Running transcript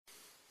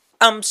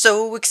I'm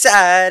so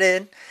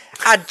excited.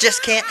 I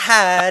just can't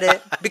hide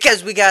it.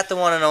 Because we got the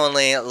one and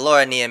only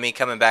Laura Niemi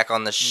coming back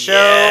on the show.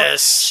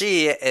 Yes.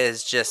 She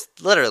is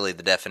just literally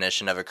the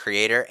definition of a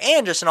creator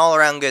and just an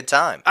all-around good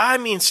time. I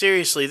mean,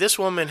 seriously, this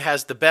woman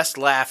has the best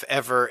laugh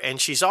ever,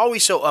 and she's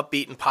always so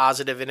upbeat and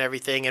positive and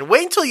everything. And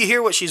wait until you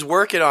hear what she's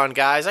working on,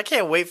 guys. I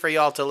can't wait for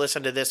y'all to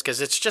listen to this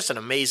because it's just an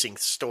amazing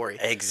story.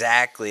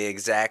 Exactly.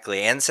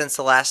 And since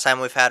the last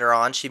time we've had her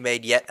on, she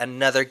made yet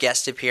another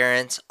guest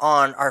appearance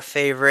on our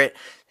favorite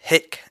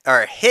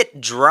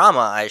hit drama,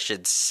 I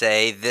should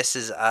say. This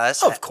Is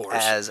Us. Of course.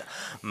 As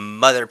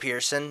Mother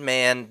Pearson.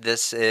 Man,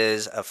 this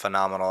is a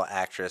phenomenal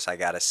actress, I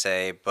gotta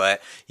say.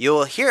 But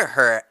you'll hear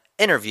her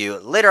interview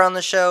later on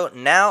the show.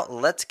 Now,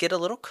 let's get a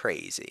little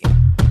crazy.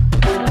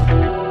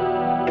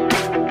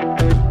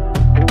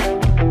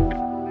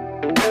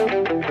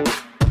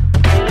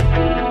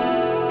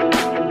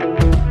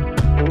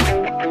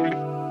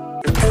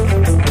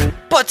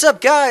 What's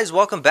up, guys?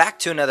 Welcome back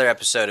to another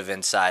episode of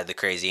Inside the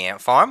Crazy Ant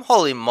Farm.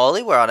 Holy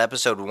moly, we're on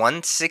episode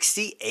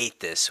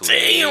 168 this week.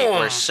 Damn.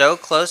 We're so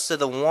close to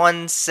the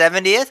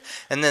 170th,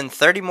 and then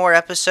 30 more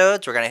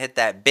episodes. We're going to hit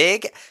that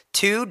big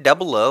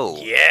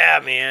 200.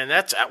 Yeah, man.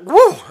 That's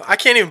woo! I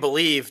can't even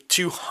believe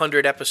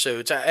 200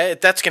 episodes.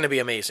 That's going to be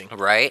amazing.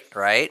 Right?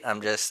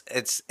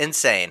 It's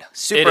insane.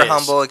 Super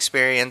humble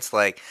experience,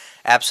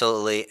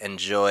 absolutely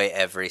enjoy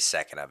every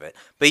second of it.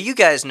 But you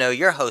guys know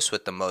your host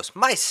with the most,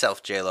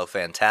 myself, JLo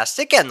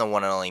Fantastic, and the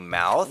one and only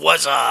Mouth.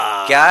 What's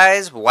up?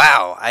 Guys,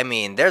 wow. I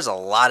mean, there's a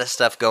lot of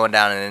stuff going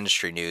down in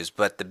industry news,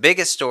 but the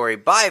biggest story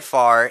by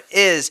far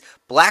is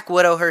Black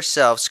Widow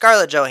herself,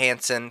 Scarlett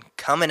Johansson,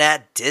 coming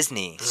at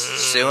Disney,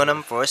 suing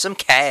them for some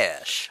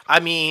cash. I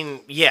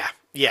mean, yeah.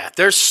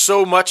 There's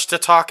so much to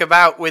talk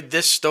about with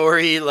this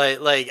story.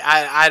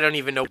 I don't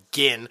even know where to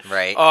begin.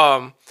 Right.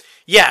 And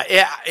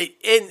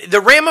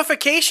the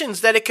ramifications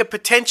that it could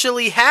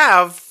potentially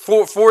have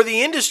for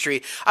the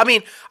industry. I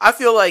mean, I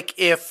feel like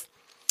if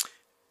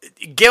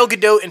Gal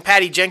Gadot and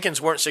Patty Jenkins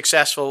weren't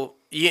successful,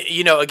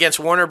 against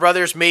Warner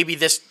Brothers, maybe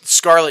this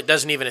Scarlett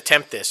doesn't even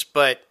attempt this.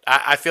 But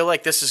I feel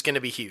like this is going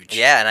to be huge.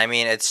 Yeah, and I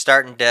mean, it's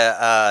starting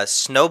to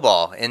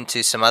snowball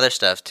into some other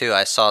stuff, too.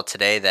 I saw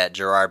today that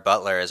Gerard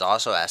Butler is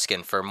also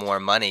asking for more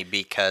money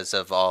because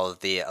of all of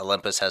the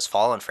Olympus Has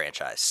Fallen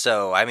franchise.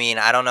 So, I mean,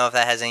 I don't know if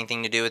that has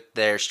anything to do with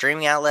their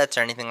streaming outlets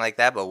or anything like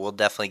that, but we'll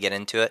definitely get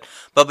into it.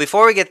 But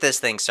before we get this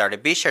thing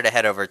started, be sure to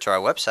head over to our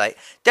website,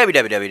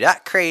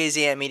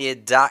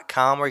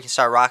 www.crazyantmedia.com, where you can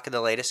start rocking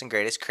the latest and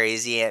greatest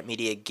Crazy Ant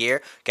Media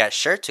gear. We got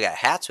shirts, we got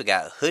hats, we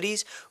got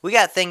hoodies, we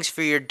got things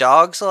for your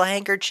dog's little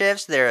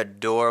handkerchiefs. They're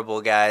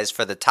adorable, guys.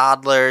 For the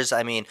toddlers,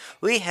 I mean,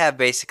 we have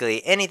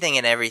basically anything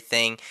and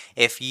everything.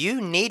 If you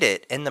need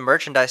it in the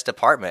merchandise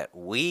department,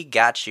 we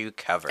got you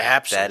covered.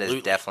 Absolutely. That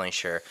is definitely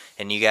sure.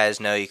 And you guys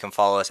know you can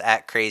follow us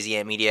at Crazy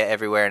Ant Media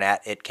everywhere and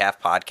at ItCaf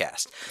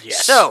Podcast.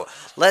 Yes. So,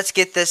 let's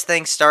get this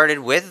thing started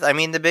with,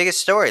 the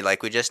biggest story,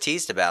 like we just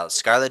teased about.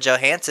 Scarlett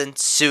Johansson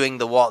suing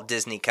the Walt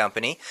Disney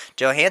Company.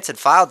 Johansson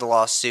filed the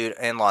lawsuit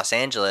in Los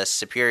Angeles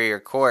Superior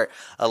Court,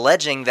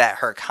 alleging that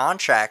her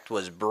contract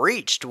was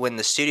breached when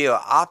the studio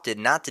opted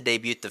not to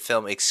debut the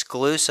film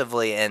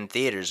exclusively in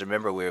theaters.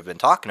 Remember, we've been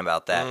talking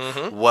about that.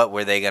 Mm-hmm. What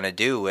were they going to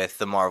do with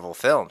the Marvel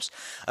films?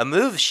 A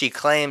move she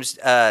claims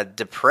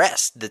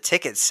depressed the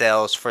ticket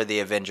sales for the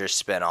Avengers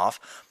spinoff.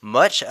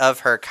 Much of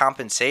her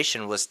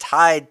compensation was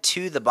tied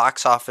to the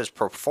box office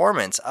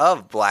performance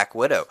of Black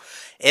Widow.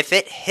 If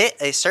it hit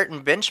a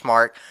certain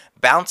benchmark,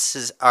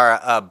 bonuses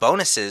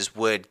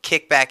would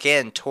kick back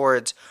in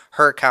towards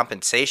her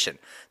compensation.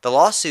 The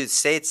lawsuit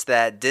states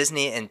that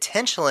Disney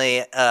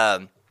intentionally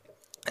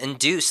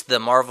induced the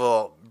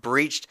Marvel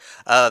breach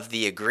of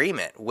the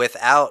agreement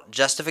without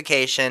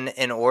justification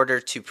in order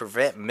to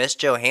prevent Miss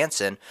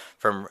Johansson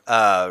from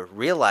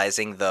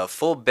realizing the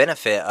full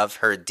benefit of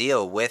her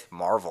deal with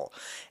Marvel.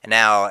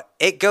 Now,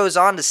 it goes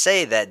on to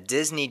say that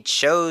Disney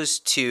chose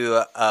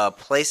to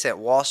place at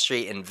Wall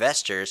Street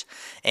investors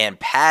and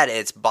pad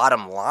its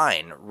bottom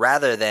line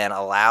rather than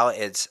allow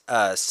its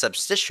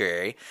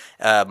subsidiary,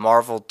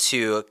 Marvel,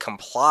 to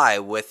comply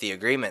with the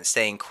agreement,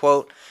 saying,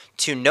 quote,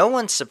 "To no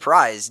one's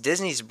surprise,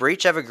 Disney's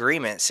breach of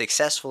agreement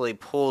successfully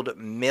pulled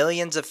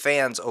millions of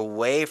fans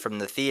away from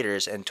the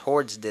theaters and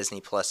towards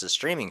Disney Plus's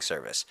streaming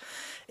service.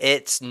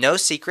 It's no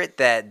secret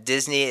that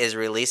Disney is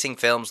releasing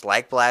films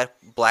like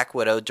Black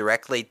Widow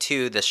directly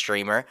to the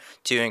streamer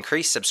to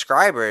increase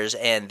subscribers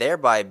and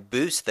thereby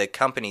boost the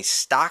company's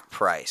stock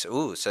price."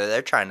 Ooh, so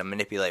they're trying to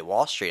manipulate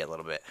Wall Street a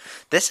little bit.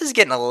 This is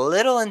getting a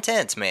little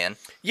intense, man.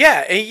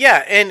 Yeah,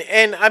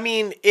 and I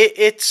mean,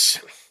 it's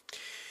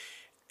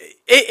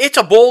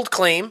a bold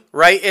claim,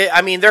 right?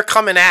 They're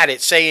coming at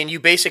it saying you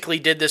basically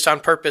did this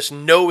on purpose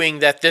knowing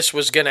that this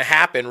was going to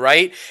happen,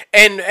 right?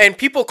 And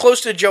people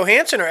close to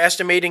Johansson are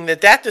estimating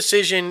that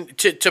decision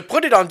to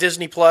put it on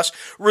Disney Plus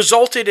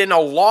resulted in a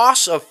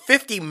loss of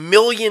 $50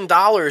 million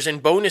in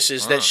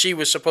bonuses that she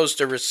was supposed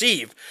to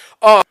receive.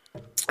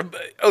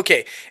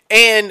 Okay,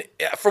 and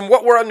from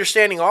what we're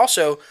understanding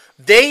also,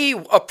 they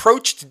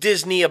approached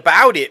Disney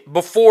about it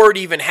before it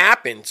even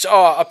happened.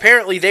 So,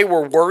 apparently, they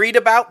were worried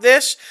about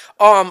this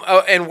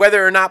and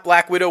whether or not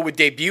Black Widow would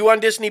debut on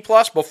Disney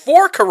Plus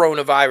before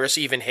coronavirus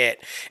even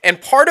hit.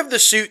 And part of the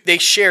suit, they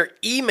share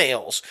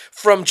emails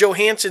from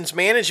Johansson's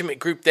management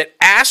group that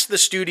asked the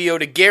studio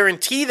to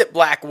guarantee that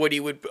Black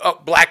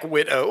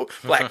Widow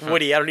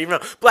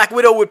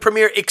would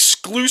premiere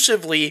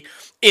exclusively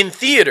in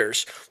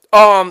theaters.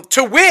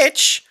 To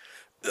which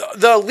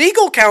the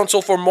legal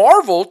counsel for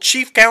Marvel,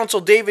 Chief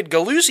Counsel David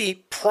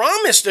Galuzzi,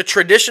 promised a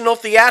traditional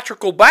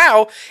theatrical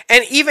bow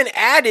and even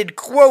added,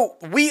 quote,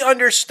 "We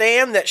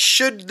understand that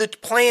should the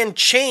plan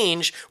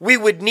change, we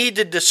would need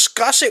to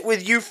discuss it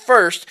with you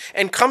first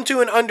and come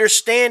to an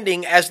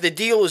understanding as the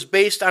deal is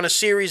based on a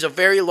series of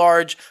very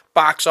large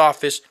box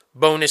office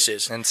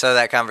bonuses." And so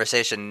that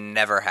conversation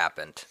never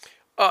happened.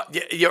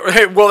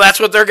 Well,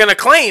 that's what they're going to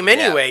claim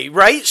anyway,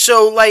 right?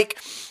 So, like,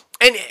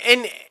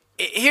 and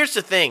here's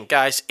the thing,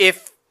 guys.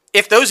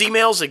 If those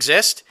emails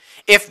exist,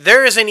 if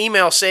there is an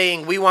email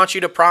saying, "We want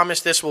you to promise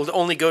this will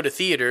only go to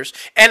theaters,"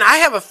 and I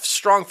have a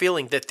strong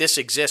feeling that this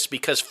exists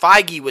because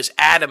Feige was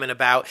adamant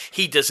about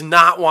he does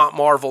not want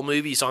Marvel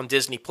movies on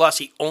Disney Plus.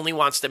 He only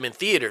wants them in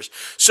theaters.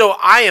 So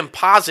I am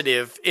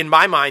positive in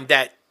my mind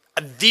that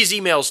these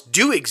emails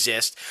do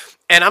exist,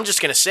 and I'm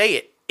just going to say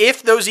it.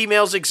 If those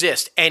emails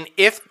exist, and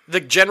if the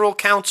general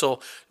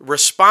counsel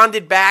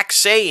responded back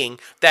saying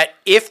that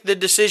if the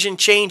decision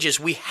changes,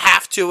 we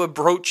have to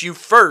approach you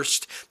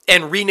first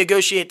and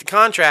renegotiate the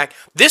contract,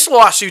 this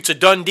lawsuit's a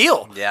done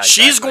deal. Yeah,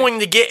 She's exactly. going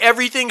to get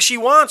everything she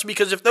wants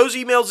because if those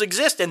emails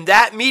exist and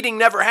that meeting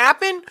never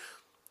happened,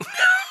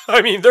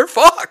 I mean, they're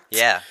fucked.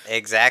 Yeah,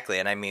 exactly.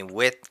 And I mean,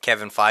 with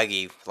Kevin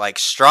Feige, like,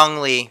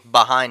 strongly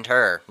behind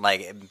her,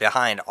 like,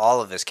 behind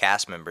all of his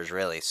cast members,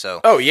 really.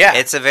 So, oh, yeah.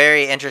 It's a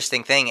very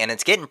interesting thing, and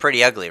it's getting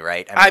pretty ugly,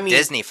 right? I mean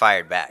Disney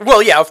fired back.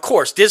 Well, yeah, of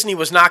course. Disney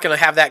was not going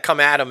to have that come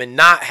at him and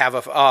not have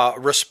a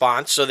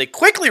response, so they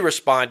quickly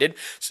responded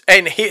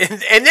and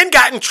then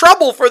got in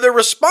trouble for their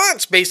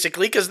response,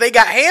 basically, because they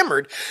got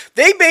hammered.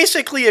 They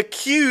basically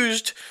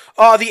accused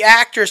the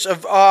actress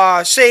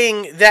of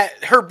saying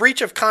that her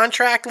breach of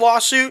contract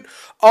lawsuit,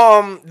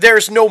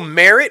 there's no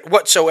merit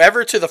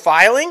whatsoever to the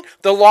filing.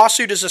 The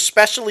lawsuit is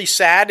especially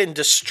sad and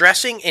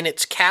distressing in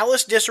its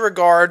callous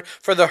disregard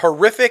for the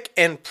horrific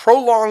and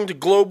prolonged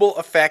global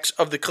effects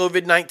of the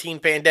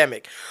COVID-19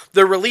 pandemic.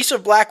 The release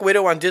of Black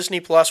Widow on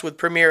Disney Plus with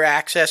Premier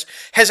Access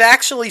has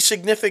actually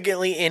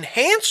significantly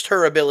enhanced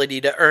her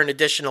ability to earn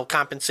additional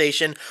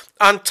compensation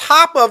on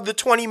top of the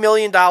 $20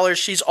 million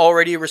she's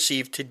already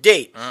received to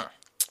date.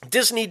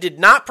 Disney did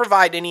not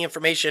provide any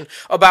information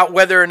about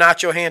whether or not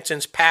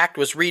Johansson's pact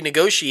was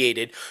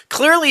renegotiated.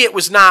 Clearly it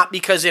was not,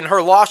 because in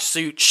her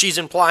lawsuit, she's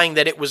implying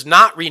that it was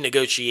not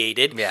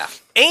renegotiated. Yeah.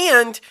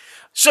 And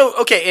so,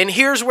 okay, and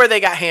here's where they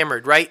got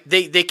hammered, right?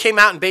 They came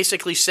out and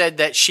basically said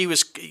that she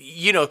was,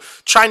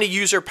 trying to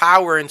use her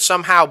power and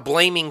somehow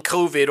blaming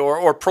COVID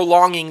or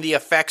prolonging the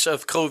effects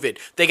of COVID.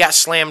 They got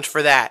slammed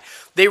for that.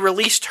 They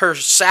released her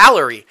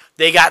salary.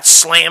 They got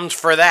slammed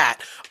for that.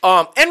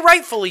 And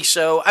rightfully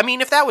so. I mean,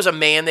 if that was a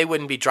man, they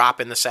wouldn't be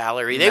dropping the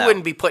salary. They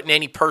wouldn't be putting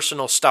any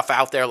personal stuff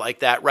out there like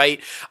that,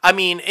 right? I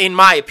mean, in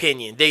my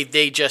opinion,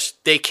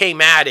 they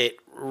came at it,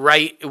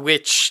 right,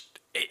 which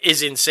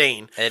is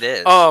insane. It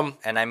is.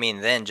 And I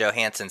mean, then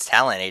Johansson's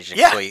talent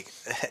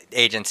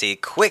agency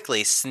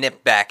quickly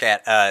snipped back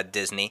at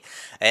Disney.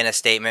 In a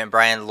statement,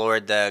 Brian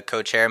Lord, the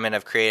co-chairman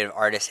of Creative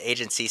Artists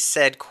Agency,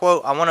 said,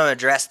 quote, "I want to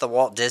address the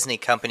Walt Disney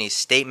Company's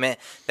statement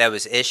that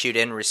was issued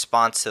in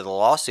response to the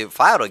lawsuit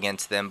filed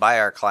against them by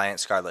our client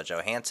Scarlett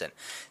Johansson.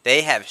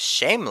 They have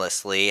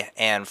shamelessly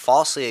and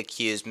falsely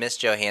accused Ms.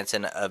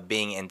 Johansson of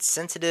being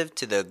insensitive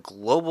to the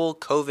global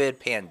COVID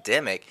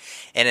pandemic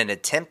in an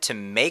attempt to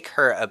make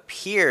her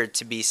appear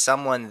to be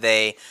someone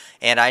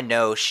and I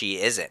know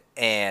she isn't."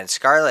 And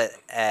Scarlett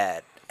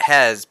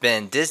has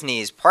been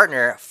Disney's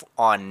partner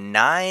on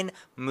 9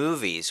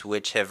 movies,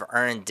 which have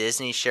earned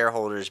Disney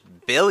shareholders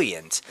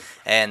billions.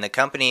 And the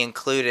company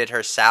included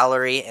her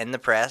salary in the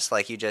press,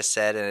 like you just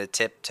said, in a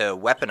tip to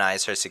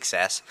weaponize her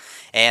success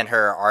and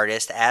her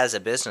artist as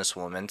a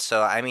businesswoman.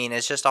 So, I mean,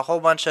 it's just a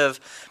whole bunch of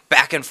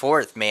back and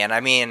forth, man.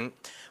 I mean,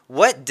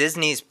 what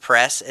Disney's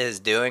press is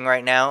doing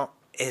right now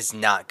is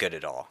not good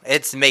at all.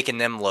 It's making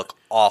them look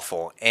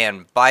awful.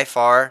 And by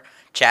far,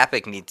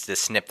 Chapek needs to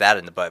snip that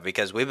in the butt,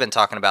 because we've been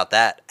talking about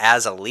that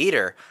as a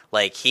leader.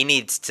 Like, he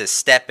needs to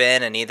step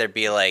in and either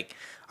be like,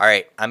 all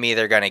right, I'm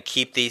either going to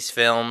keep these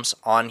films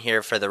on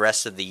here for the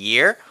rest of the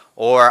year,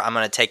 or I'm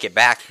going to take it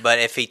back. But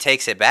if he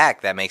takes it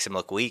back, that makes him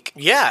look weak.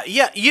 Yeah.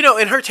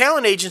 And her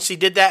talent agency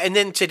did that. And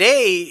then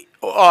today,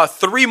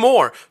 3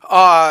 more.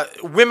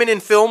 Women in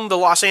Film, the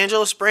Los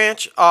Angeles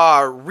branch,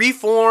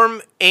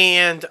 Reform,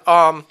 and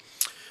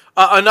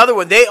Another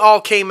one, they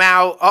all came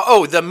out.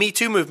 The Me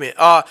Too movement.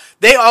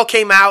 They all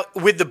came out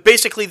with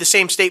basically the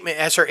same statement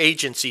as her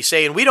agency,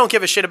 saying we don't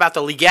give a shit about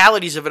the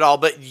legalities of it all,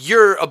 but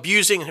you're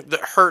abusing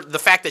the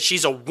fact that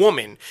she's a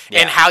woman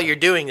and how you're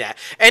doing that.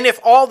 And if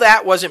all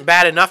that wasn't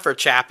bad enough for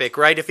Chapek,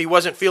 right? If he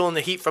wasn't feeling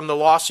the heat from the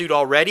lawsuit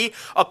already,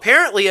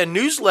 apparently a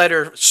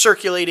newsletter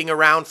circulating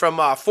around from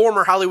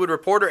former Hollywood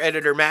Reporter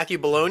editor Matthew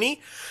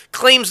Bologna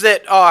claims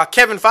that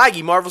Kevin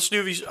Feige, Marvel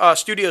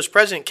Studios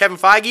president Kevin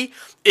Feige,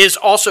 is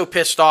also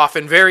pissed off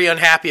and very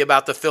unhappy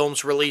about the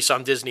film's release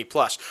on Disney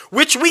Plus,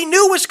 which we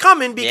knew was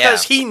coming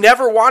because he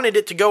never wanted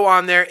it to go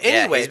on there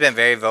anyway. Yeah, he's been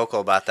very vocal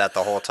about that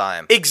the whole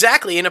time.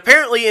 Exactly, and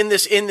apparently in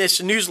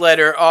this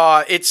newsletter,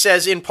 it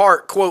says in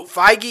part, quote,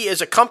 Feige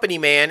is a company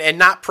man and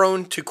not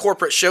prone to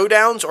corporate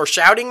showdowns or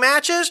shouting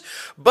matches,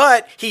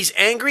 but he's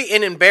angry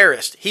and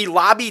embarrassed. He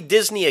lobbied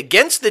Disney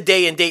against the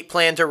day and date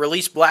plan to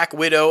release Black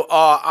Widow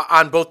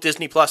on both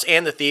Disney Plus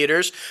and the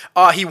theaters.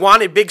 He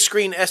wanted big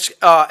screen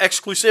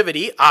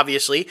exclusivity,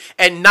 obviously,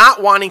 and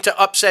not wanting to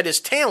upset his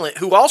talent,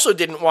 who also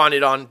didn't want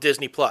it on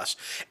Disney Plus.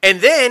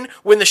 And then,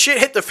 when the shit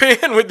hit the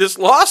fan with this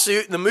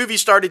lawsuit and the movie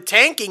started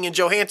tanking and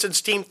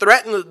Johansson's team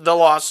threatened the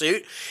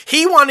lawsuit,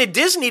 he wanted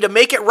Disney to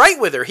make it right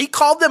with her. He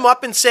called them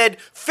up and said,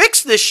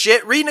 fix this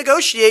shit,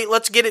 renegotiate,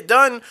 let's get it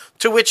done,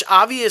 to which,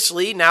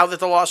 obviously, now that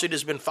the lawsuit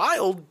has been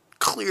filed,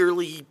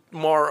 clearly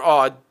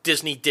more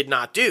Disney did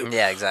not do.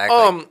 Yeah,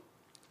 exactly.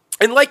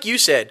 And like you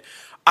said,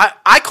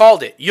 I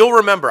called it. You'll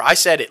remember. I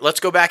said it.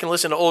 Let's go back and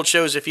listen to old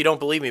shows if you don't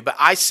believe me. But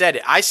I said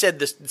it. I said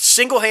this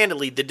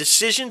single-handedly. The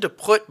decision to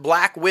put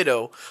Black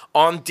Widow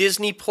on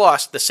Disney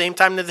Plus the same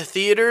time to the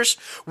theaters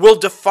will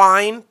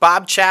define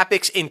Bob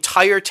Chapek's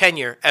entire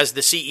tenure as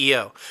the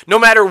CEO. No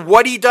matter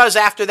what he does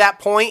after that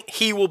point,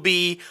 he will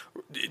be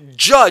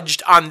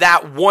judged on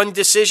that one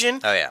decision.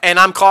 Oh, yeah. And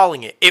I'm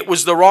calling it. It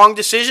was the wrong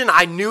decision.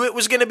 I knew it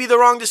was going to be the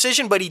wrong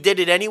decision, but he did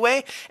it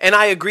anyway. And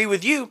I agree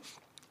with you.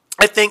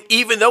 I think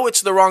even though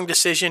it's the wrong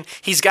decision,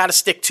 he's got to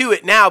stick to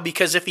it now,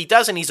 because if he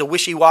doesn't, he's a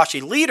wishy-washy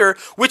leader,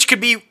 which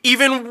could be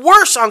even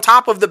worse on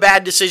top of the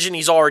bad decision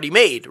he's already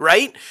made,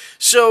 right?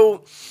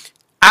 So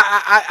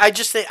I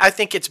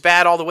think it's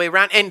bad all the way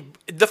around. And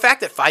the fact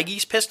that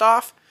Feige's pissed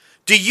off,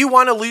 do you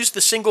want to lose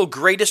the single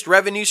greatest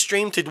revenue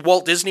stream to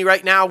Walt Disney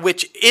right now,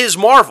 which is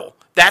Marvel?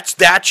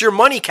 That's your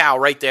money cow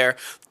right there.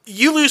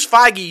 You lose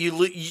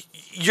Feige,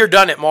 you're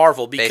done at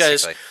Marvel,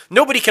 because Basically.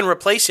 nobody can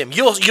replace him.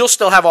 You'll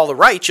still have all the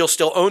rights. You'll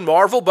still own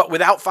Marvel, but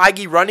without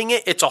Feige running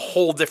it, it's a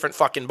whole different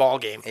fucking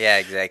ballgame. Yeah,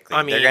 exactly.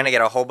 I mean, they're going to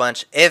get a whole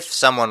bunch. If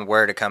someone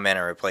were to come in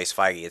and replace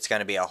Feige, it's going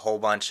to be a whole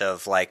bunch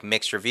of like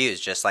mixed reviews,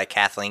 just like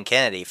Kathleen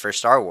Kennedy for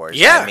Star Wars.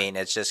 Yeah. I mean,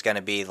 it's just going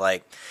to be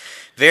like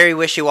very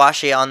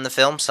wishy-washy on the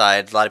film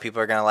side. A lot of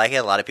people are going to like it.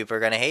 A lot of people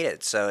are going to hate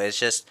it. So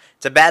it's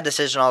a bad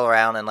decision all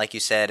around. And like you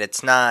said,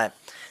 it's not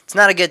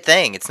a good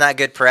thing. It's not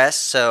good press.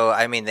 So,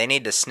 I mean, they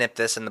need to snip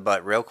this in the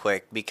butt real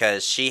quick,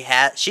 because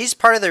she's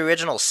part of the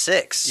original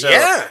 6. So,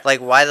 Yeah. like,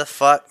 why the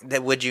fuck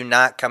would you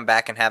not come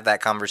back and have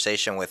that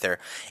conversation with her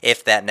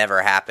if that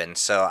never happened?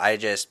 So,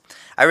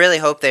 I really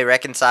hope they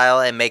reconcile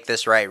and make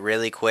this right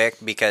really quick,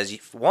 because,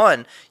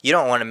 one, you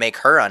don't want to make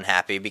her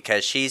unhappy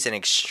because she's an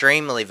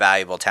extremely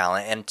valuable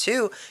talent, and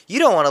two, you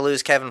don't want to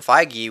lose Kevin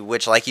Feige,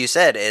 which, like you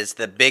said, is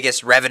the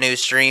biggest revenue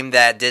stream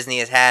that Disney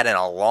has had in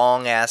a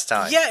long-ass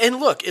time. Yeah, and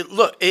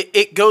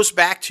it goes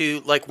back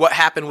to like what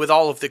happened with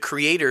all of the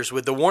creators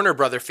with the Warner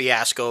Brother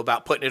fiasco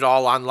about putting it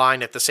all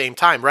online at the same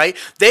time, right?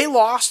 They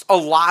lost a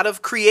lot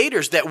of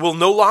creators that will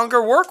no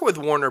longer work with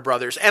Warner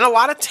Brothers, and a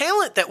lot of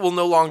talent that will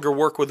no longer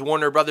work with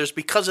Warner Brothers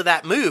because of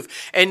that move.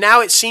 And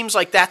now it seems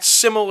like that's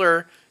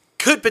similar,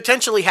 could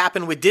potentially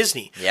happen with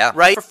Disney. Yeah.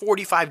 Right? For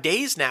 45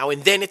 days now,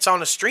 and then it's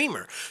on a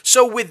streamer.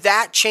 So with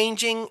that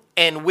changing,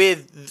 and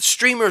with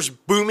streamers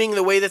booming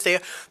the way that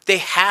they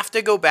have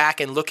to go back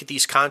and look at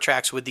these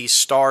contracts with these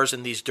stars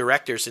and these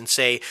directors and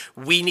say,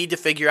 we need to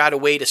figure out a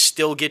way to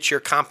still get your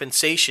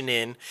compensation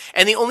in.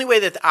 And the only way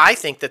that I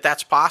think that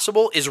that's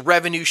possible is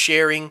revenue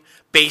sharing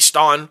based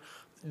on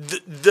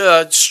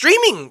the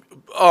streaming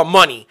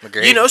money.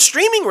 Agreed. You know,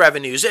 streaming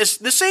revenues. It's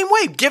the same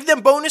way. Give them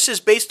bonuses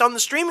based on the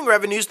streaming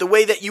revenues the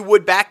way that you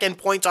would back-end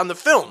points on the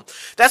film.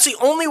 That's the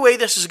only way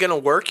this is going to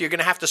work. You're going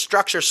to have to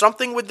structure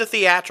something with the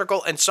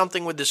theatrical and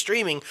something with the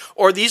streaming,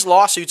 or these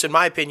lawsuits, in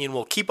my opinion,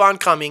 will keep on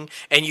coming,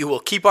 and you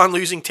will keep on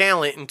losing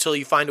talent until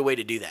you find a way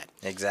to do that.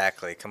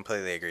 Exactly.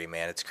 Completely agree,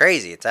 man. It's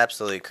crazy. It's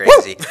absolutely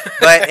crazy.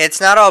 But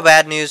it's not all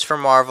bad news for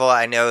Marvel.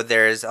 I know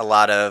there's a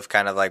lot of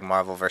kind of like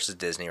Marvel versus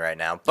Disney right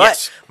now. But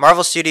Yes.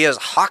 Marvel Studios'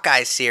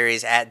 Hawkeye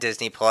series at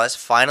Disney Plus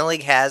finally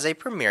has a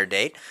premiere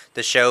date.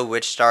 The show,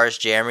 which stars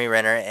Jeremy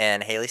Renner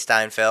and Haley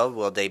Steinfeld,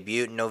 will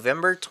debut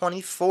November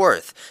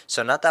 24th.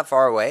 So not that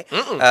far away.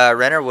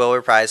 Renner will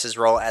reprise his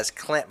role as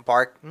Clint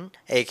Barton,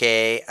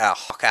 a.k.a.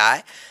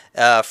 Hawkeye,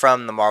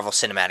 from the Marvel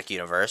Cinematic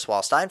Universe,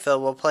 while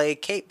Steinfeld will play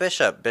Kate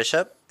Bishop.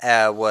 Bishop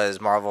was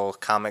Marvel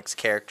Comics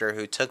character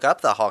who took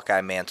up the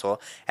Hawkeye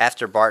mantle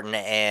after Barton,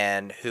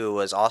 and who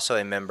was also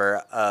a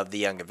member of the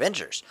Young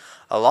Avengers.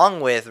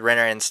 Along with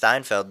Renner and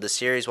Steinfeld, the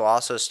series will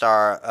also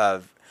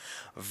star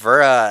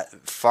Farmiga,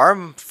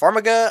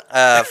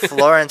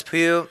 Florence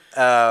Pugh,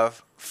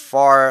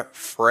 Far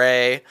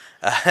Frey,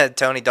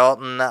 Tony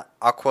Dalton,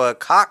 Aqua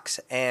Cox,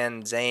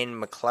 and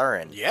Zane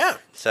McLaren. Yeah.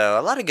 So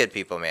a lot of good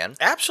people, man.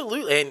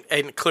 Absolutely,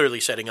 and clearly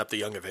setting up the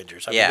Young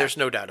Avengers. I mean, Yeah. there's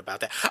no doubt about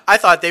that. I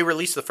thought they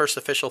released the first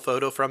official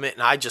photo from it,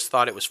 and I just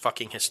thought it was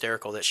fucking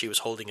hysterical that she was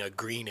holding a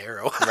green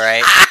arrow.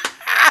 Right.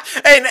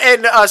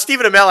 and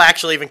Stephen Amell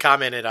actually even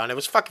commented on it. It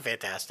was fucking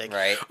fantastic.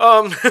 Right.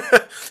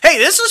 Hey,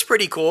 this is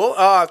pretty cool.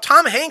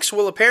 Tom Hanks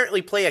will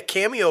apparently play a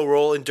cameo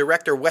role in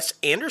director Wes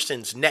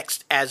Anderson's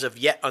next as of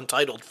yet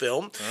untitled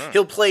film.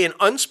 He'll play an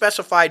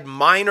unspecified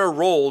minor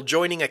role,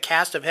 joining a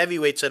cast of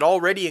heavyweights that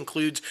already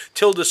includes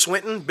Tilda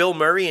Swinton, Bill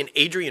Murray, and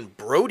Adrian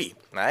Brody.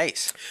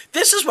 Nice.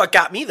 This is what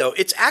got me, though.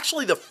 It's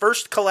actually the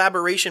first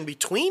collaboration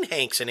between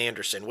Hanks and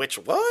Anderson, which,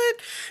 what?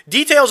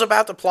 Details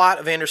about the plot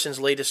of Anderson's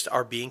latest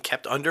are being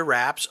kept under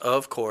wraps,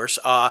 of course.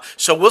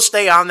 So we'll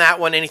stay on that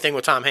one. Anything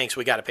with Tom Hanks,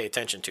 we got to pay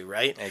attention to,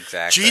 right?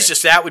 Exactly.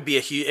 Jesus, that would be a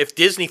huge... If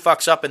Disney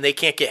fucks up and they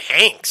can't get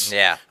Hanks.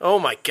 Yeah. Oh,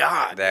 my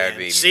God. That would man.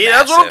 be See,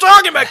 that's what I'm massive.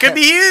 talking about. Could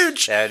be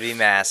huge. That would be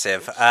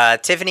massive.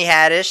 Tiffany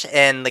Haddish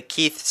and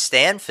Lakeith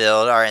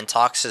Stanfield are in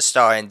talks to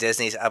star in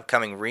Disney's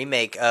upcoming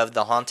remake of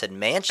The Haunted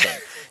Mansion.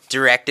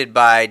 Directed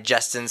by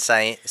Justin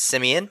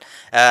Simeon,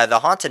 The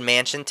Haunted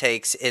Mansion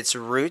takes its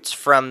roots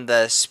from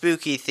the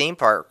spooky theme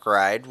park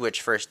ride,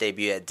 which first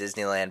debuted at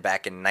Disneyland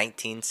back in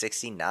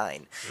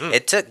 1969.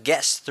 It took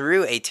guests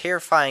through a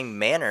terrifying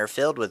manor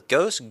filled with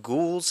ghosts,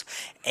 ghouls,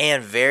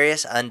 and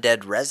various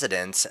undead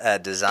residents,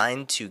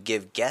 designed to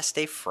give guests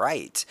a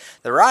fright.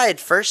 The ride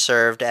first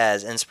served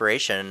as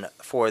inspiration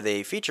for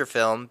the feature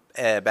film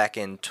back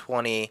in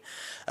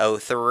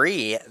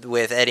 2003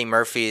 with Eddie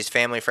Murphy's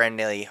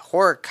family-friendly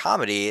horror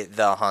comedy,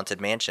 The Haunted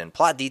Mansion.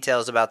 Plot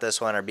details about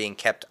this one are being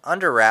kept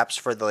under wraps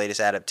for the latest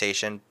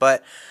adaptation,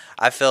 but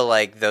I feel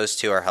like those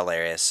two are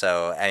hilarious.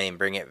 So, I mean,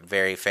 bring it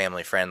very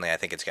family-friendly. I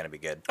think it's going to be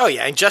good. Oh,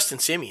 yeah, and Justin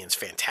Simeon's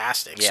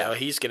fantastic, Yeah. so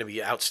he's going to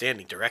be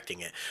outstanding directing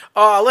it.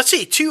 Let's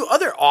see, two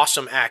other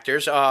awesome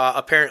actors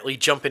apparently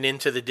jumping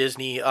into the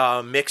Disney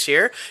mix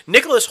here.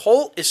 Nicholas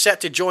Hoult is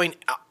set to join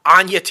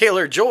Anya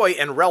Taylor-Joy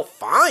and Ralph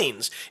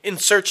Fiennes in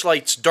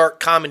Searchlight's dark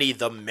comedy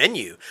The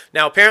Menu.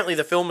 Now, apparently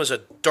the film is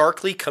a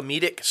darkly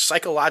comedic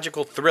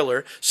psychological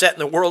thriller set in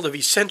the world of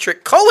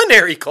eccentric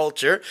culinary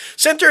culture,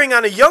 centering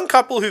on a young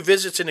couple who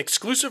visits an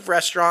exclusive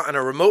restaurant on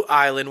a remote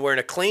island where an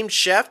acclaimed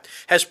chef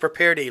has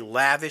prepared a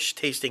lavish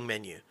tasting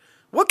menu.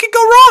 What could go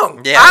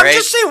wrong? Yeah, I'm right?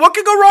 just saying, what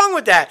could go wrong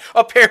with that?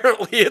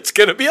 Apparently, it's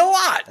going to be a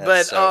lot.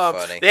 That's so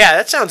funny. Yeah,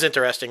 that sounds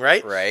interesting,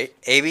 right? Right.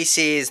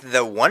 ABC's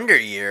The Wonder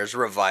Years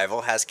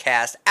revival has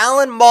cast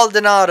Alan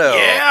Maldonado.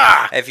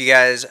 Yeah. If you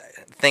guys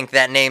think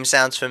that name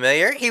sounds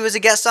familiar, he was a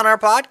guest on our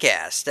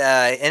podcast.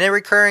 In a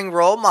recurring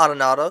role,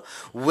 Maldonado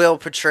will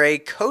portray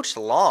Coach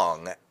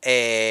Long,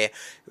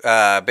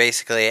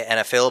 basically an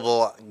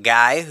affable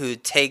guy who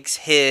takes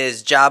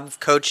his job of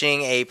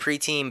coaching a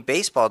preteen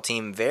baseball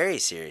team very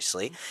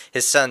seriously.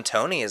 His son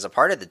Tony is a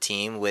part of the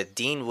team, with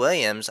Dean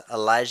Williams,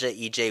 Elijah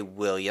E.J.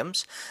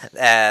 Williams,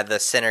 the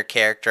center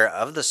character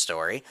of the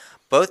story.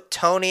 Both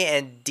Tony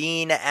and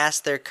Dean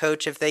ask their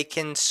coach if they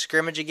can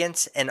scrimmage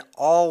against an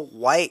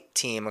all-white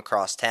team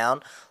across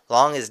town.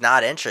 Long is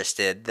not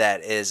interested.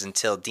 That is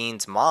until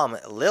Dean's mom,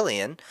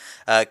 Lillian,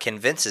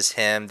 convinces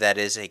him that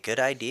is a good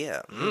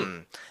idea.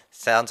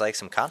 Sounds like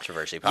some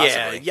controversy,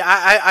 possibly.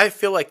 Yeah. I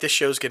feel like this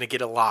show's going to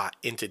get a lot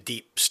into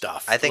deep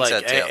stuff. I think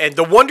so, too. And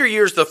the Wonder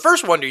Years, the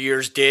first Wonder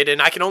Years did,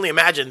 and I can only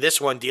imagine this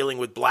one dealing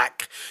with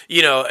black,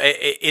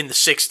 in the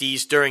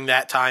 60s during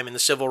that time in the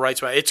civil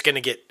rights. It's going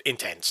to get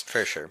intense.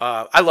 For sure.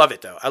 I love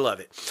it, though. I love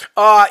it.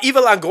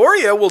 Eva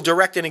Longoria will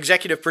direct and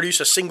executive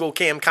produce a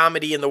single-cam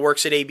comedy in the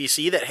works at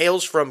ABC that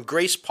hails from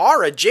Grace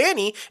Parra,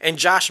 Janney, and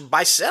Josh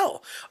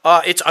Bicel.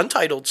 It's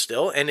untitled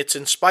still, and it's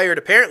inspired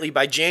apparently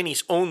by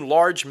Janney's own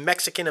large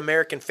Mexican-American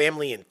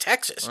family in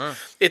Texas.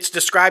 It's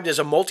described as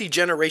a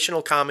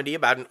multi-generational comedy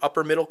about an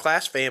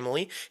upper-middle-class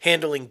family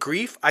handling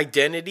grief,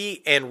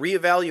 identity, and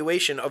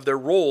reevaluation of their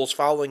roles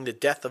following the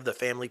death of the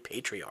family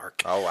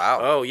patriarch. Oh, wow.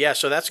 Oh, yeah,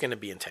 so that's going to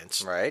be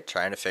intense. Right,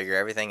 trying to figure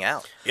everything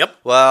out. Yep.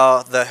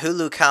 Well, the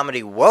Hulu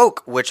comedy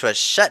Woke, which was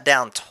shut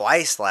down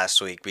twice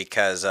last week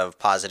because of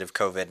positive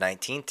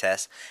COVID-19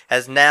 tests,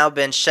 has now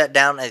been shut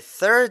down a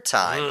third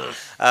time.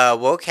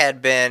 Woke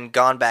had been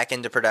gone back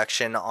into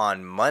production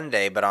on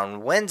Monday, but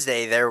on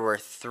Wednesday there were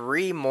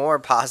 3 more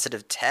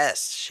positive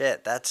tests.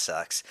 Shit, that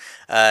sucks.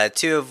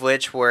 2 of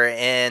which were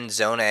in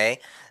Zone A.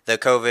 The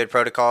COVID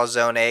protocol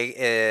Zone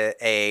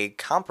A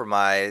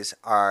comprises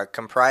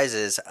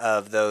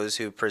of those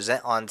who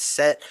present on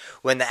set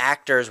when the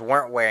actors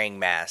weren't wearing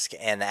masks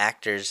and the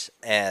actors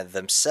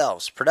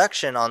themselves.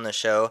 Production on the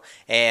show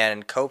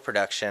and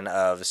co-production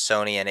of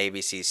Sony and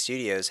ABC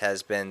Studios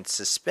has been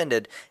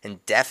suspended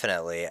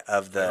indefinitely.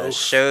 Of the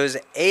show's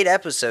 8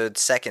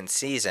 episodes second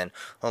season,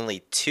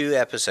 only 2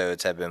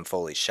 episodes have been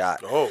fully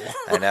shot. Oh.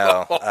 I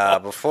know.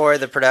 Before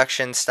the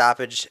production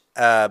stoppage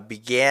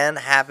began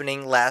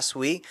happening last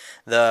week,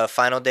 the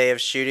final day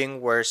of shooting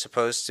were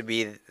supposed to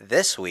be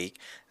this week.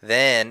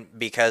 Then,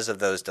 because of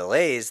those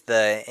delays,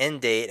 the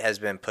end date has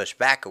been pushed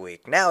back a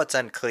week. Now it's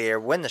unclear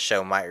when the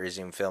show might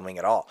resume filming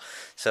at all.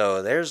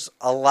 So there's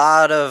a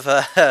lot of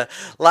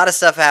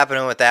stuff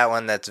happening with that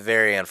one that's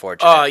very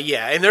unfortunate.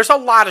 Yeah, and there's a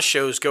lot of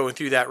shows going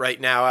through that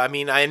right now. I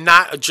mean, I'm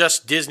not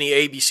just Disney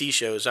ABC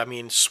shows. I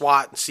mean,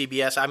 SWAT and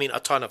CBS. I mean, a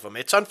ton of them.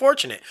 It's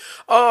unfortunate.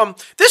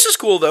 This is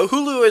cool though.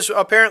 Hulu has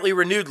apparently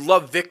renewed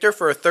Love, Victor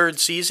for a third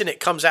season. It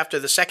comes after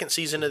the second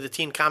season of the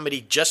teen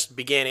comedy just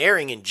began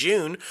airing in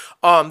June.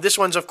 This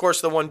one's of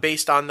course the one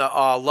based on the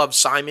Love,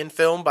 Simon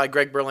film by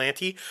Greg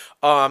Berlanti.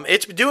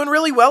 It's doing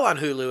really well on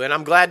Hulu, and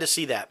I'm glad to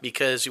see that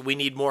because we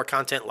need more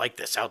content like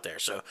this out there.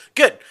 So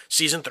good.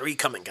 Season 3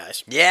 coming,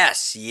 guys.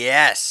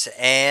 Yes.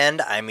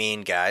 And I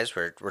mean, guys,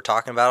 we're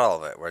talking about all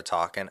of it. We're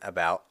talking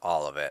about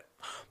all of it.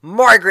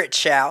 Margaret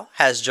Cho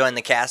has joined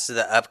the cast of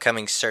the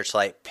upcoming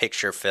Searchlight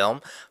picture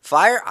film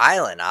Fire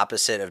Island,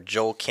 opposite of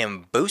Joel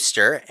Kim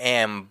Booster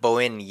and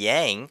Bowen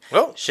Yang.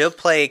 Oh. She'll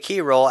play a key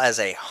role as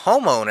a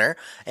homeowner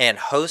and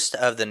host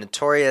of the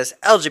notorious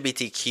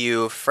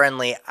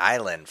LGBTQ-friendly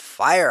island.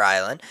 Fire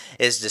Island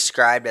is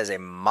described as a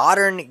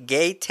modern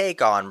gay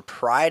take on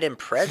Pride and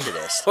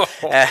Prejudice.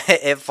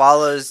 It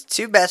follows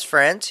two best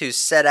friends who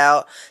set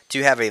out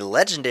to have a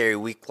legendary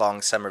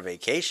week-long summer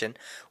vacation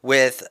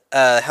with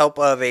help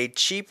of a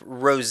cheap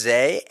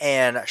rosé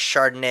and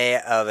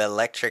Chardonnay of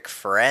Electric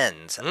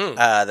Friends.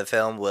 The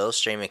film will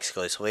stream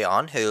exclusively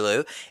on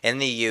Hulu in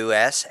the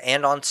U.S.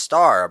 and on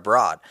Star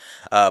abroad,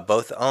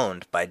 both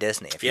owned by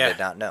Disney, if you did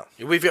not know.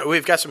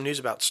 We've got some news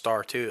about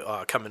Star, too,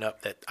 coming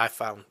up that I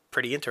found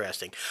pretty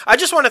interesting. I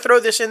just want to throw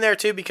this in there,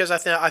 too, because I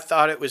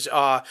thought it was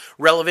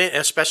relevant,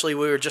 especially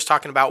we were just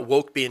talking about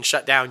woke being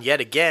shut down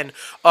yet again.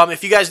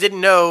 If you guys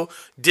didn't know,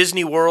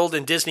 Disney World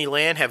and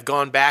Disneyland have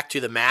gone back to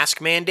the mask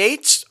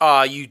mandates.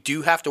 You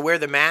do have to wear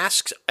the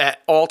masks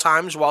at all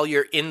times while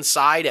you're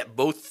inside at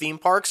both theme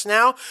parks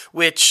now,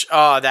 which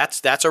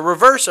that's a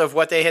reverse of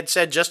what they had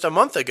said just a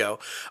month ago.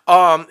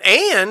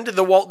 And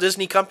the Walt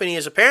Disney Company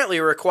is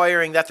apparently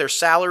requiring that their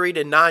salaried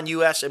and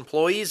non-U.S.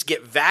 employees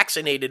get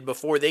vaccinated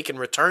before they can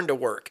return to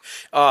work.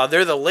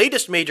 They're the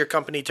latest major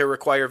company to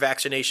require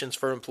vaccinations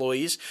for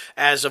employees,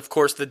 as of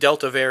course the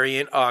Delta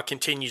variant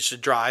continues to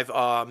drive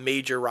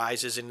major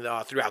rises in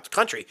throughout the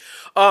country.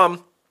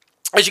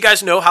 As you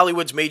guys know,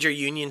 Hollywood's major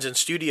unions and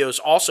studios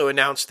also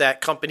announced that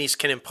companies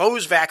can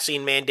impose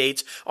vaccine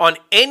mandates on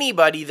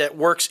anybody that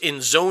works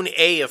in Zone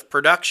A of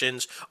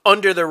productions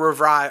under the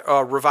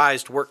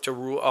revised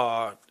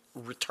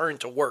return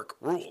to work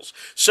rules.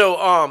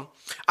 So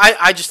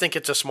I just think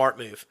it's a smart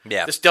move.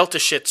 Yeah. This Delta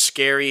shit's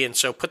scary, and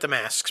so put the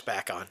masks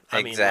back on.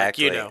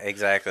 Exactly.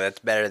 That's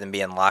better than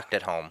being locked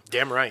at home.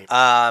 Damn right.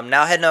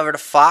 Now heading over to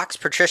Fox,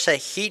 Patricia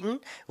Heaton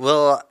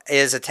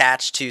is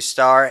attached to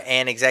star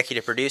and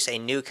executive produce a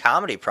new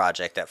comedy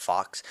project at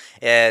Fox.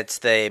 It's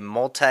the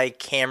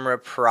multi-camera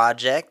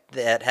project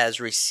that has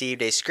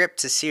received a script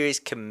to series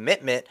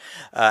commitment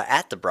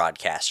at the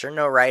broadcaster.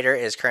 No writer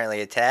is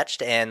currently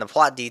attached, and the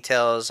plot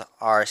details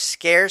are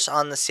scarce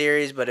on the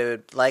series, but it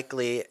would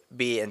likely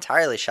be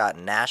entirely shot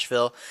in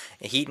Nashville.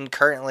 Heaton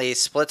currently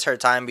splits her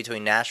time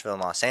between Nashville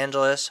and Los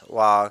Angeles,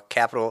 while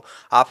Capitol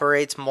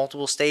operates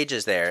multiple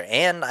stages there.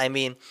 And, I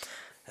mean,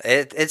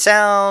 it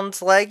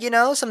sounds like,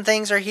 some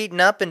things are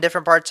heating up in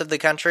different parts of the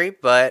country,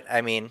 but,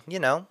 I mean,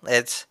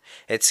 it's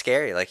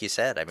scary, like you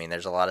said. I mean,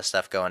 there's a lot of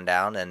stuff going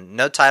down, and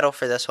no title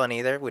for this one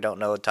either. We don't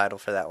know a title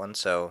for that one,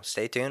 so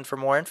stay tuned for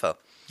more info.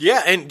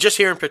 Yeah, and just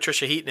hearing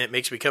Patricia Heaton, it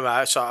makes me come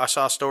out. I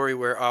saw a story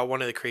where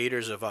one of the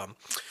creators of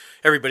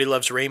Everybody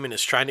Loves Raymond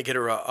is trying to get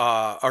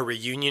a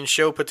reunion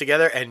show put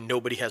together, and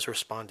nobody has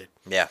responded.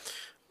 Yeah.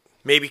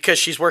 Maybe because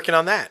she's working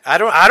on that. I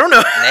don't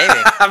know. Maybe.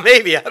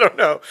 Maybe. I don't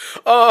know.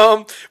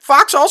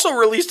 Fox also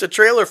released a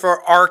trailer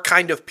for Our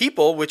Kind of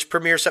People, which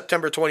premieres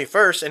September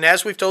 21st. And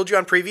as we've told you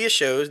on previous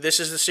shows, this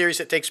is the series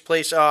that takes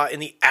place in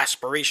the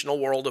aspirational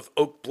world of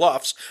Oak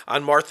Bluffs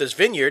on Martha's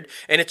Vineyard.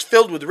 And it's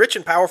filled with rich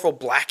and powerful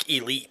black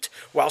elite.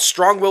 While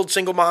strong-willed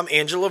single mom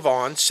Angela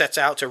Vaughn sets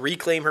out to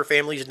reclaim her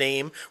family's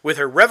name with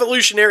her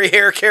revolutionary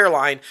hair care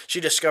line, she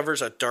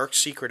discovers a dark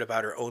secret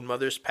about her own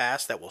mother's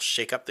past that will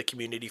shake up the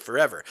community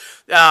forever.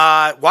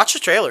 Watch the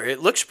trailer.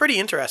 It looks pretty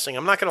interesting.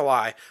 I'm not going to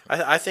lie.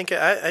 I think,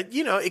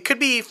 it could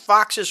be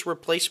Fox's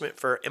replacement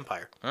for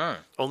Empire.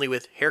 Only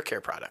with hair care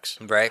products.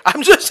 Right.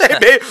 I'm just saying,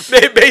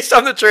 based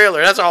on the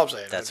trailer. That's all I'm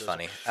saying. That's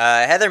funny.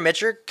 Heather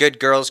Mitcher, Good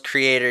Girls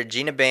creator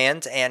Gina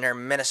Bands, and her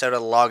Minnesota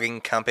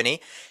Logging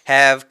Company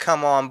have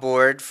come on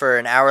board for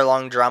an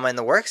hour-long drama in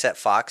the works at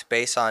Fox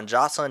based on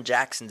Jocelyn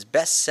Jackson's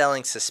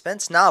best-selling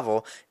suspense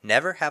novel,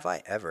 Never Have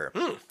I Ever.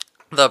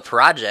 The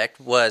project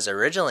was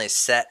originally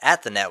set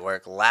at the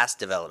network last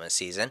development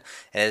season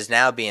and is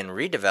now being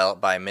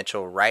redeveloped by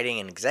Mitchell writing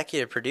and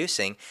executive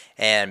producing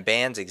and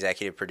Band's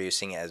executive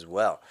producing as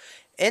well.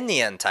 In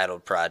the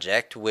Untitled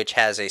project, which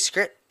has a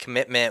script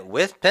commitment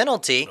with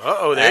penalty,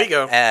 there you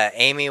go.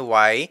 Amy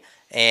Wai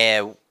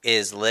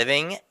is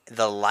living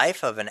the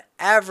life of an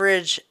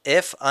average,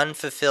 if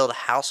unfulfilled,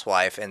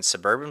 housewife in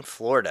suburban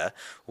Florida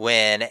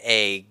when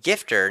a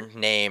gifter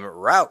named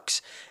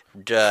Raux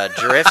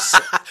drifts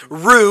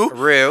Rue.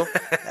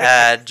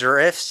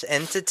 drifts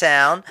into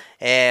town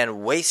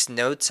and wastes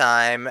no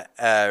time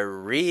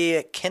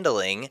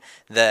rekindling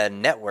the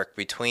network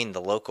between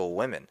the local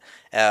women.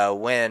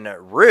 When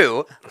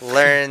Rue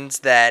learns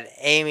that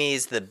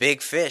Amy's the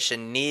big fish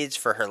and needs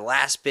for her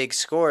last big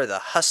score, the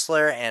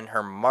hustler and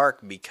her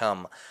mark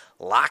become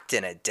locked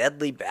in a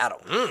deadly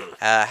battle.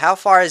 How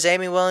far is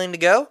Amy willing to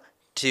go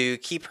to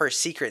keep her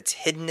secrets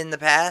hidden in the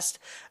past?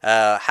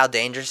 How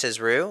dangerous is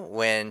Rue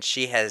when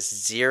she has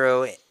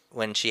zeroed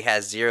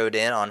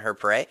in on her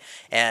prey?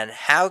 And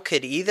how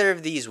could either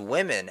of these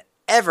women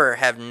ever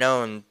have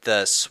known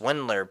the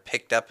swindler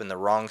picked up in the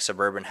wrong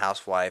suburban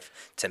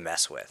housewife to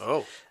mess with?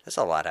 Oh, that's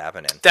a lot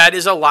happening. That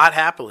is a lot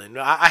happening.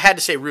 I had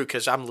to say Rue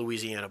because I'm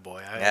Louisiana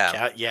boy.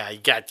 You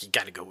got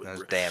to go with Those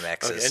Rue. damn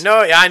exes. Okay. No,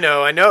 I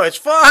know. It's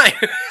fine.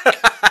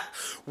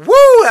 Woo,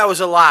 that was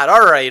a lot.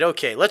 All right,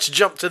 okay. Let's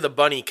jump to the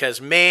bunny because,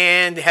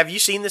 man, have you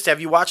seen this?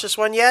 Have you watched this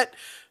one yet?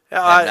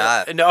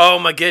 Not. Oh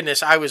my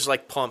goodness, I was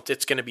like pumped.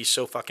 It's going to be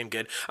so fucking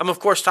good. I'm of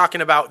course talking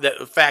about the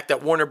fact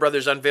that Warner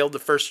Brothers unveiled the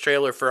first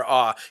trailer for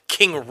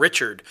King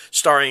Richard,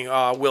 starring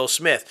Will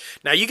Smith.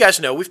 Now you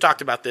guys know we've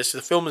talked about this.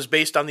 The film is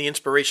based on the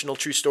inspirational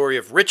true story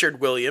of Richard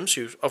Williams,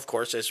 who of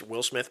course is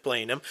Will Smith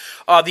playing him.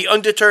 The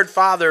undeterred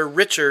father,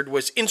 Richard,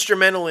 was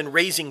instrumental in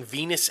raising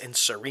Venus and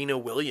Serena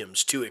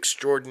Williams, two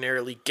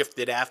extraordinarily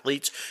gifted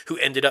athletes who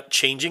ended up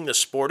changing the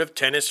sport of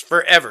tennis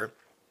forever.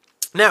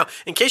 Now,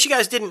 in case you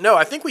guys didn't know,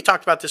 I think we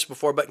talked about this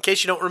before, but in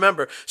case you don't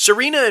remember,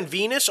 Serena and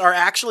Venus are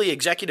actually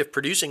executive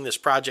producing this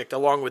project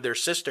along with their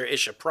sister,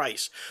 Isha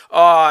Price.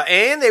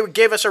 And they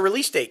gave us a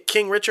release date.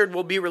 King Richard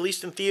will be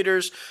released in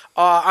theaters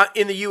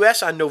in the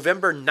U.S. on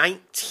November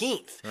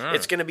 19th.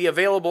 It's going to be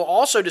available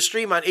also to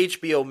stream on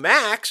HBO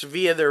Max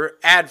via their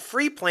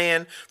ad-free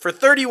plan for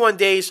 31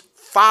 days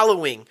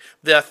following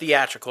the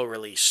theatrical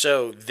release.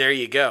 So there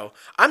you go.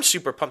 I'm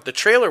super pumped. The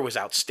trailer was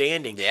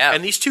outstanding. Yeah.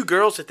 And these two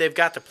girls that they've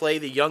got to play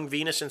the young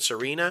Venus and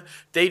Serena,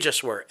 they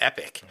just were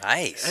epic.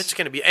 Nice. It's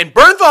going to be... And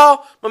Bernthal!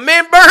 My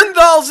man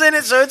Bernthal's in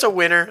it, so it's a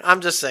winner.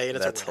 I'm just saying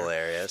it's That's a winner.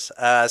 hilarious.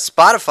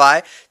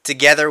 Spotify,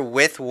 together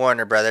with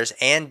Warner Brothers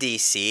and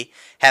DC,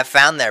 have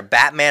found their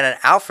Batman and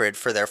Alfred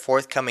for their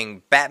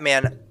forthcoming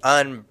Batman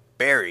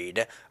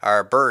Unburied,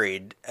 or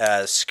Buried,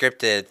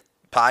 scripted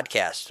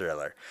podcast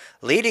thriller.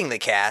 Leading the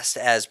cast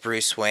as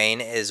Bruce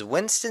Wayne is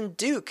Winston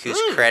Duke, whose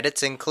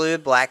credits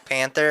include Black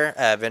Panther,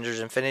 Avengers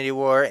Infinity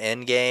War,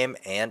 Endgame,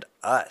 and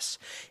Us.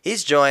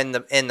 He's joined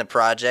in the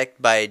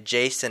project by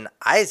Jason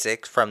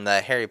Isaacs from the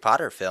Harry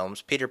Potter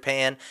films, Peter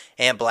Pan,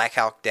 and Black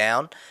Hawk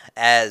Down,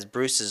 as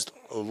Bruce's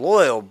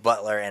loyal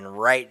butler and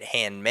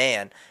right-hand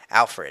man,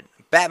 Alfred.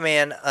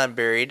 Batman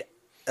Unburied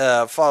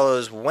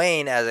follows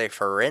Wayne as a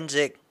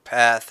forensic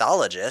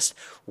pathologist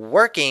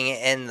working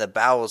in the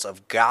bowels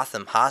of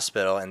Gotham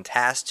Hospital and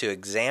tasked to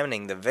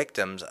examining the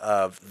victims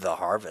of the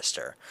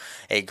Harvester,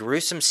 a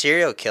gruesome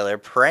serial killer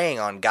preying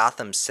on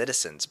Gotham's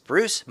citizens.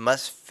 Bruce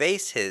must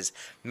face his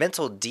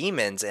mental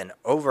demons and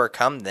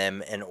overcome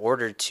them in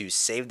order to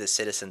save the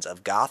citizens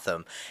of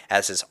Gotham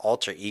as his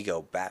alter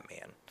ego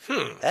Batman.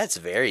 That's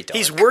very dark.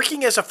 He's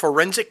working as a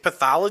forensic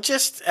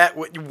pathologist at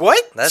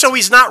what? That's- So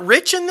he's not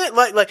rich in that?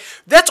 Like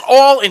that's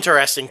all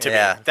interesting to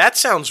Yeah. me. That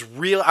sounds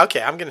real.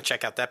 Okay, I'm going to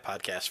check out that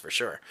podcast for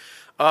sure.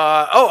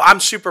 I'm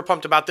super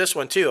pumped about this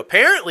one too.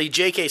 Apparently,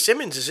 J.K.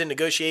 Simmons is in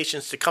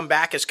negotiations to come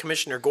back as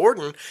Commissioner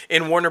Gordon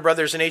in Warner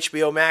Brothers and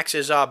HBO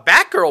Max's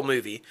Batgirl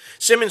movie.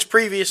 Simmons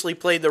previously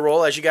played the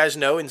role, as you guys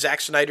know, in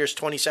Zack Snyder's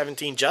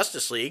 2017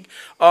 Justice League.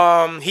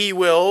 He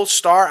will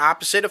star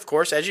opposite, of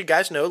course, as you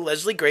guys know,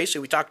 Leslie Grace,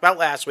 who we talked about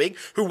last week,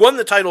 who won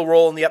the title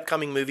role in the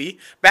upcoming movie.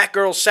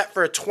 Batgirl's set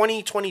for a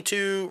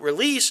 2022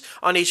 release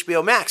on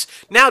HBO Max.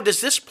 Now, does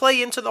this play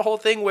into the whole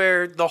thing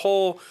where the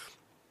whole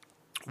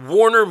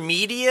Warner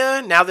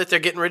Media, now that they're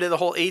getting rid of the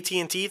whole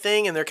AT&T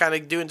thing and they're kind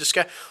of doing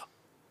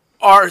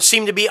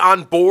seem to be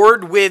on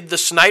board with the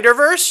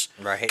Snyderverse?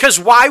 Right. Because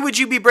why would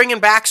you be bringing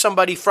back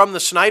somebody from the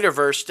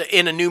Snyderverse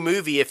in a new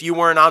movie if you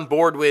weren't on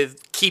board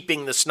with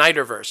keeping the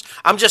Snyderverse?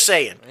 I'm just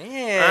saying.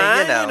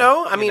 Yeah,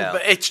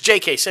 But it's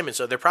J.K. Simmons,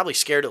 so they're probably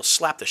scared he'll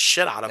slap the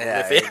shit out of him. Yeah,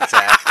 If it.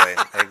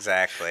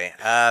 exactly.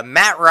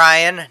 Matt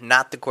Ryan,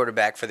 not the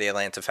quarterback for the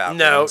Atlanta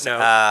Falcons.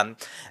 No.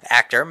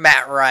 Actor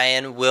Matt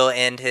Ryan will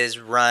end his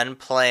run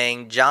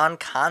playing John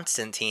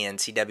Constantine in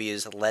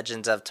CW's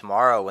Legends of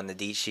Tomorrow when the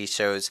DC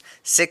show's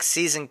sixth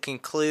season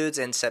concludes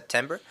in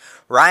September.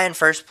 Ryan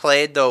first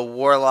played the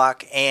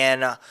warlock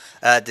and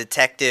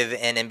detective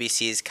in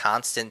NBC's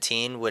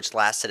Constantine, which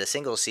lasted a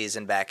single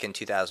season back in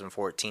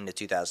 2014 to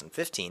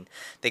 2015.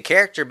 The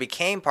character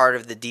became part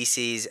of the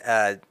CW's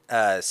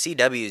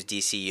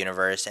DC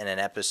universe in an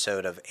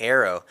episode of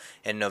Arrow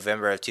in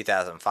November of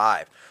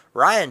 2005.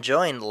 Ryan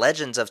joined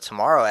Legends of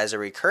Tomorrow as a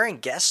recurring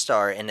guest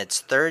star in its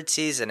third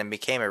season and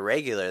became a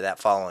regular that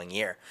following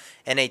year.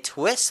 In a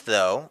twist,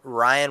 though,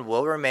 Ryan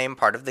will remain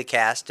part of the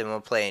cast and will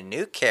play a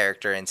new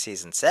character in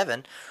Season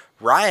 7.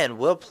 Ryan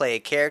will play a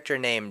character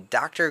named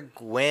Dr.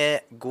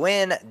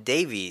 Gwen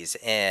Davies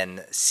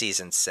in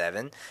Season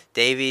 7.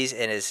 Davies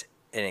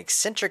an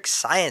eccentric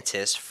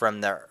scientist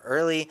from the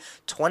early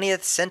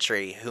 20th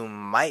century who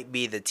might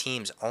be the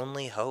team's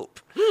only hope.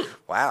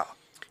 Wow.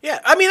 Yeah,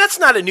 I mean, that's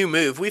not a new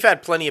move. We've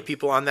had plenty of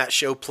people on that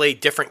show play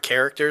different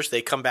characters.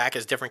 They come back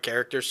as different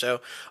characters. So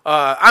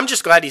I'm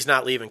just glad he's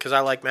not leaving because I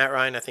like Matt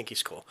Ryan. I think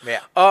he's cool.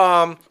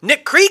 Yeah.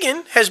 Nick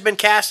Cregan has been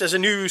cast as a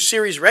new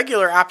series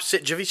regular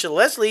opposite Javicia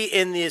Leslie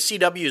in the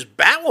CW's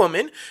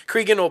Batwoman.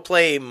 Cregan will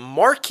play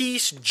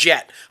Marquise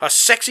Jet, a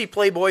sexy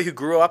playboy who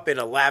grew up in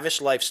a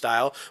lavish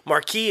lifestyle.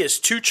 Marquis is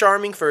too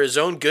charming for his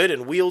own good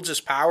and wields his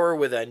power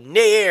with a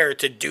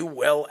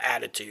ne'er-to-do-well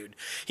attitude.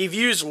 He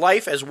views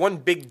life as one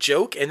big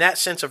joke, and that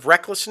sense of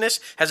recklessness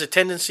has a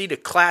tendency to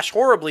clash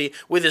horribly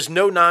with his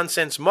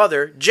no-nonsense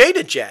mother,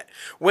 Jada Jet.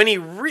 When he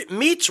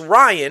meets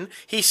Ryan,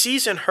 he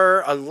sees in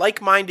her a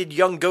like-minded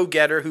young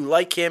go-getter who,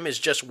 like him, is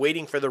just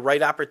waiting for the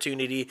right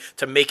opportunity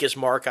to make his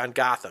mark on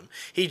Gotham.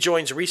 He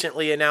joins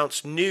recently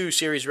announced new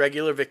series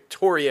regular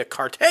Victoria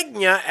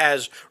Cartagena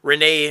as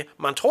Renee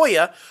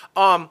Montoya.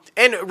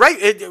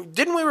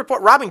 Didn't we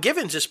report Robin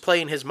Givens is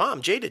playing his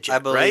mom, Jada Jet, I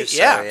believe right? so,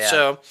 Yeah,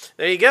 so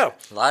there you go.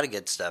 A lot of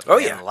good stuff. Oh,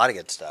 man. yeah. A lot of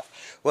good stuff.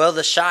 Well,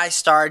 the Shy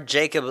star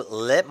Jacob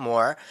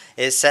Littmore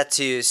is set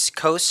to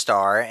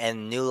co-star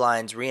in New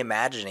Line's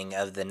reimagining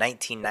of the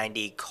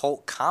 1990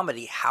 cult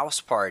comedy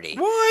House Party.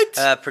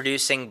 What?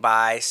 Producing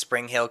by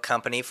Spring Hill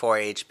Company for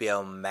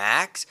HBO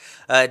Max.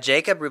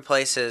 Jacob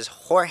replaces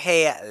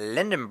Jorge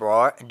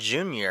Lindenbrough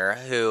Jr.,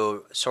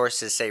 who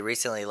sources say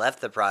recently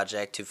left the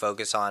project to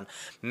focus on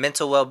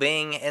mental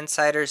well-being.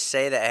 Insiders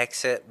say the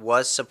exit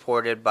was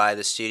supported by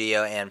the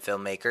studio and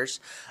filmmakers.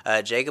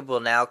 Jacob will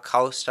now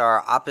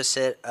co-star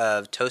opposite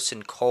of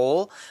Tosin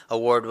Cole,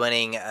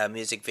 award-winning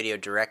music video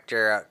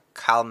director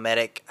Kyle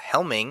Medic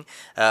Helming,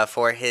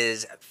 for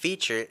his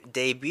feature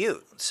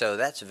debut. So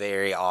that's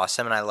very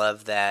awesome, and I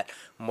love that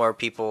more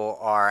people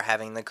are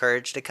having the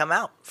courage to come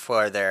out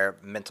for their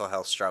mental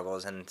health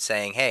struggles and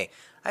saying, hey,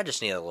 I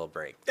just need a little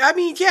break. I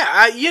mean,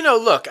 yeah,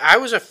 look, I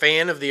was a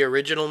fan of the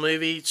original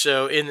movie,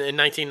 so in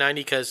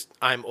 1990, because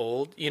I'm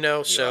old,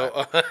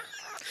 so...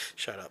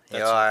 Shut up. That's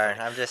you are.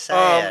 I'm just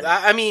saying.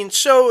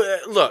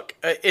 Look,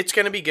 it's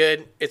going to be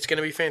good. It's going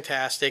to be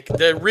fantastic.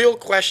 The real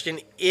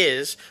question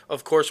is,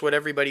 of course, what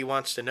everybody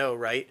wants to know,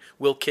 right?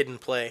 Will Kid and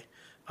Play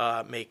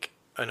make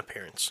an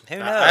appearance? Who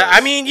knows?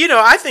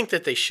 I think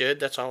that they should.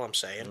 That's all I'm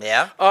saying.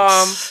 Yeah.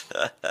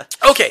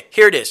 Okay,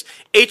 here it is.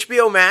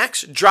 HBO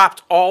Max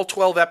dropped all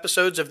 12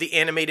 episodes of the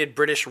animated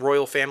British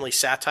royal family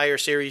satire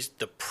series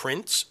The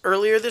Prince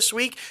earlier this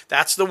week.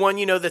 That's the one,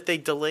 that they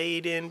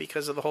delayed in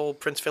because of the whole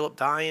Prince Philip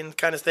dying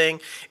kind of thing.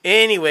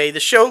 Anyway, the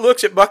show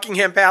looks at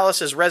Buckingham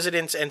Palace's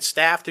residents and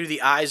staff through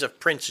the eyes of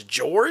Prince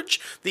George,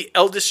 the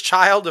eldest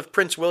child of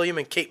Prince William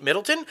and Kate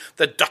Middleton,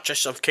 the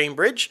Duchess of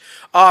Cambridge.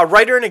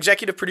 Writer and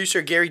executive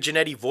producer Gary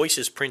Janetti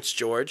voices Prince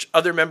George.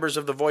 Other members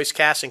of the voice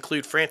cast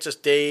include Frances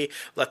de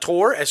la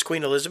Tour as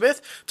Queen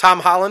Elizabeth,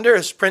 Tom Hollander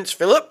as Prince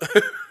Philip,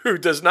 who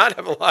does not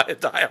have a lot of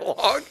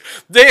dialogue,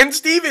 Dan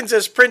Stevens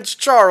as Prince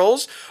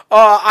Charles,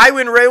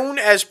 Iwan Rheon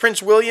as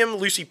Prince William,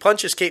 Lucy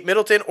Punch as Kate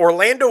Middleton,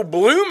 Orlando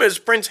Bloom as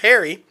Prince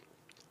Harry,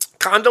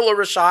 Condola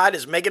Rashad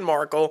as Meghan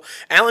Markle,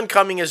 Alan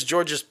Cumming as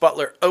George's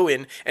butler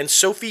Owen, and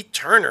Sophie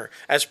Turner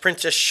as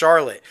Princess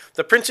Charlotte.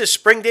 The Prince's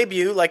spring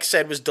debut, like I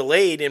said, was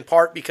delayed in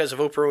part because of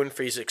Oprah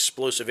Winfrey's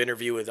explosive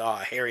interview with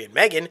Harry and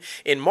Meghan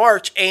in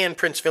March and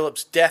Prince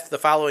Philip's death the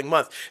following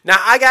month. Now,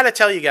 I gotta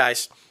tell you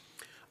guys,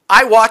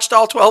 I watched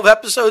all 12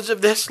 episodes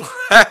of this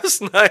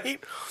last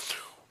night.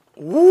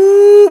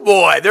 Woo,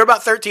 boy. They're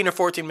about 13 or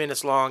 14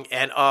 minutes long,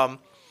 and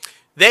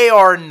they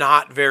are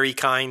not very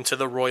kind to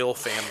the royal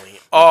family.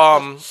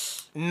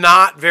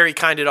 Not very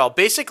kind at all.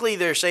 Basically,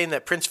 they're saying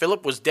that Prince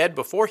Philip was dead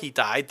before he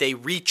died. They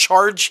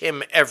recharge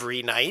him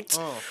every night.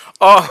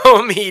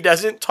 He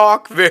doesn't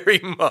talk very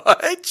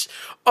much.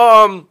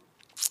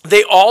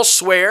 They all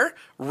swear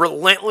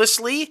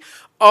relentlessly.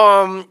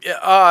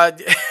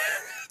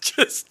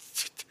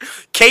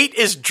 Kate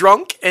is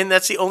drunk, and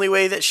that's the only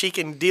way that she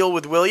can deal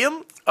with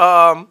William.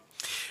 I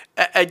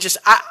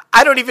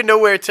don't even know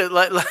where to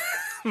let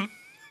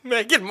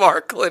Meghan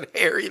Markle and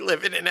Harry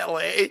living in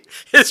L.A.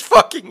 is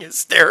fucking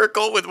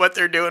hysterical with what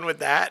they're doing with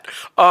that.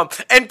 And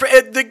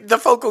the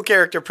focal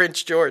character,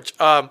 Prince George,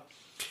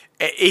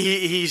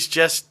 he's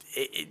just...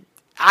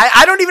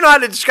 I don't even know how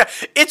to describe.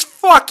 It's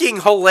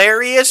fucking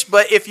hilarious,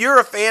 but if you're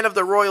a fan of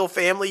the royal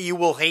family, you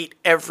will hate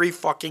every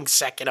fucking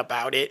second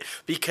about it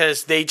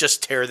because they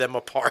just tear them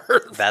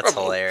apart. That's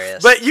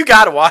hilarious. But you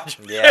gotta watch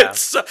it. Yeah.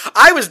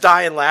 I was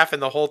dying laughing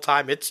the whole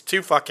time. It's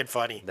too fucking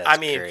funny. That's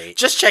great.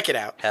 Just check it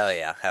out. Hell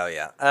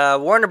yeah.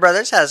 Warner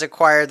Brothers has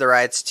acquired the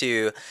rights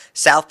to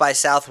South by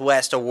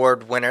Southwest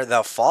Award winner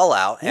The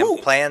Fallout and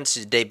plans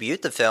to debut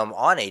the film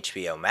on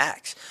HBO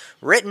Max.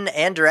 Written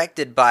and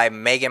directed by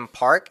Megan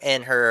Park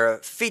in her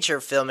feature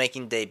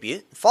filmmaking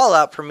debut,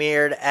 Fallout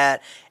premiered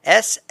at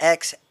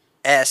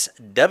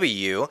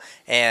SW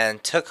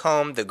and took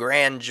home the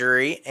Grand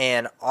Jury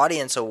and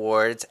Audience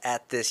Awards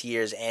at this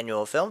year's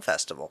annual film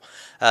festival.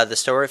 The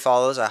story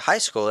follows a high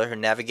schooler who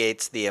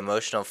navigates the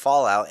emotional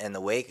fallout in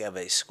the wake of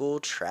a school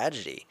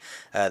tragedy.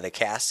 The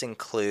cast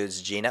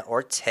includes Gina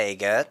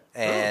Ortega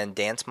and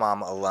Dance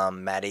Mom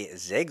alum Maddie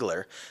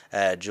Ziegler,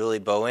 Julie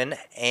Bowen,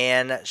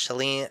 and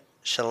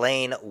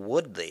Shailene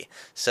Woodley.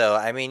 So,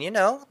 I mean,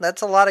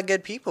 that's a lot of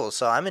good people.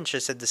 So I'm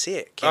interested to see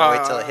it. Can't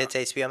wait till it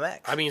hits HBO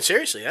Max. I mean,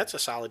 seriously, that's a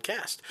solid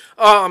cast.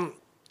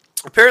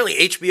 Apparently,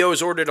 HBO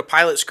has ordered a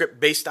pilot script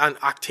based on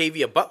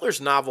Octavia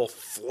Butler's novel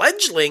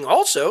Fledgling.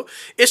 Also,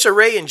 Issa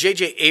Rae and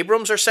J.J.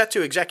 Abrams are set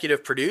to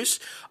executive produce.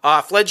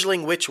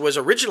 Fledgling, which was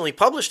originally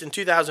published in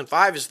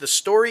 2005, is the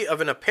story of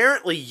an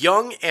apparently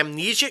young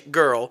amnesic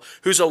girl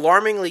whose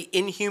alarmingly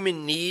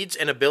inhuman needs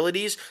and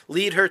abilities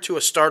lead her to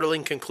a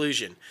startling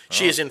conclusion.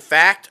 She is, in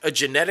fact, a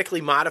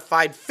genetically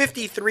modified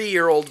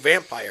 53-year-old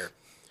vampire.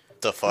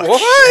 The fuck?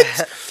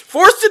 What?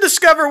 Forced to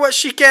discover what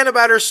she can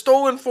about her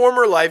stolen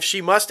former life, she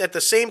must at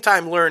the same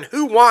time learn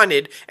who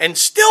wanted and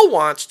still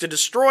wants to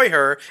destroy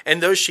her and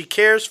those she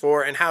cares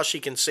for and how she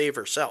can save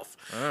herself.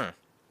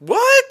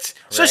 What?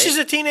 So she's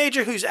a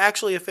teenager who's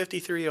actually a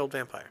 53-year-old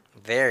vampire.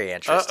 Very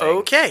interesting.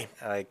 Okay.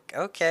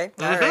 Okay.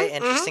 All right.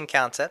 Interesting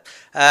concept.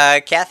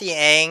 Kathy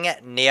Ang,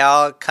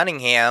 Niall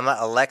Cunningham,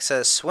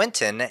 Alexa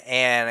Swinton,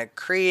 and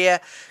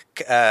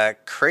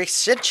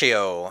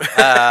Crescencio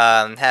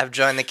have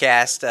joined the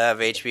cast of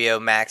HBO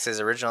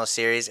Max's original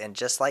series, and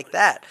just like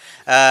that,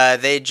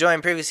 they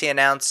joined previously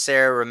announced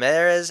Sarah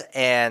Ramirez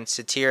and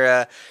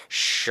Satira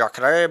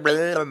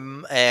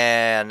Shakar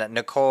and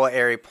Nicole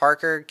Ari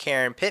Parker,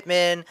 Karen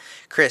Pittman,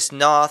 Chris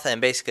Noth,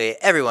 and basically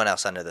everyone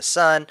else under the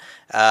sun.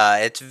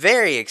 It's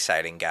very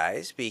exciting,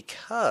 guys,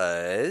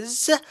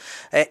 because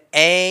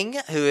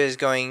Aang, who is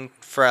going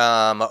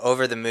from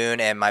Over the Moon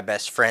and My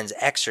Best Friend's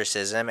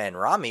Exorcism, and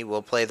Rami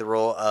will play the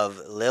role of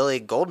Lily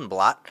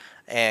Goldenblatt,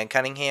 and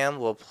Cunningham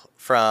will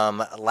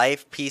from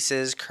Life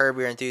Pieces, Curb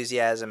Your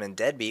Enthusiasm, and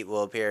Deadbeat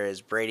will appear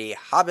as Brady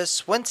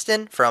Hobbs.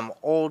 Winston from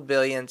Old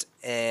Billions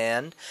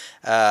and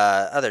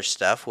other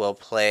stuff will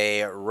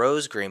play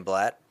Rose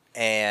Greenblatt,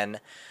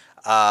 and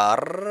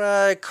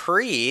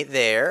Cree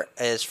there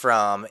is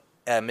from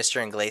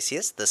Mr.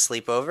 Iglesias, The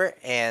Sleepover,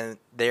 and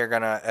they're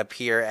going to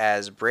appear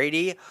as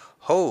Brady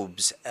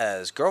Hobbs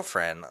as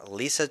girlfriend,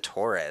 Lisa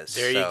Torres.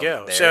 There you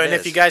go. So, and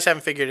if you guys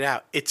haven't figured it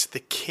out, it's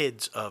the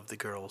kids of the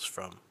girls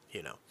from,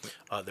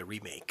 the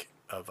remake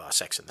of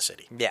Sex and the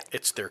City. Yeah.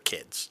 It's their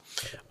kids.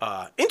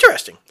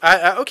 Interesting.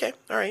 Okay.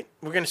 All right.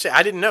 We're going to say,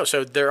 I didn't know.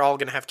 So they're all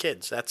going to have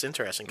kids. That's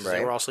interesting because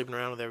they were all sleeping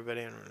around with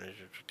everybody.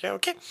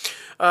 Okay.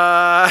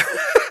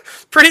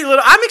 Pretty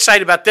Little. I'm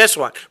excited about this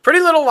one. Pretty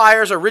Little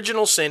Liars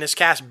Original Sin has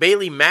cast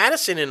Bailey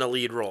Madison in a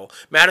lead role.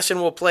 Madison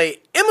will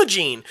play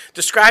Imogene,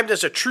 described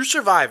as a true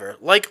survivor.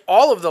 Like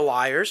all of the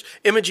Liars,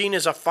 Imogene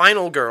is a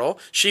final girl.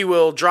 She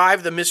will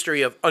drive the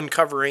mystery of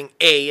uncovering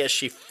A as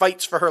she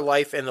fights for her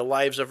life and the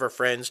lives of her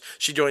friends.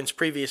 She joins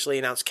previously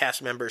announced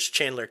cast members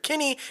Chandler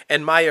Kinney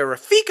and Maya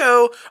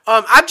Rafiko.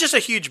 I'm just a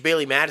huge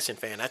Bailey Madison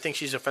fan. I think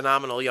she's a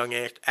phenomenal young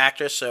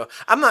actress, so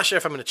I'm not sure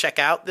if I'm going to check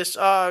out this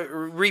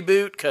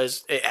reboot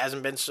because it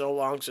hasn't been so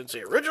long since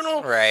the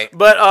original. Right.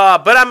 But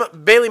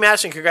I'm Bailey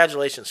Madison.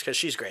 Congratulations, because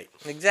she's great.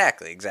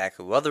 Exactly.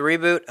 Well, the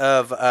reboot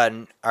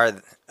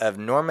of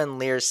Norman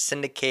Lear's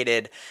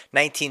syndicated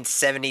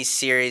 1970s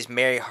series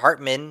Mary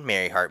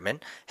Hartman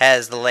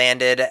has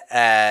landed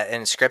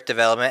in script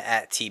development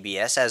at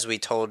TBS. As we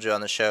told you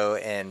on the show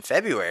in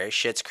February,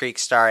 Schitt's Creek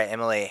star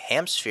Emily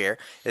Hampshire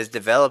is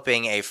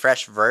developing a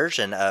fresh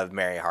version of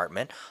Mary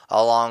Hartman,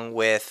 along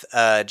with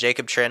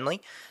Jacob Tremblay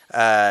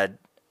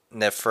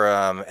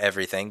from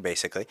Everything,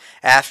 basically.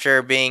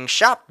 After being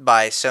shopped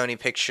by Sony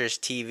Pictures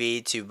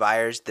TV to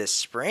buyers this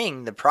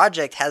spring, the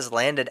project has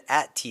landed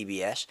at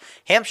TBS.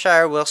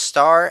 Hampshire will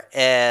star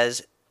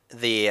as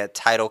the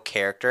title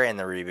character in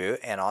the reboot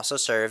and also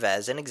serve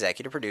as an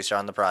executive producer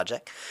on the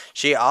project.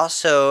 She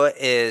also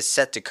is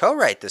set to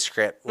co-write the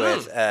script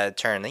with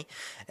Turnley,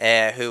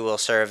 who will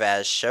serve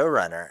as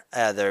showrunner.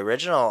 The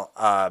original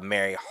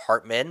Mary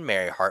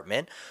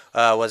Hartman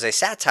was a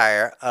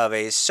satire of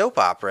a soap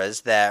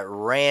operas that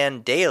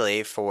ran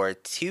daily for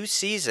 2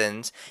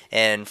 seasons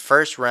in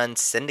first-run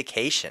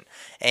syndication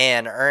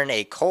and earned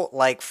a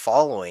cult-like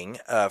following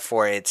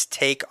for its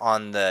take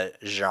on the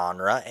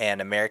genre and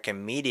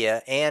American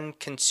media and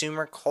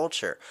consumer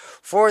culture.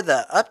 For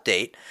the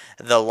update,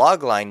 the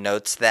logline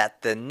notes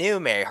that the new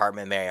Mary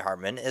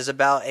Hartman is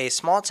about a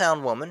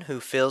small-town woman who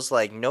feels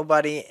like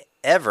nobody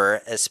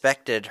ever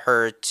expected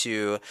her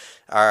to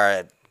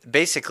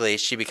basically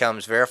she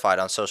becomes verified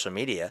on social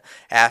media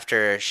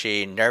after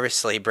she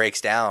nervously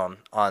breaks down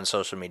on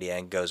social media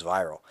and goes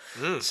viral.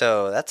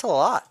 So that's a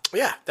lot.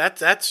 Yeah,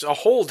 that's a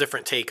whole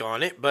different take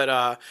on it.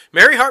 But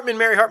Mary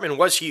Hartman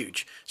was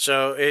huge.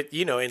 So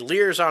and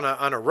Lear's on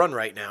a run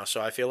right now. So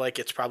I feel like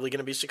it's probably going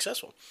to be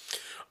successful.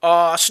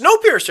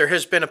 Snowpiercer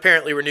has been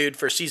apparently renewed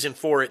for season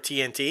 4 at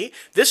TNT.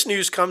 This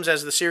news comes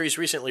as the series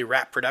recently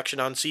wrapped production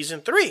on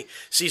season 3.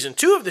 Season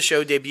 2 of the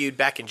show debuted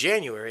back in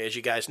January, as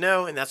you guys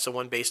know, and that's the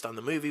one based on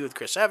the movie with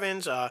Chris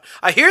Evans.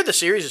 I hear the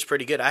series is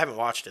pretty good. I haven't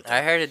watched it, though.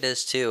 I heard it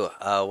is too.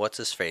 What's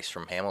his face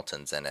from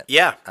Hamilton's in it?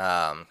 Yeah.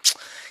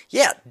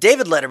 Yeah,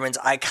 David Letterman's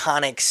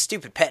iconic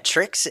Stupid Pet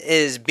Tricks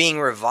is being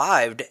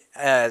revived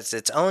as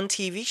its own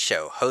TV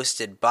show,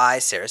 hosted by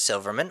Sarah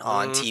Silverman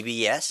on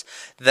TBS.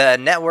 The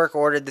network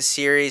ordered the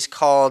series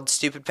called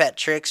Stupid Pet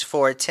Tricks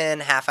for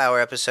 10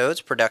 half-hour episodes.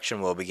 Production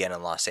will begin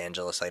in Los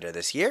Angeles later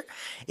this year.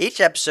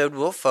 Each episode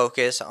will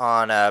focus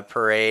on a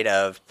parade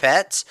of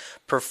pets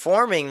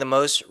performing the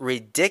most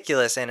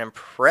ridiculous and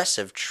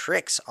impressive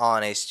tricks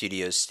on a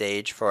studio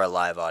stage for a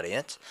live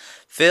audience.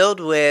 Filled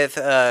with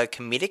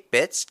comedic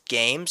bits,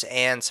 games,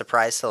 and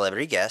surprise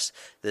celebrity guests,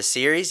 the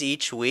series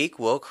each week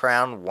will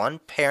crown one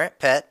pet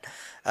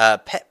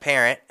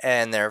parent,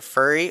 and their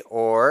furry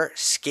or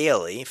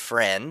scaly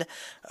friend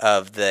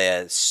of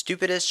the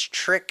stupidest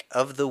trick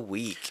of the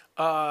week.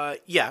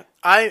 Yeah,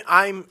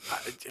 I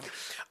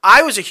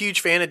was a huge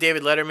fan of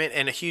David Letterman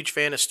and a huge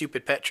fan of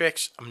Stupid Pet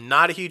Tricks. I'm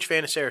not a huge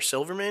fan of Sarah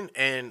Silverman,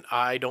 and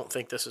I don't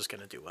think this is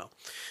going to do well.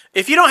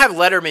 If you don't have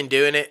Letterman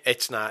doing it,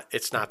 it's not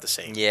the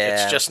same. Yeah.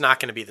 It's just not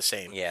going to be the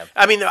same. Yeah.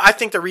 I mean, I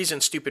think the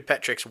reason Stupid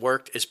Pet Tricks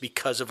worked is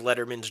because of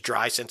Letterman's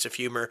dry sense of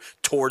humor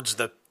towards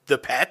the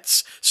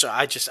pets. So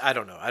I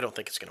don't know. I don't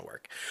think it's going to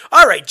work.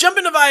 All right,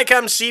 jumping to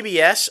Viacom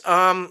CBS.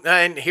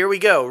 And here we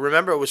go.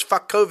 Remember, it was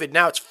fuck COVID.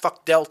 Now it's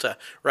fuck Delta,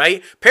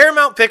 right?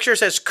 Paramount Pictures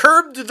has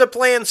curbed the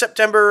planned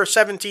September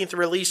 17th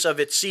release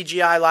of its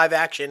CGI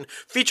live-action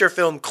feature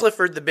film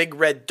Clifford the Big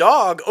Red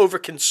Dog over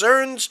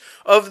concerns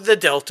of the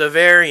Delta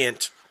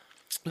variant.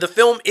 The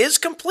film is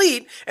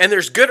complete, and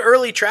there's good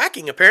early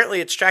tracking. Apparently,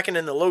 it's tracking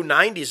in the low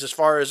 90s as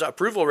far as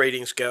approval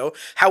ratings go.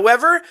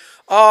 However,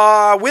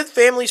 with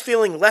families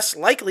feeling less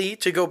likely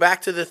to go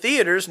back to the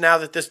theaters now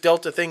that this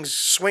Delta thing's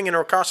swinging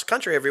across the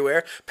country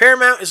everywhere,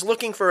 Paramount is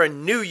looking for a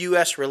new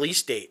U.S.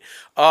 release date.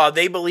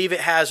 They believe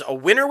it has a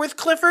winner with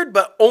Clifford,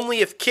 but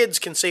only if kids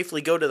can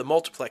safely go to the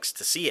multiplex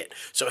to see it.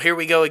 So here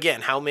we go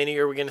again. How many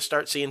are we going to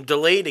start seeing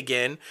delayed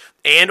again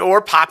and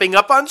or popping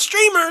up on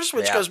streamers,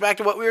 which goes back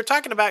to what we were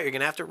talking about. You're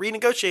going to have to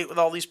renegotiate with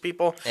all these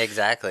people.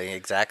 Exactly.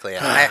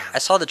 I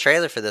saw the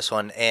trailer for this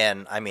one,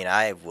 and I mean,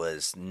 I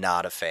was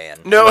not a fan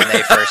No. when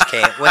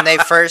they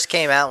first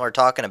came out and were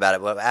talking about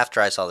it. But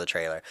after I saw the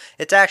trailer,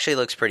 it actually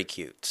looks pretty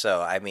cute.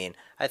 So I mean,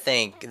 I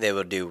think they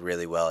will do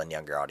really well in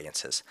younger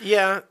audiences.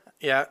 Yeah.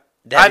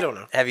 I don't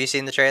know. Have you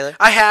seen the trailer?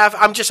 I have.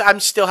 I'm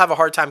still have a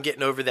hard time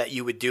getting over that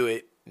you would do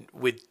it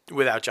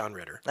without John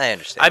Ritter. I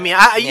understand. I mean,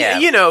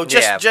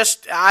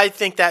 I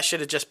think that should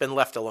have just been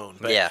left alone.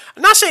 But Yeah.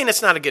 I'm not saying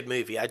it's not a good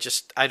movie.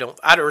 Out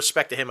of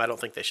respect to him, I don't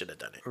think they should have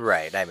done it.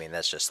 Right. I mean,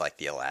 that's just like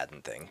the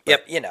Aladdin thing.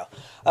 Yep.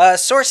 But,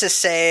 sources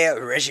say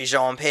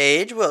Regé-Jean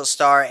Page will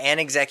star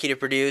and executive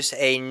produce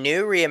a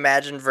new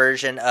reimagined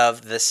version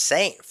of The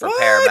Saint for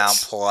What?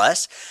 Paramount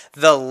Plus.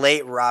 The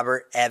late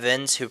Robert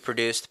Evans, who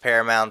produced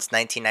Paramount's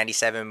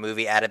 1997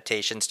 movie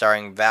adaptation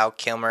starring Val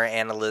Kilmer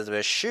and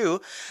Elizabeth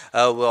Shue,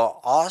 will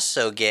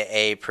also get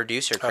a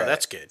producer credit. Oh,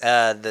 that's good.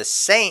 The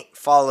Saint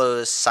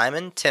follows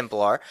Simon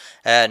Templar,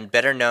 and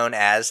better known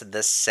as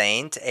the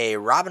Saint, a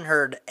Robin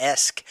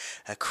Hood-esque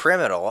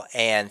criminal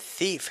and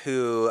thief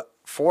who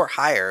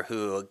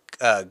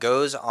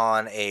goes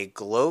on a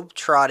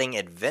globe-trotting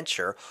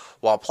adventure.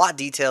 While plot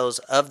details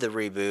of the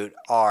reboot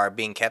are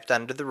being kept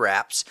under the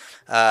wraps,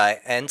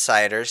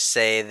 insiders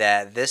say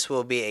that this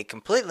will be a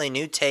completely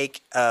new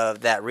take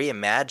that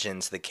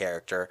reimagines the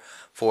character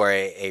for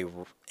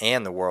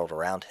and the world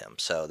around him.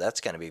 So that's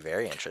going to be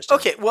very interesting.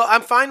 Okay, well,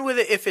 I'm fine with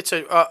it if it's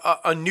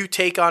a new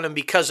take on him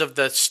because of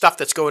the stuff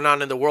that's going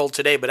on in the world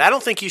today, but I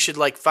don't think you should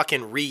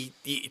fucking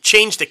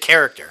change the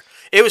character.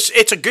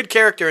 It's a good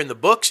character in the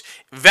books.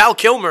 Val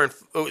Kilmer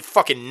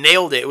fucking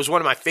nailed it. It was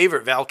one of my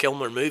favorite Val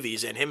Kilmer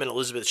movies, and him and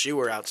Elizabeth Shue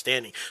were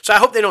outstanding. So I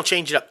hope they don't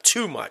change it up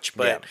too much,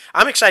 but Yeah.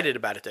 I'm excited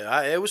about it, though.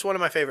 It was one of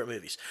my favorite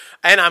movies.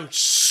 And I'm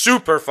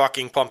super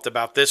fucking pumped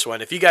about this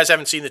one. If you guys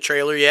haven't seen the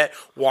trailer yet,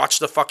 watch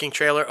the fucking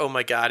trailer. Oh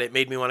my God, it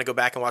made me want to go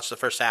back and watch the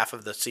first half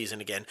of the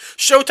season again.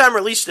 Showtime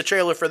released the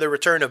trailer for the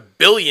return of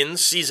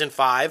Billions Season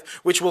 5,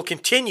 which will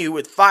continue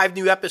with 5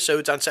 new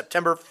episodes on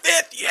September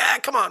 5th. Yeah,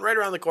 come on, right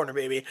around the corner,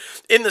 baby.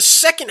 In the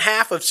second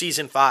half of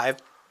Season 5,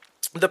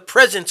 the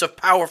presence of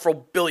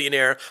powerful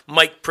billionaire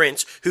Mike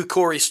Prince, who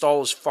Corey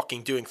Stoll is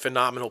fucking doing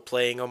phenomenal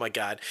playing. Oh my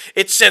God.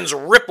 It sends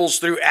ripples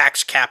through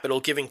Axe Capital,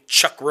 giving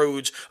Chuck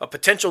Rhodes a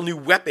potential new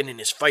weapon in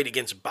his fight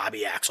against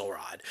Bobby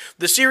Axelrod.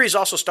 The series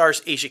also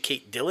stars Asia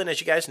Kate Dillon, as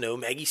you guys know,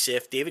 Maggie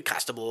Siff, David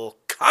Costabile,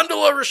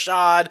 Condola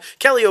Rashad,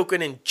 Kelly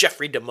Oaken, and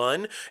Jeffrey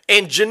DeMunn.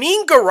 And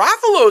Janine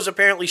Garofalo is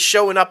apparently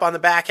showing up on the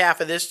back half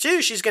of this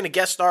too. She's going to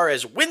guest star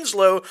as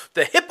Winslow,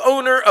 the hip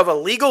owner of a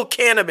legal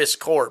cannabis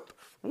corp.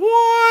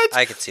 What?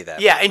 I could see that.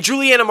 Yeah, and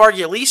Juliana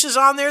Margulies is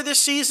on there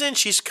this season.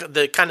 She's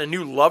the kind of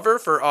new lover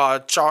for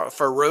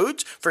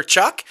Rhodes, for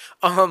Chuck.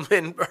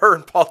 And her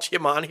and Paul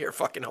Giamatti are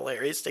fucking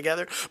hilarious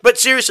together. But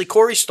seriously,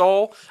 Corey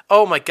Stoll,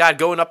 oh my God,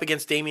 going up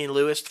against Damian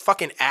Lewis,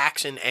 fucking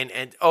axe and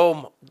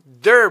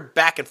their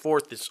back and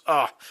forth is,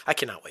 I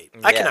cannot wait.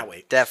 I cannot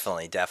wait.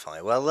 Definitely.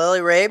 Well, Lily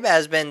Rabe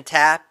has been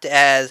tapped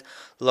as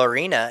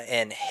Lorena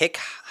in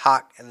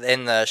Hickok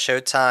in the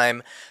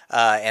Showtime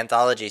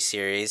anthology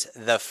series,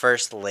 The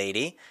First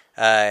Lady.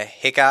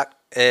 Hickok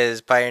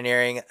is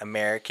pioneering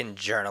American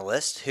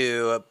journalist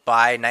who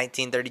by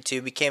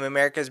 1932 became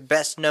America's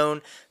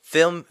best-known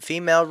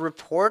female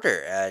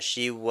reporter.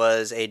 She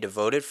was a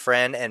devoted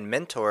friend and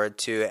mentor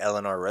to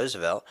Eleanor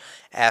Roosevelt.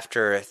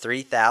 After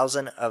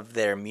 3,000 of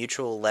their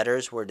mutual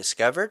letters were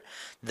discovered,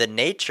 the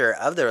nature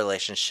of the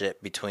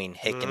relationship between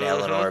Hick and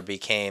Eleanor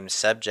became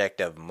subject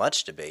of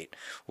much debate,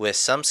 with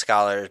some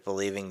scholars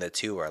believing the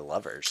two are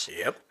lovers.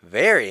 Yep.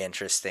 Very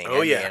interesting.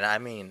 Yeah. I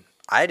mean,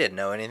 I didn't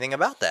know anything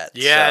about that.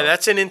 Yeah, so.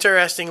 That's an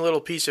interesting little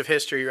piece of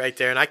history right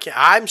there, and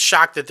I'm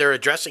shocked that they're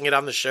addressing it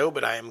on the show,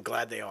 but I am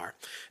glad they are.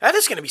 That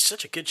is going to be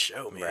such a good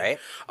show, man. Right.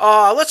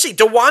 Let's see.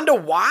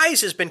 DeWanda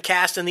Wise has been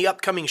cast in the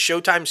upcoming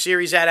Showtime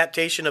series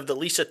adaptation of the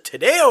Lisa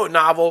Taddeo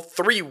novel,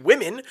 3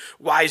 Women.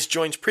 Wise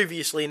joins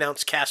previously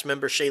announced cast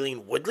member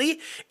Shailene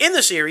Woodley. In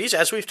the series,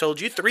 as we've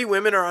told you, 3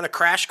 women are on a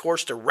crash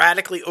course to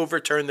radically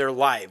overturn their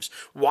lives.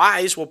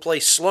 Wise will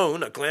play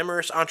Sloane, a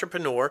glamorous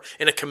entrepreneur,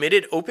 in a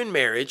committed open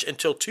marriage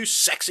until 2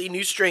 sexy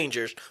new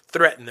strangers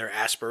threaten their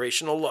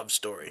aspirational love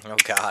story. Oh,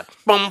 God.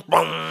 Bum,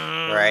 bum.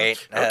 Right.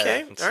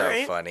 Okay. It's all so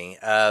right. funny.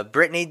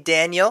 Brittany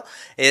Daniel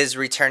is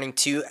returning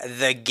to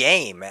The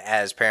Game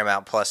as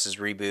Paramount Plus's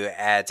reboot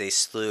adds a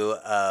slew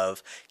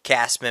of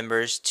cast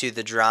members to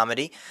the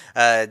dramedy.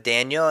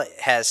 Daniel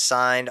has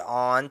signed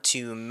on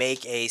to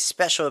make a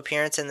special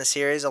appearance in the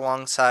series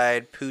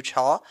alongside Pooch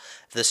Hall.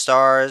 The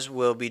stars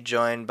will be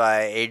joined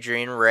by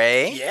Adrian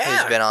Ray,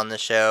 who's been on the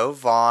show,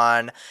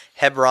 Vaughn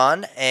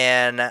Hebron,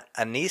 and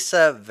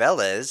Anissa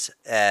Velez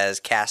as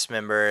cast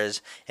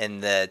members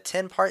in the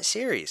 10-part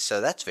series.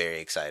 So that's very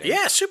exciting.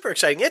 Yeah, super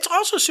exciting. It's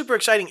also super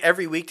exciting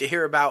every week to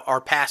hear about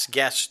our past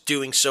guests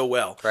doing so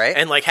well. Right.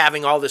 And like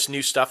having all this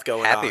new stuff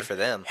going on. Happy for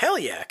them. Hell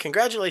yeah.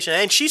 Congratulations.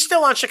 And she's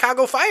still on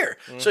Chicago Fire.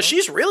 So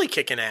she's really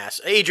kicking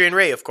ass. Adrian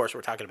Ray, of course,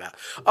 we're talking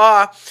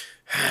about.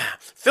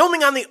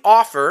 Filming on The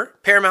Offer,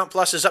 Paramount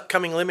Plus's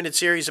upcoming limited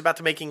series about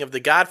the making of The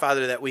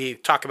Godfather that we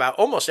talk about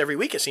almost every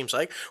week, it seems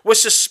like, was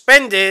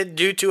suspended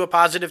due to a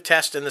positive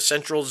test in the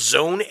Central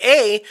Zone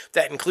A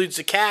that includes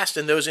the cast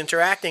and those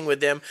interacting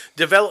with them.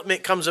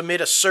 Development comes amid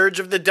a surge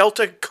of the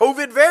Delta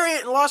COVID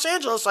variant in Los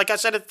Angeles. Like I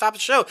said at the top of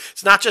the show,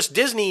 it's not just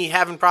Disney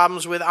having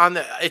problems with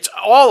it's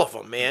all of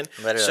them, man.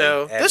 Literally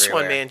so this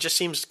one, everywhere. man, just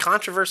seems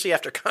controversy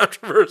after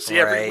controversy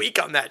every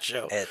week on that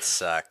show. It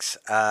sucks.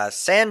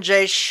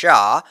 Sanjay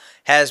Shah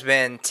has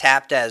been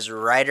tapped as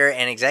writer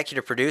and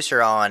executive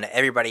producer on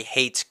Everybody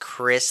Hates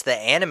Chris, the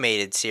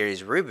animated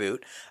series reboot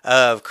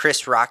of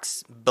Chris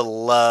Rock's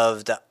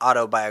beloved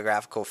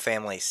autobiographical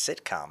family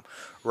sitcom.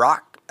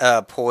 Rock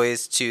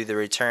poised to the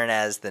return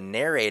as the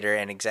narrator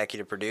and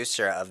executive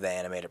producer of the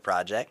animated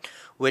project,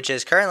 which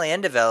is currently in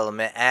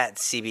development at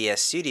CBS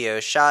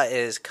Studios. Shaw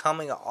is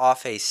coming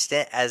off a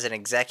stint as an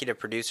executive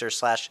producer /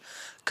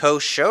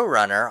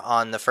 co-showrunner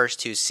on the first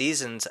 2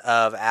 seasons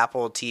of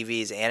Apple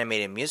TV's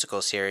animated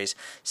musical series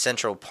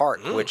Central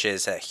Park, which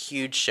is a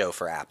huge show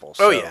for Apple.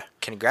 So yeah.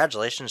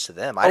 Congratulations to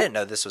them. I didn't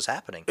know this was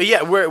happening.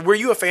 Yeah, were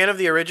you a fan of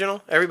the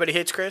original Everybody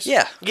Hates Chris?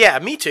 Yeah. Yeah,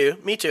 me too.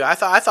 I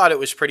thought it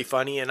was pretty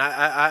funny, and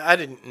I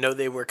didn't know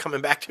they were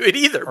coming back to it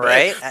either. But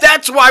right.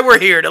 That's why we're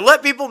here, to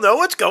let people know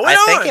what's going on.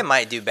 I think it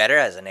might do better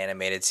as an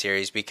animated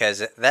series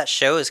because that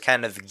show is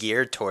kind of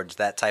geared towards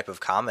that type of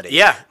comedy.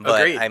 Yeah,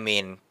 but agreed. I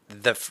mean,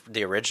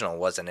 the original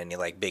wasn't any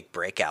like big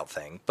breakout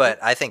thing, but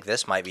I think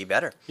this might be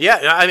better.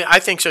 Yeah, I mean, I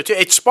think so too.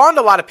 It spawned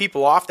a lot of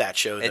people off that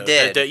show. Though. It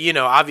did. You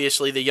know,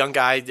 obviously the young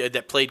guy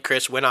that played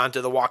Chris went on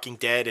to The Walking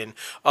Dead, and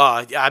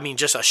I mean,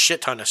 just a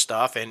shit ton of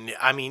stuff. And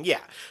I mean,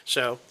 yeah,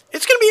 so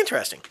it's going to be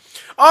interesting.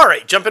 All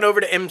right, jumping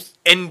over to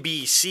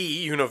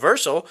NBC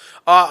Universal.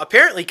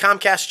 Apparently,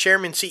 Comcast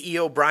Chairman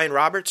CEO Brian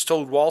Roberts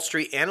told Wall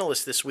Street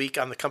analysts this week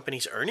on the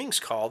company's earnings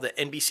call that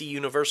NBC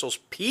Universal's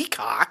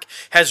Peacock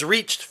has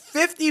reached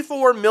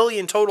 54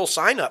 million total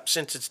signups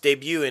since its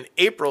debut in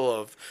April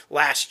of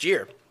last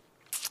year.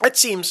 That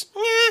seems,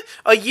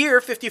 a year,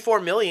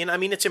 54 million. I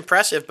mean, it's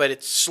impressive, but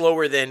it's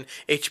slower than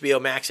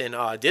HBO Max and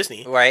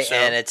Disney. Right, so.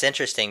 and it's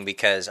interesting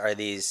because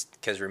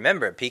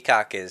remember,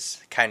 Peacock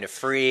is kind of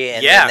free,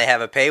 and Yeah. then they have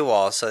a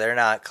paywall, so they're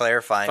not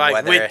clarifying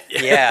whether.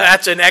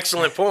 That's an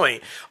excellent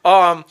point.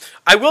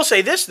 I will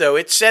say this, though.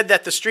 It said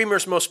that the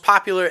streamer's most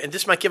popular, and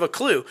this might give a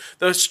clue,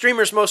 the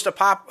streamer's most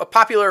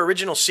popular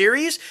original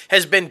series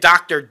has been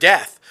Dr.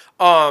 Death.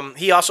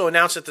 He also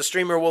announced that the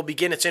streamer will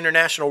begin its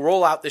international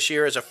rollout this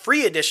year as a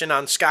free edition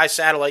on Sky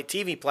satellite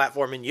TV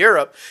platform in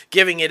Europe,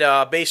 giving it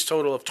a base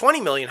total of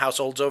 20 million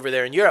households over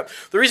there in Europe.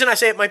 The reason I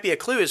say it might be a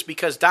clue is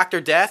because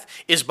Dr. Death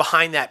is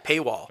behind that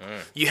paywall.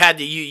 You had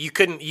to you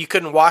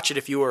couldn't watch it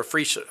if you were a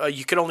free.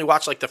 You could only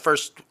watch like the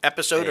first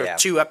episode or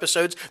 2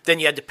 episodes. Then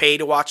you had to pay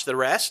to watch the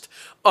rest.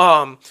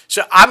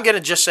 So I'm gonna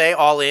just say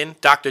all in.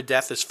 Dr.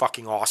 Death is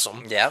fucking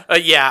awesome. Yeah.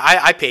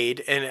 I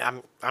paid,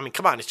 and I mean,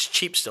 come on, it's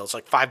cheap still. It's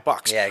like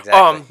 $5. Yeah,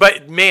 exactly.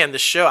 But man, the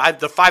show,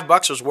 the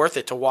 $5 was worth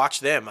it to watch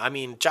them. I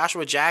mean,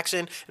 Joshua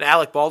Jackson and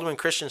Alec Baldwin,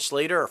 Christian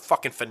Slater are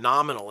fucking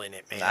phenomenal in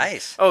it, man.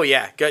 Nice. Oh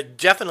yeah,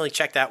 definitely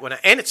check that one out.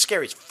 And it's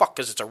scary as fuck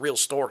because it's a real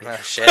story. Oh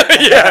shit.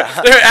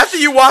 Yeah. After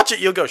you watch it,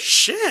 you'll go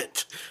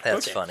shit.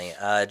 That's funny.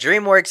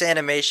 DreamWorks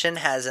Animation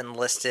has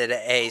enlisted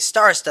a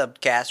star-studded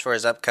cast for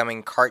his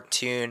upcoming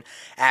cartoon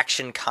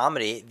action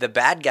comedy, The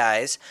Bad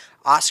Guys.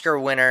 Oscar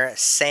winner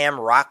Sam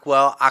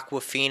Rockwell,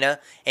 Awkwafina,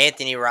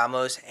 Anthony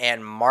Ramos,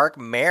 and Mark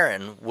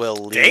Maron will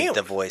lead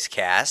the voice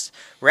cast.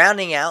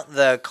 Rounding out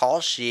the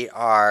call sheet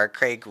are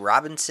Craig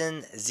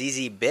Robinson,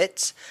 ZZ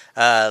Bitts,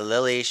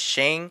 Lily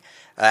Shing,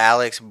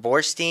 Alex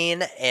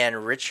Borstein,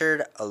 and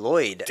Richard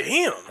Lloyd.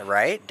 Damn.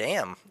 Right?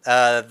 Damn.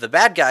 The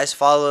Bad Guys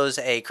follows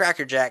a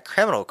crackerjack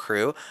criminal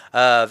crew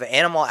of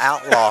animal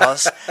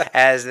outlaws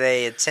as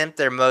they attempt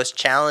their most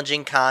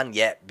challenging con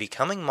yet,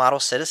 becoming model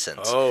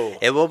citizens. Oh.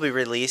 It will be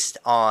released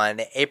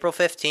on April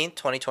 15th,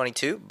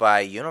 2022 by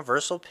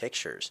Universal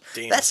Pictures.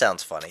 Damn. That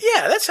sounds funny.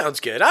 Yeah, that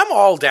sounds good. I'm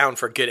all down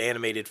for good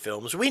animated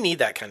films. We need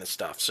that kind of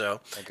stuff.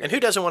 So, Agreed. And who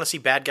doesn't want to see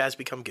bad guys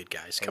become good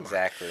guys? Come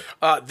Exactly.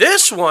 on.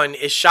 This one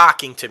is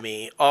shocking to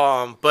me,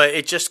 but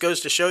it just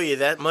goes to show you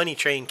that money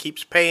train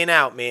keeps paying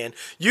out, man.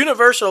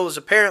 Universal is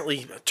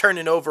apparently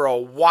turning over a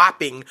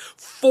whopping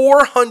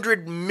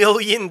 $400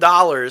 million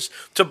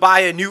to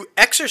buy a new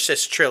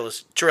Exorcist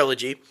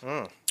trilogy.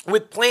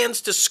 With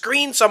plans to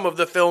screen some of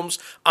the films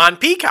on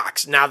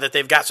Peacocks now that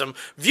they've got some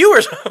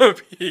viewers on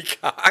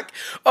Peacock.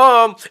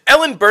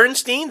 Ellen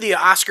Bernstein, the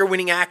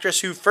Oscar-winning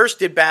actress who first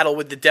did battle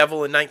with the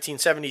devil in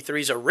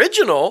 1973's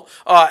original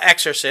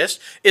Exorcist,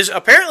 is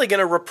apparently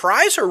going to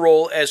reprise her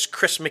role as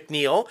Chris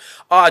McNeil.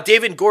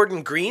 David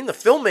Gordon Green, the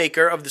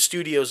filmmaker of the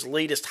studio's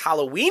latest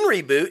Halloween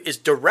reboot, is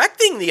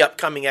directing the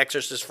upcoming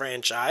Exorcist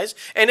franchise,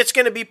 and it's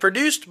going to be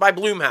produced by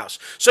Blumhouse.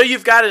 So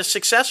you've got a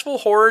successful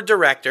horror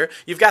director,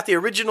 you've got the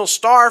original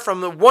star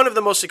from one of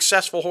the most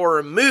successful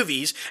horror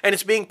movies, and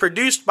it's being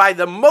produced by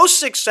the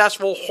most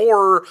successful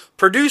horror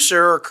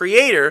producer or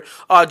creator,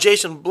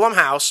 Jason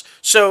Blumhouse.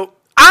 So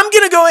I'm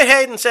going to go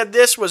ahead and say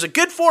this was a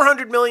good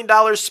 $400 million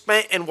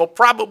spent and will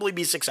probably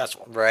be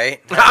successful.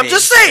 Right? I'm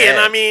just saying,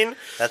 yeah. I mean.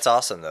 That's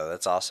awesome, though.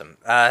 That's awesome.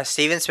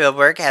 Steven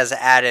Spielberg has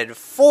added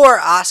 4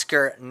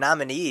 Oscar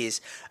nominees,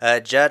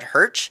 Judd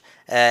Hirsch,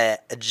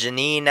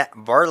 Janine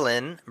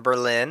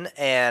Berlin,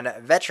 and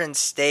veteran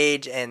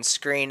stage and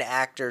screen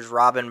actors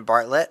Robin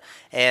Bartlett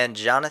and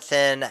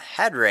Jonathan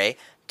Hadray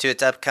to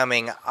its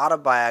upcoming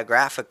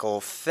autobiographical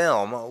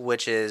film,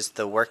 which is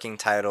the working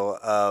title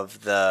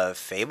of The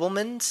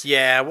Fabelmans.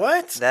 Yeah,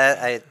 what?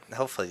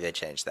 Hopefully they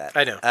change that.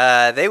 I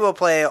know. They will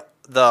play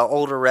the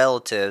older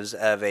relatives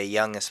of a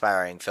young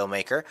aspiring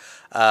filmmaker,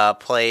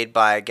 played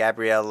by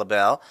Gabrielle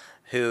LaBelle,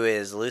 who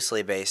is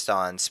loosely based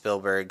on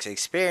Spielberg's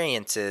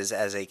experiences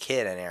as a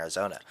kid in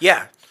Arizona.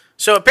 Yeah.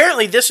 So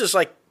apparently this is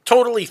like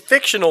totally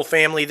fictional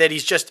family that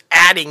he's just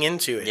adding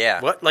into it.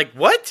 Yeah. What? Like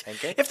what?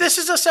 Okay. If this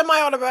is a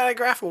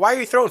semi-autobiographical, why are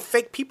you throwing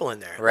fake people in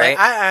there? Right. Like,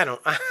 I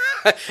don't.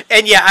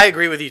 And yeah, I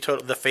agree with you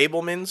totally. The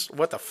Fabelmans.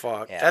 What the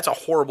fuck? Yeah. That's a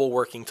horrible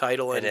working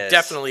title, and It is.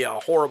 definitely a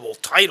horrible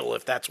title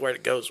if that's where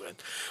it goes with.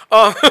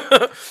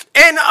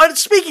 And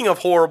speaking of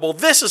horrible,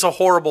 this is a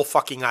horrible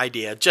fucking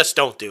idea. Just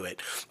don't do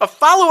it. A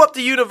follow-up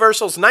to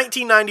Universal's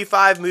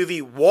 1995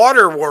 movie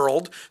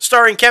Waterworld,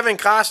 starring Kevin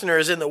Costner,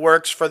 is in the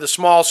works for the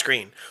small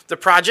screen. The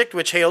project,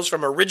 which hails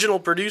from original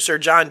producer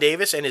John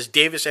Davis and his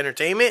Davis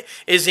Entertainment,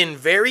 is in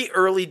very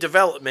early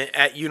development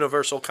at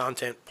Universal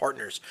Content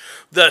Partners.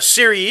 The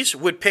series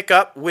would pick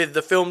up with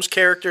the film's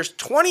characters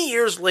 20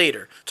 years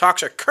later.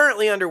 Talks are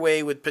currently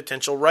underway with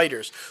potential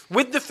writers.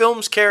 With the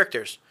film's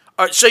characters.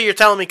 So you're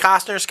telling me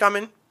Costner's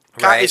coming?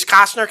 Right. Is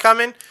Costner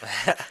coming?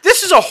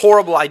 This is a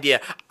horrible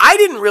idea. I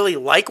didn't really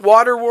like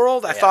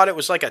Waterworld. I thought it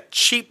was like a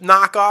cheap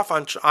knockoff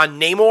on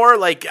Namor.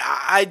 Like,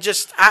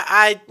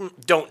 I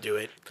don't do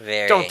it.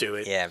 Don't do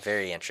it. Yeah,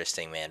 very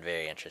interesting, man.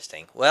 Very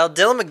interesting. Well,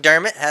 Dylan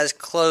McDermott has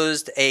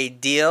closed a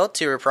deal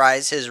to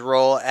reprise his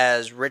role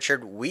as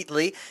Richard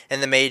Wheatley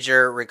in the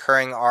major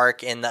recurring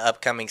arc in the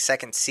upcoming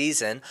second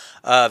season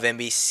of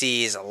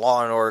NBC's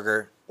Law &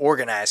 Order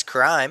Organized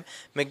Crime.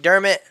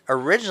 McDermott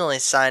originally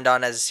signed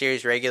on as a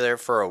series regular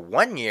for a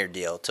 1-year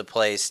deal to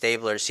play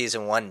Stabler's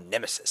Season 1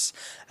 Nemesis.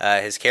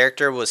 His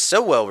character was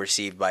so well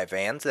received by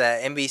fans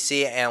that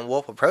NBC and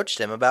Wolf approached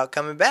him about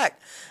coming back.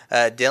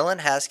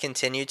 Dylan has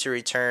continued to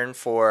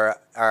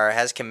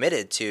has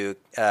committed to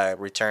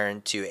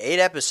return to 8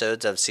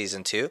 episodes of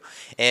Season 2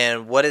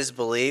 and what is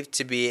believed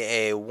to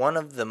be one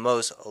of the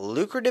most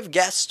lucrative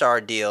guest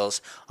star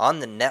deals on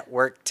the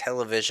network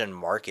television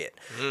market.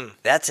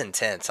 That's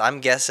intense. I'm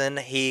guessing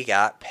he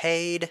got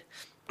paid.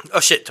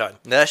 A shit ton.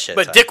 A shit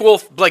But ton. Dick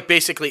Wolf, like,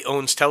 basically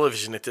owns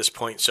television at this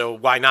point, so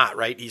why not,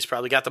 right? He's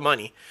probably got the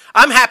money.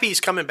 I'm happy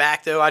he's coming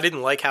back, though. I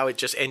didn't like how it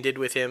just ended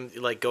with him,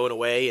 like, going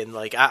away, and,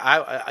 like,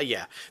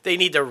 yeah. They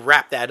need to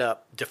wrap that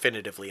up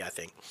definitively, I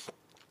think.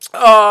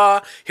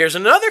 Here's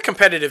another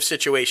competitive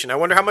situation. I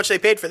wonder how much they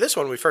paid for this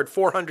one. We've heard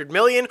 $400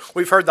 million.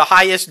 We've heard the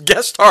highest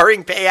guest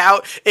starring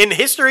payout in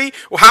history.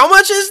 How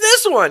much is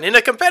this one? In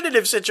a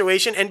competitive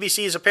situation,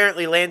 NBC has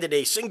apparently landed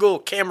a single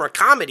camera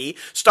comedy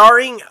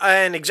starring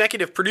and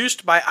executive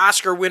produced by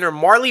Oscar winner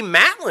Marlee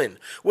Matlin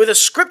with a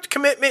script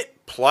commitment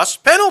plus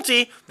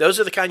penalty. Those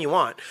are the kind you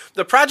want.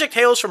 The project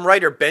hails from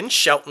writer Ben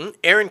Shelton,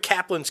 Aaron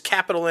Kaplan's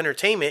Capital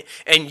Entertainment,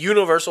 and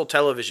Universal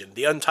Television.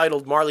 The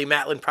untitled Marlee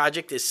Matlin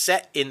project is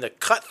set in the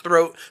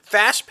cutthroat,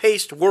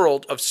 fast-paced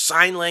world of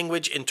sign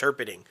language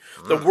interpreting.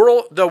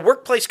 The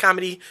workplace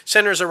comedy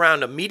centers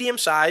around a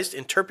medium-sized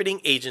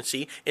interpreting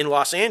agency in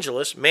Los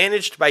Angeles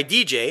managed by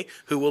DJ,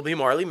 who will be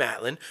Marlee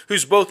Matlin,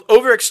 who's both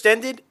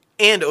overextended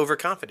and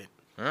overconfident.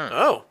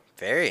 Oh.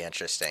 Very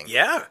interesting.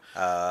 Yeah.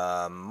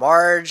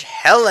 Marge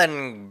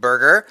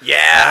Hellenberger,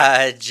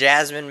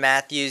 Jasmine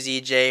Matthews,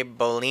 E.J.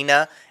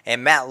 Bolina,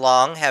 and Matt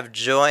Long have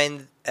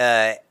joined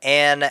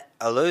Ann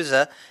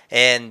Aluza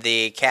in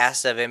the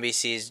cast of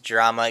NBC's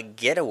drama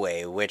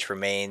Getaway, which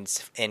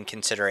remains in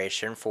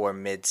consideration for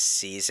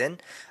mid-season.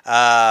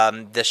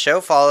 The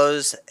show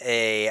follows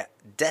a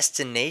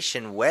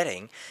destination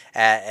wedding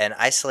at an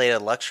isolated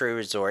luxury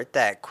resort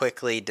that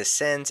quickly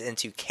descends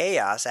into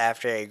chaos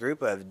after a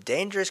group of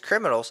dangerous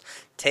criminals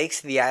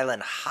takes the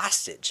island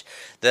hostage.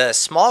 The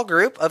small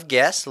group of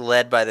guests,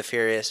 led by the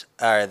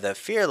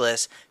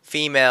fearless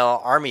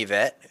female army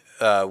vet,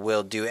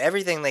 will do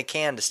everything they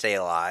can to stay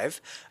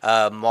alive.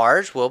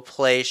 Marge will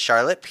play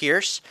Charlotte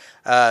Pierce,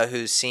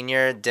 who's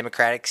senior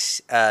Democratic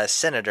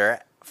senator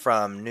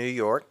from New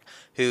York,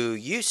 who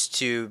used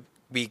to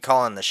be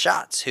calling the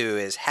shots, who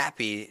is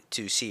happy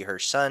to see her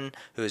son,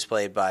 who is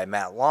played by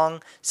Matt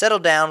Long, settle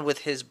down with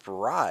his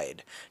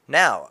bride.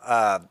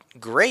 Now,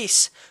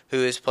 Grace, who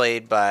is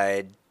played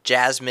by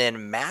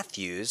Jasmine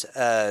Matthews,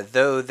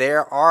 though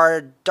there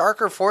are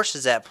darker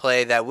forces at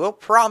play that will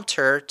prompt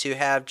her to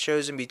have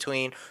chosen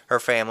between her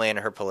family and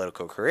her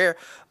political career.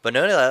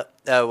 Bonilla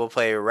will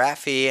play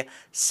Rafi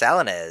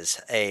Salinas,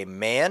 a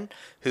man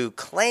who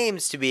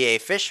claims to be a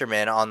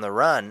fisherman on the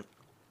run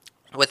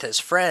with his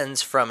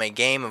friends from a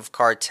game of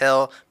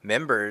cartel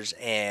members,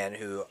 and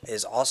who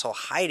is also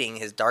hiding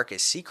his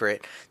darkest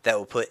secret that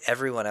will put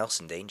everyone else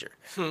in danger.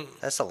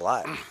 That's a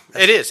lot.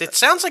 It is. It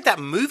sounds like that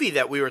movie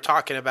that we were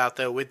talking about,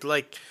 though, with,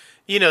 like,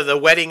 you know, the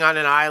wedding on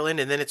an island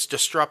and then it's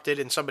disrupted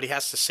and somebody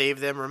has to save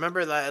them.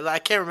 Remember that? I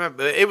can't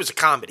remember. It was a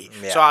comedy,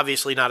 so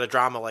obviously not a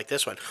drama like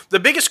this one. The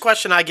biggest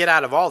question I get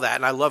out of all that,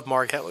 and I love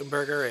Marg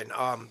Hellenberger, and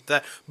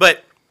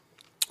but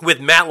with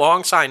Matt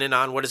Long signing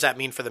on, what does that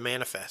mean for the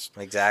Manifest?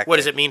 Exactly. What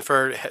does it mean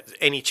for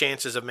any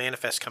chances of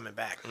Manifest coming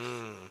back?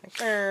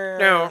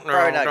 No,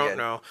 don't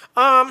know.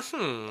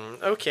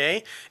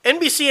 Okay.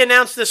 NBC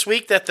announced this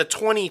week that the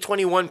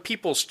 2021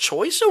 People's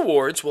Choice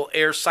Awards will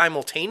air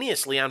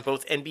simultaneously on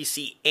both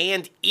NBC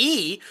and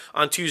E!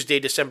 On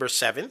Tuesday, December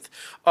 7th.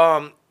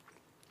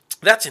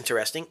 That's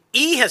interesting.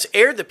 E! has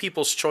aired the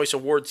People's Choice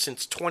Awards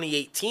since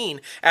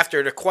 2018 after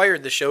it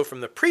acquired the show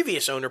from the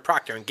previous owner,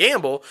 Procter &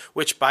 Gamble,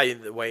 which, by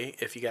the way,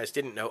 if you guys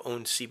didn't know,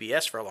 owned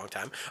CBS for a long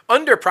time.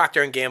 Under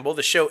Procter & Gamble,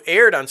 the show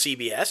aired on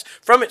CBS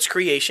from its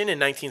creation in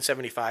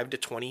 1975 to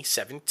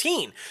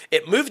 2017.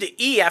 It moved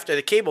to E! after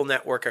the cable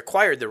network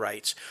acquired the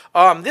rights.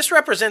 This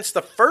represents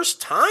the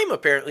first time,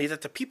 apparently,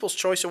 that the People's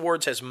Choice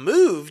Awards has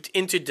moved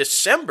into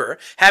December,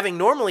 having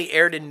normally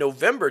aired in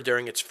November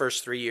during its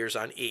first 3 years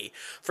on E!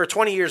 For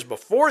 20 years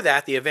before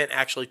that, the event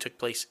actually took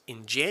place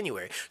in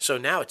January. So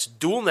now it's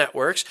dual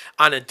networks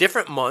on a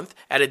different month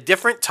at a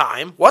different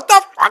time. What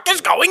the fuck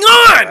is going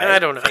on? Right. I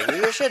don't know. Figure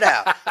your shit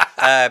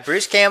out.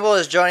 Bruce Campbell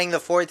is joining the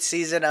 4th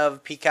season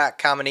of Peacock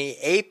comedy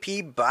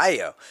AP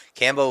Bio.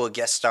 Campbell will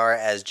guest star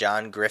as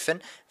John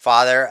Griffin,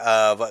 father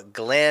of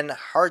Glenn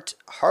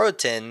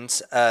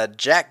Harrington's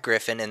Jack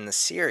Griffin in the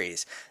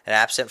series. An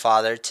absent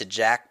father to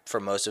Jack for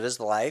most of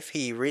his life,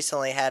 he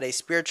recently had a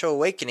spiritual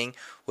awakening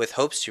with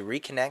hopes to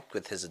reconnect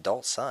with his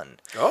adult son.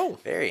 Oh.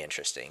 Very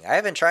interesting. I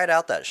haven't tried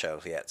out that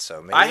show yet,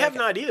 so maybe I have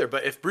not either,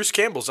 but if Bruce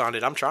Campbell's on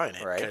it, I'm trying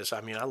it. Right. Because,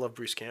 I mean, I love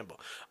Bruce Campbell.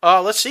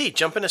 Let's see.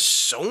 Jumping to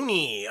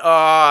Sony.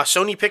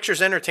 Sony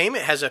Pictures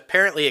Entertainment has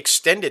apparently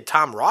extended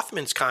Tom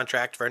Rothman's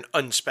contract for an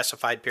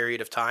unspecified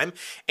period of time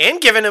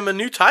and given him a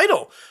new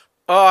title.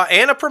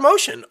 And a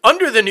promotion.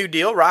 Under the new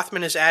deal,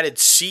 Rothman has added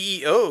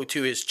CEO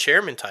to his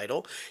chairman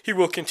title. He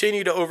will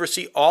continue to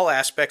oversee all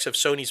aspects of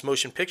Sony's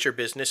motion picture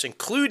business,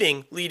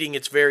 including leading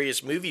its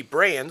various movie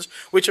brands,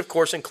 which of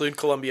course include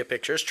Columbia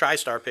Pictures,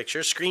 TriStar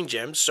Pictures, Screen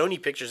Gems,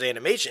 Sony Pictures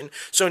Animation,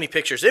 Sony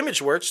Pictures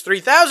Imageworks,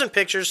 3000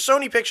 Pictures,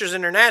 Sony Pictures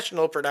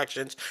International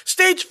Productions,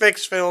 Stage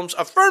Fix Films,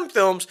 Affirm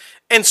Films,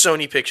 and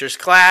Sony Pictures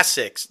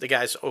Classics. The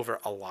guy's over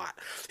a lot.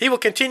 He will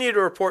continue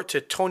to report to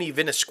Tony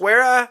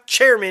Vinesquera,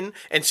 chairman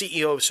and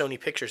CEO of Sony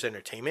Pictures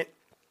Entertainment.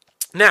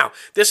 Now,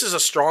 this is a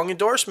strong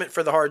endorsement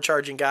for the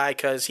hard-charging guy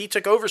because he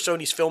took over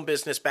Sony's film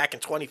business back in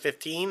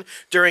 2015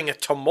 during a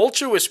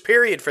tumultuous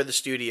period for the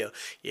studio.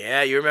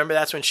 Yeah, you remember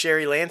that's when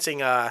Sherry Lansing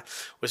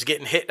was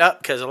getting hit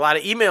up because a lot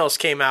of emails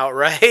came out,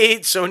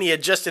 right? Sony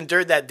had just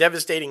endured that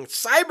devastating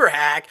cyber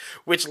hack,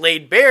 which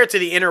laid bare to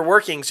the inner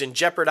workings and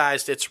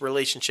jeopardized its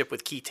relationship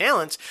with key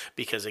talents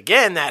because,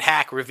 again, that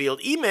hack revealed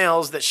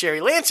emails that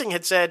Sherry Lansing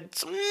had said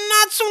some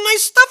not so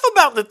nice stuff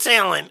about the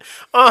talent.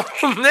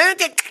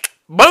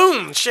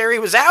 Boom! Sherry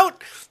was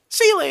out.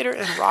 See you later.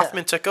 And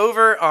Rothman took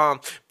over.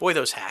 Boy,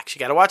 those hacks. You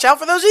got to watch out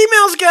for those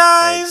emails,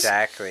 guys.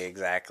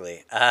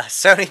 Exactly.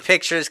 Sony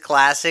Pictures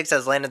Classics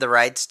has landed the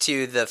rights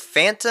to The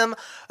Phantom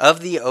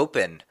of the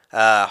Open,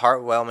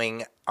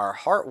 heartwarming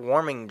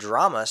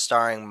drama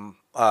starring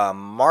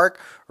Mark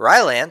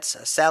Rylance,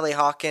 Sally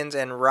Hawkins,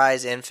 and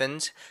Rhys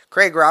Ifans.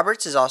 Craig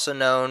Roberts is also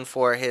known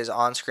for his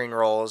on-screen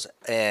roles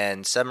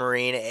in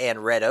Submarine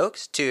and Red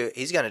Oaks.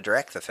 He's going to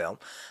direct the film.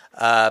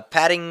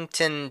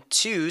 Paddington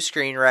 2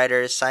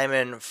 screenwriter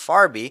Simon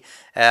Farby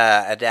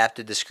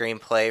adapted the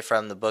screenplay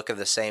from the book of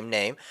the same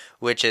name,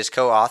 which is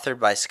co-authored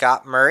by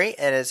Scott Murray,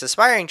 and it's an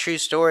aspiring true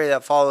story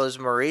that follows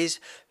Maurice,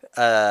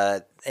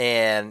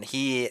 and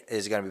he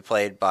is going to be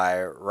played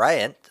by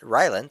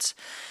Rylance,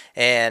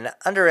 an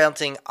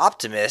unrelenting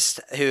optimist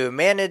who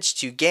managed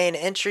to gain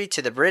entry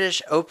to the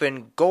British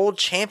Open Gold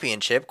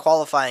Championship,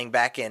 qualifying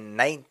back in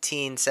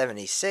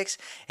 1976,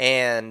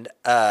 and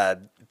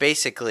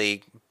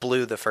basically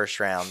blew the first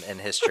round in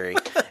history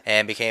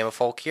and became a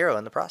folk hero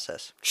in the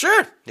process.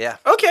 Sure. Yeah.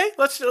 Okay,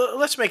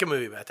 let's make a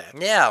movie about that.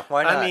 Yeah,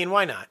 why not? I mean,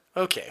 why not?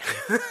 Okay.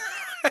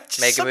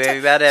 Make a movie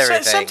about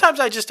everything. Sometimes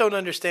I just don't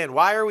understand.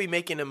 Why are we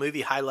making a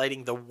movie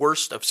highlighting the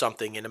worst of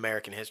something in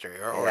American history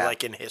or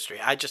like in history?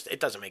 It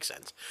doesn't make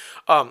sense.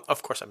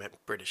 Of course, I meant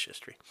British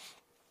history.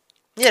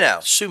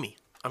 Sue me.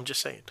 I'm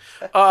just saying.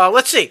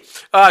 Let's see.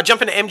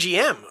 Jumping to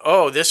MGM.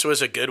 Oh, this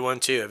was a good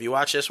one, too. Have you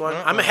watched this one?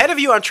 I'm ahead of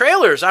you on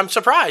trailers. I'm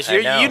surprised.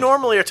 You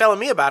normally are telling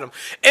me about them.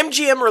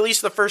 MGM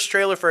released the first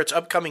trailer for its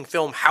upcoming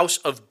film, House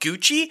of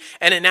Gucci,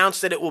 and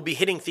announced that it will be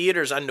hitting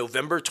theaters on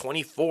November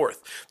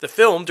 24th. The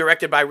film,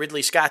 directed by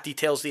Ridley Scott,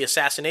 details the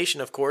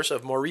assassination, of course,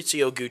 of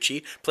Maurizio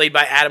Gucci, played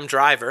by Adam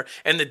Driver,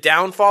 and the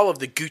downfall of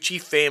the Gucci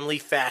family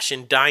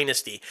fashion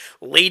dynasty.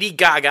 Lady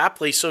Gaga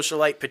plays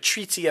socialite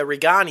Patrizia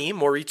Reggiani,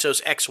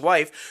 Maurizio's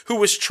ex-wife, who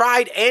was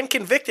tried and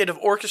convicted of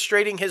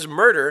orchestrating his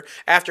murder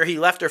after he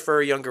left her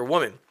for a younger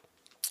woman.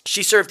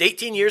 She served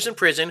 18 years in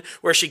prison,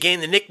 where she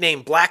gained the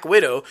nickname Black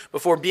Widow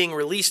before being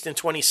released in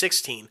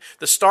 2016.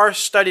 The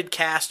star-studded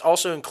cast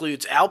also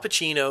includes Al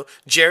Pacino,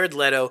 Jared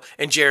Leto,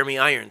 and Jeremy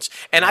Irons.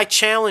 And I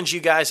challenge you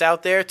guys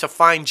out there to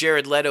find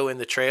Jared Leto in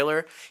the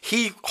trailer.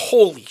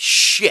 Holy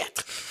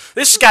shit.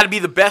 This has got to be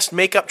the best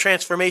makeup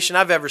transformation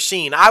I've ever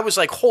seen. I was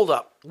like, hold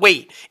up,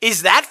 wait,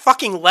 is that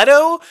fucking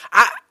Leto?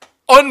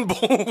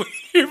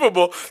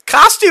 Unbelievable.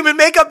 Costume and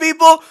makeup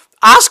people,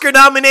 Oscar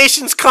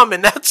nominations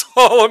coming. That's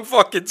all I'm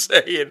fucking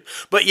saying.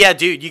 But yeah,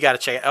 dude, you got to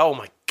check it. Oh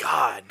my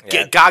God.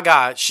 Yeah.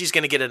 Gaga, she's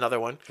going to get another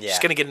one. Yeah. She's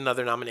going to get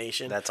another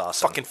nomination. That's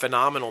awesome. Fucking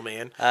phenomenal,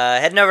 man.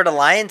 Heading over to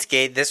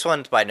Lionsgate, this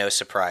one's by no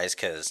surprise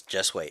because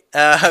just wait.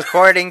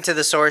 According to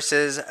the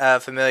sources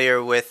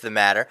familiar with the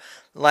matter,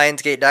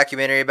 Lionsgate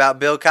documentary about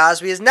Bill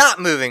Cosby is not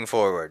moving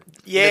forward.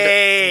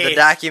 Yay! The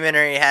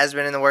documentary has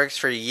been in the works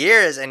for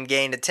years and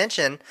gained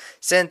attention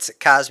since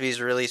Cosby's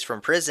release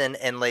from prison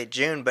in late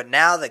June, but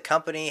now the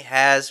company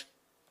has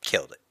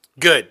killed it.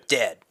 Good.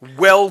 Dead.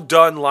 Well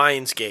done,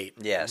 Lionsgate.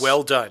 Yes.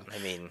 Well done.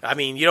 I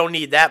mean, you don't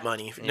need that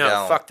money. No,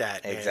 don't. fuck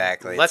that. Man.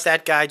 Exactly. Let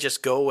that guy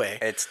just go away.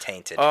 It's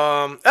tainted.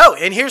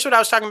 And here's what I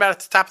was talking about at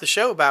the top of the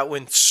show about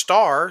when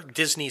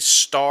Disney's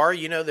Star,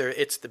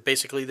 it's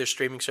basically their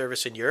streaming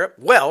service in Europe.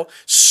 Well,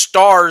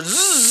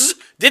 Starz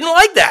didn't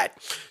like that.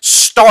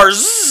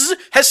 Starz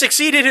has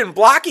succeeded in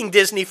blocking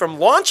Disney from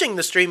launching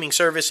the streaming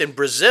service in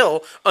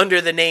Brazil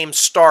under the name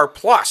Star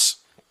Plus.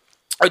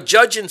 A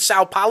judge in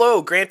Sao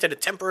Paulo granted a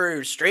temporary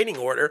restraining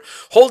order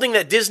holding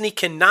that Disney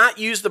cannot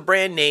use the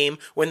brand name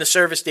when the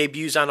service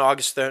debuts on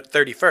August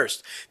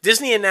 31st.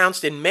 Disney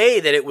announced in May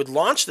that it would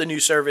launch the new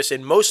service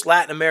in most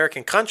Latin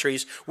American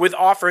countries with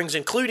offerings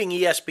including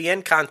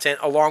ESPN content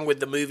along with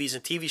the movies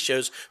and TV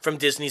shows from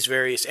Disney's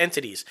various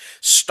entities.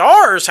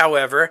 Starz,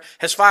 however,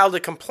 has filed a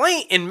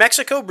complaint in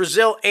Mexico,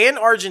 Brazil, and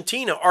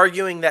Argentina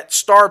arguing that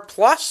Star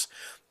Plus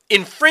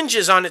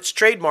infringes on its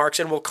trademarks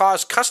and will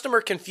cause customer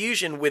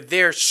confusion with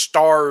their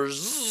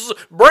Starz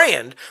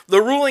brand.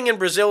 The ruling in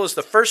Brazil is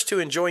the first to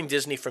enjoin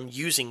Disney from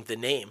using the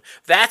name.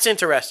 That's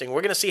interesting.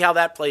 We're going to see how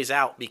that plays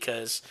out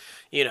because,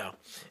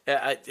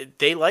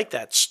 they like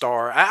that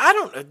Star. I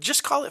don't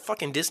just call it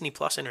fucking Disney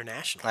Plus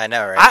International. I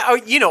know,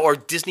 right? Or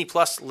Disney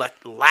Plus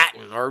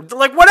Latin or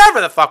like whatever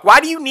the fuck. Why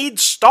do you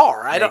need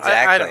Star?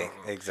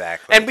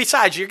 Exactly. And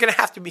besides, you're going to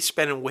have to be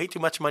spending way too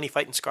much money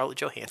fighting Scarlett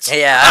Johansson.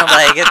 Yeah, I'm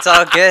like, it's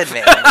all good,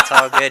 man. It's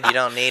all good. You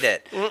don't need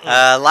it.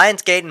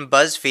 Lionsgate and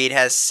BuzzFeed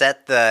has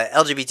set the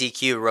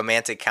LGBTQ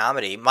romantic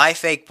comedy My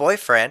Fake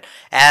Boyfriend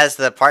as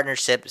the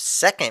partnership's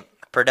second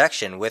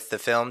production, with the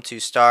film to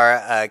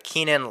star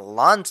Keenan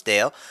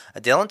Lonsdale,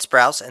 Dylan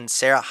Sprouse, and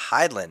Sarah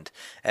Hyland.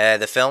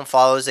 The film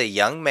follows a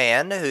young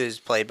man who's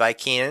played by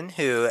Keenan,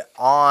 who,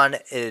 on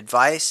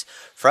advice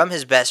from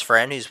his best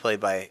friend, who's played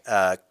by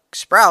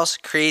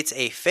Sprouse, creates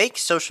a fake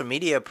social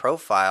media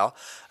profile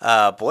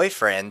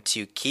boyfriend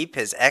to keep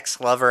his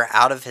ex-lover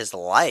out of his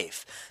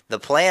life. The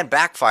plan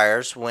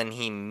backfires when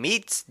he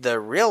meets the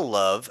real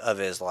love of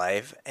his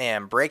life,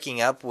 and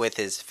breaking up with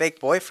his fake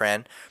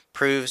boyfriend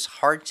proves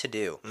hard to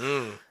do.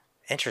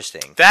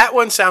 Interesting. That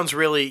one sounds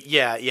really,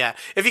 yeah.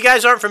 If you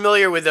guys aren't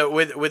familiar with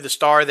the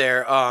star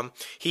there,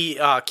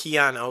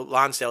 Keanu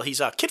Lonsdale, he's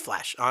Kid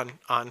Flash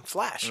on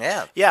Flash.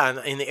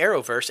 Yeah, in the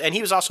Arrowverse, and he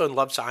was also in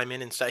Love,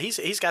 Simon and stuff.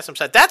 He's got some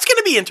stuff. That's going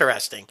to be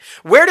interesting.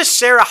 Where does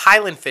Sarah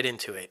Hyland fit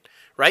into it?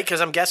 Right,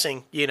 because I'm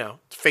guessing,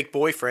 fake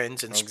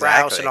boyfriends and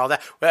Sprouse and all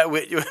that.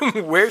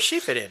 Where's she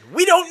fit in?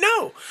 We don't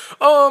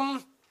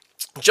know.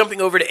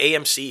 Jumping over to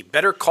AMC,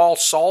 Better Call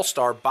Saul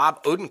star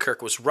Bob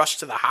Odenkirk was rushed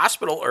to the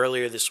hospital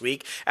earlier this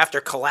week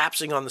after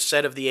collapsing on the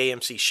set of the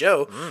AMC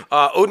show.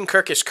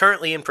 Odenkirk is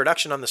currently in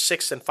production on the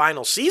 6th and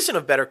final season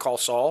of Better Call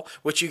Saul,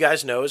 which you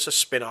guys know is a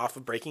spin-off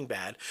of Breaking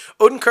Bad.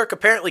 Odenkirk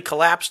apparently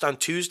collapsed on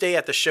Tuesday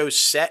at the show's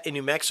set in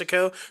New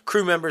Mexico.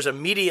 Crew members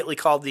immediately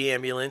called the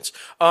ambulance.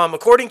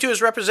 According to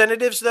his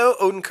representatives, though,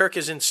 Odenkirk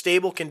is in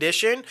stable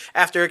condition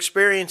after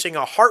experiencing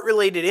a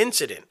heart-related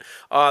incident.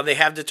 They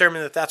have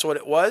determined that that's what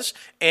it was,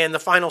 and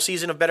the final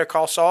season of Better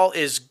Call Saul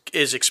is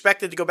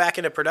expected to go back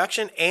into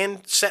production and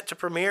set to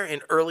premiere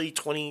in early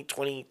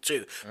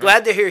 2022.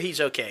 Glad to hear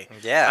he's okay.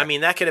 Yeah. I mean,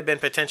 that could have been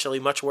potentially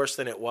much worse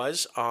than it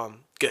was.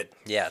 Good.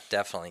 Yeah,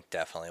 definitely.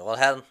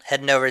 Well,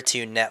 heading over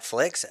to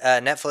Netflix.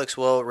 Netflix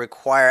will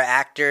require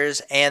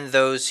actors and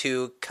those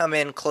who come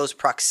in close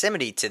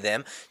proximity to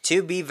them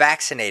to be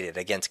vaccinated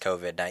against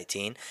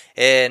COVID-19.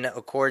 In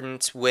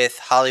accordance with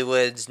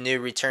Hollywood's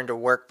new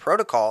return-to-work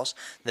protocols,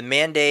 the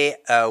mandate,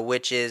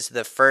 which is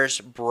the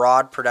first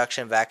broad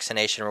production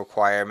vaccination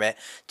requirement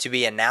to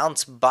be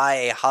announced by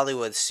a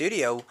Hollywood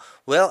studio,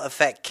 will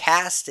affect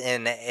cast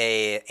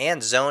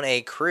and Zone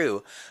A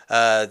crew,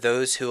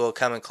 those who will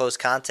come in close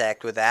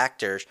contact with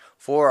actors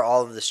for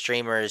all of the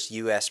streamers'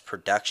 U.S.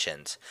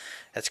 productions.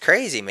 That's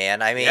crazy,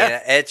 man. I mean,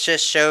 It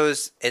just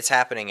shows it's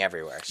happening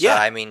everywhere. So,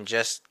 I mean,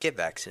 just get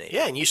vaccinated.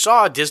 Yeah, and you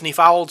saw Disney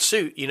followed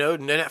suit.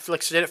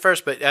 Netflix did it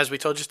first, but as we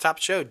told you at the top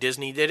of the show,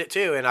 Disney did it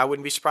too, and I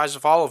wouldn't be surprised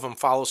if all of them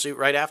follow suit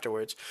right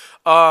afterwards.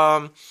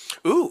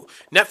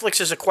 Netflix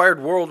has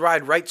acquired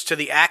worldwide rights to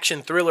the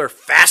action thriller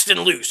Fast and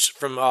Loose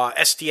from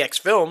STX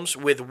Films,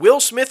 with Will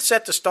Smith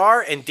set to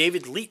star and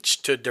David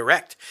Leitch to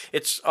direct.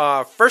 It's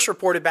first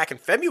reported back in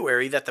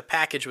February that the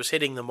package was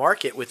hitting the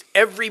market, with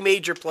every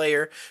major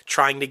player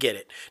trying to get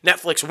it.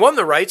 Netflix won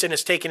the rights and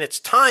has taken its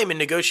time in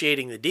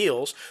negotiating the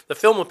deals. The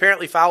film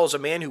apparently follows a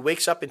man who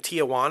wakes up in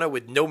Tijuana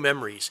with no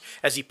memories.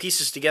 As he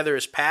pieces together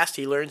his past,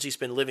 he learns he's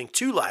been living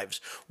two lives.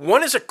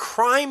 One as a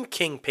crime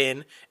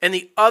kingpin and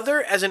the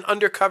other as an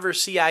undercover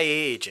CIA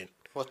agent.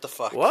 What the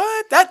fuck?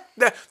 What?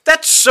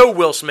 That's so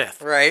Will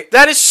Smith. Right.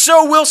 That is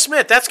so Will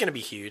Smith. That's going to be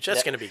huge.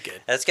 That's going to be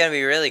good. That's going to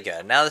be really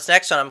good. Now, this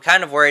next one I'm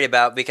kind of worried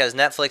about because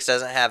Netflix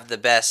doesn't have the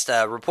best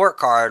report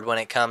card when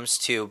it comes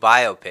to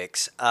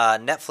biopics.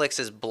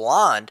 Netflix's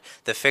Blonde,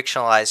 the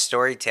fictionalized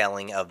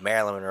storytelling of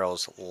Marilyn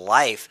Monroe's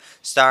life,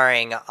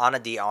 starring Ana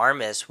de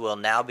Armas, will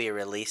now be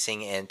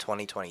releasing in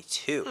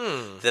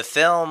 2022. The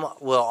film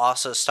will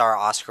also star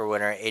Oscar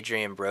winner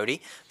Adrian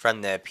Brody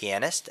from The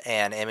Pianist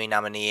and Emmy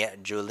nominee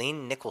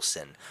Julianne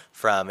Nicholson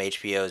from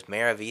HBO's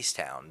Mayor of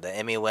Easttown. The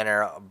Emmy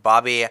winner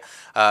Bobby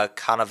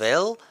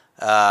Cannavale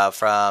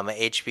from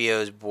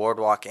HBO's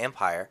Boardwalk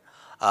Empire.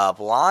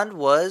 Blonde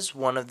was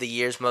one of the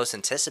year's most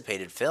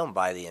anticipated film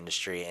by the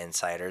industry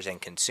insiders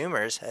and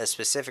consumers. A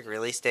specific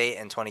release date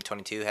in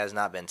 2022 has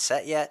not been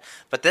set yet,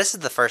 but this is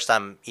the first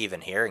time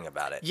even hearing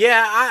about it.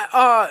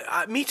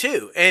 Yeah, me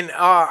too. And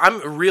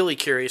I'm really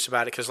curious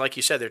about it because, like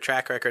you said, their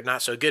track record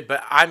not so good.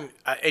 But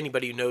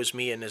anybody who knows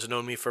me and has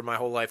known me for my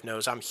whole life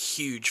knows I'm a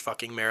huge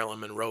fucking Marilyn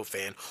Monroe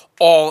fan.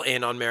 All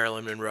in on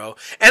Marilyn Monroe,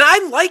 and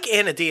I like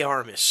Ana de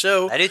Armas.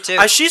 So I do too.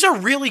 She's a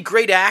really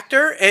great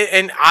actor,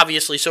 and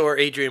obviously so are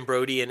Adrian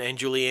Brody and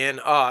Julianne.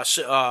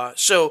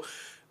 So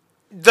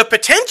the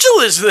potential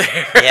is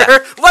there.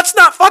 Yeah. Let's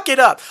not fuck it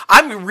up.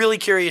 I'm really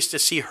curious to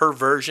see her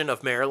version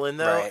of Marilyn,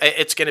 though. Right.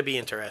 It's going to be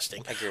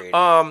interesting. Agreed.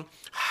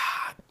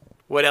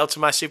 What else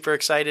am I super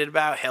excited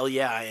about? Hell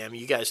yeah, I am.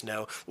 You guys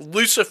know.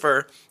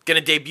 Lucifer, going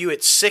to debut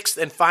its 6th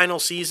and final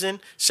season,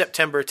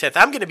 September 10th.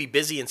 I'm going to be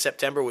busy in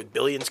September with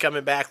Billions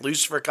coming back,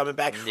 Lucifer coming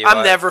back.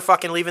 I'm never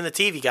fucking leaving the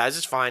TV, guys.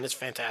 It's fine. It's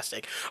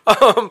fantastic.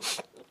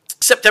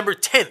 September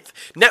 10th,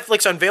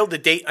 Netflix unveiled the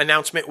date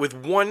announcement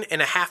with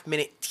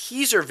 1.5-minute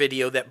teaser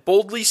video that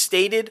boldly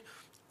stated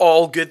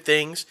all good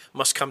things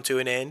must come to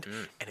an end,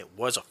 and it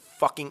was a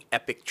fucking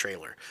epic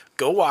trailer.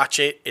 Go watch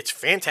it. It's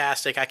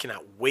fantastic. I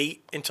cannot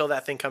wait until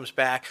that thing comes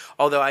back,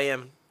 although I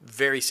am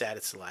very sad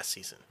it's the last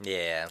season.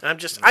 Yeah.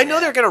 I know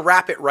they're going to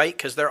wrap it right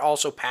because they're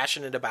also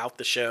passionate about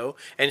the show.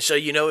 And so,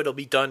 it'll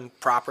be done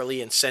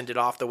properly and send it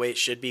off the way it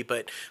should be.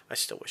 But I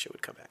still wish it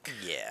would come back.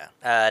 Yeah.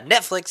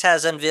 Netflix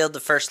has unveiled the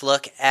first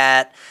look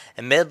at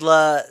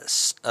Amidala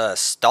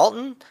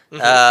Staunton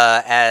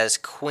as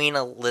Queen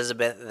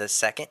Elizabeth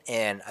II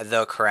in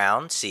The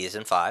Crown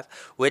Season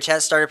 5, which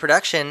has started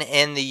production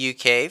in the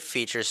UK.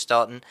 Features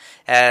Staunton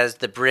as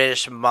the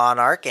British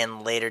monarch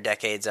in later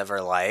decades of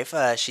her life.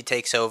 She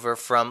takes over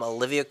from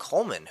Olivia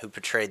Colman, who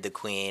portrayed the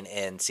Queen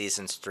in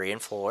Seasons 3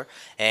 and 4,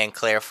 and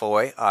Claire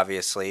Foy,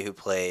 obviously, who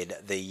played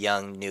the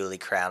young, newly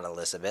crowned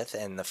Elizabeth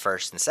in the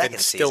first and second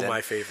season. Still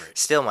my favorite.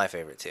 Still my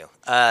favorite, too.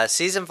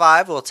 Season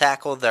 5 will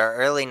tackle the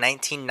early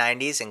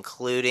 1990s,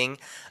 including,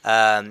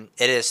 it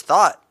is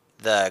thought,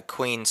 the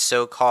Queen's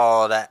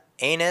so-called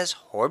annus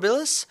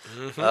horribilis.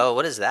 Oh,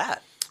 what is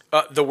that?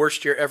 The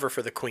worst year ever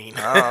for the Queen.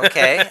 Oh,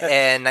 okay.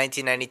 In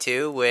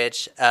 1992,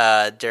 which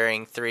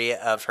during 3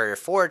 of her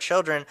 4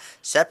 children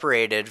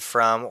separated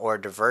from or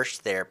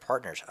divorced their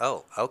partners.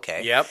 Oh,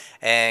 okay. Yep.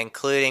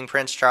 Including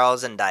Prince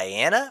Charles and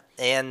Diana,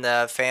 and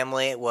the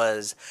family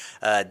was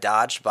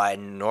dodged by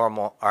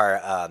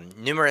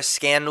numerous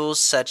scandals,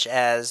 such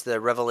as the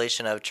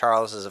revelation of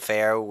Charles's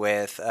affair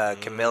with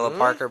Camilla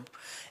Parker,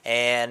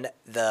 and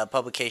the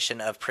publication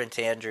of Prince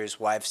Andrew's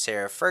wife,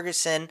 Sarah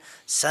Ferguson,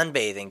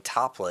 sunbathing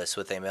topless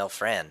with a male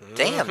friend.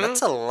 Damn,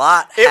 that's a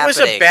lot happening. It was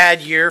a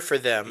bad year for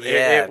them.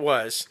 Yeah. It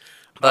was.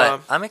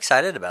 But I'm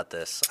excited about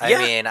this. I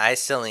mean, I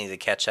still need to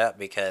catch up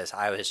because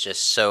I was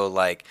just so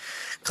like,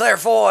 Claire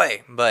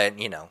Foy! But,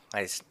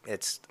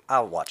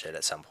 I'll watch it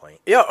at some point.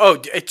 Yeah,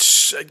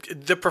 it's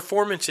the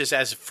performances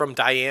as from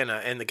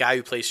Diana and the guy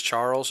who plays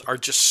Charles are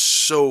just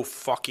so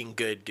fucking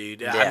good,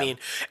 dude. Yeah. I mean,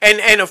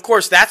 and of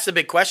course, that's the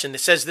big question.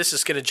 It says this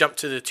is going to jump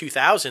to the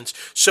 2000s.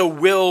 So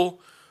will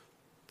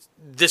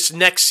this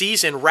next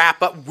season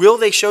wrap up? Will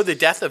they show the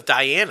death of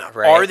Diana?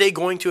 Right. Are they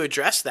going to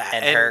address that?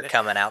 And her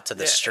coming out to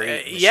the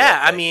street.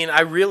 I mean,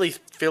 I really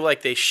feel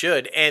like they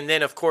should. And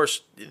then, of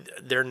course,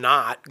 they're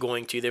not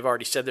going to. They've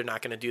already said they're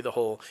not going to do the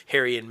whole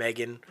Harry and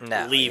Meghan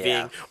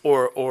leaving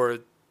or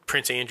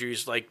Prince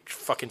Andrew's like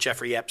fucking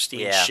Jeffrey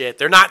Epstein shit.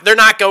 They're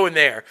not going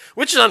there,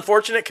 which is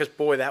unfortunate because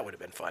boy, that would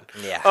have been fun.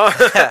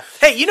 Yeah.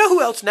 Hey, you know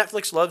who else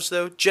Netflix loves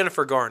though?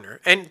 Jennifer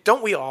Garner. And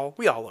don't we all?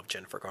 We all love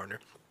Jennifer Garner.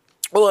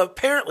 Well,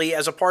 apparently,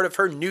 as a part of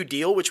her new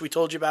deal, which we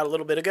told you about a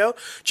little bit ago,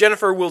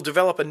 Jennifer will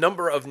develop a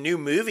number of new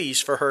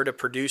movies for her to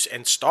produce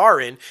and star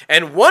in.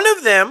 And one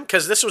of them,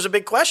 because this was a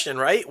big question,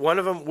 right? One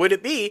of them, would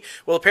it be?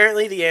 Well,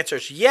 apparently the answer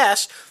is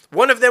yes.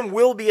 One of them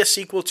will be a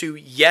sequel to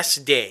Yes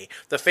Day,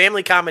 the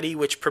family comedy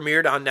which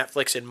premiered on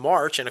Netflix in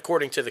March. And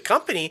according to the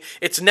company,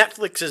 it's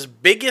Netflix's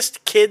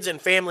biggest kids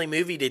and family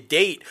movie to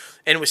date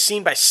and was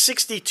seen by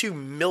 62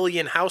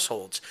 million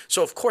households.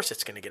 So, of course,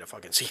 it's going to get a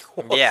fucking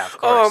sequel. Yeah, of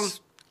course.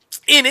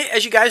 In it,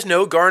 as you guys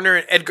know, Garner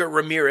and Edgar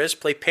Ramirez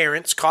play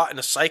parents caught in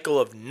a cycle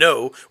of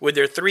no with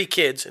their 3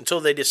 kids until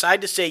they decide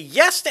to say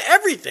yes to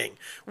everything,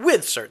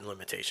 with certain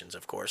limitations,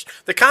 of course.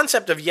 The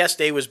concept of Yes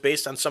Day was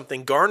based on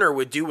something Garner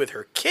would do with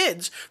her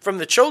kids from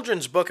the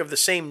children's book of the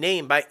same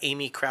name by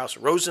Amy Krauss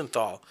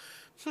Rosenthal.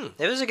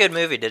 It was a good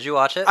movie. Did you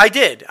watch it? I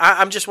did.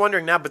 I'm just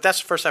wondering now, but that's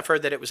the first I've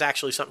heard that it was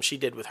actually something she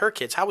did with her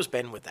kids. How was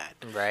Ben with that?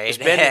 Right.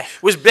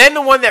 Was Ben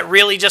the one that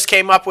really just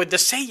came up with to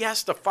say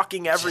yes to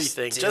fucking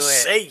everything?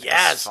 Just say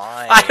yes.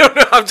 I don't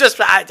know.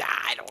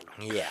 I don't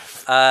know.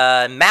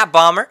 Yeah. Matt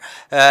Bomer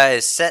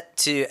is set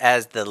to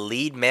as the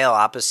lead male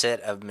opposite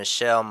of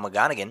Michelle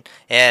McGonagall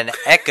in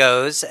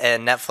Echoes, a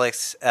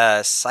Netflix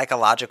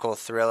psychological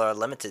thriller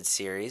limited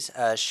series.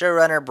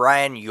 Showrunner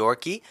Brian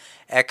Yorkie.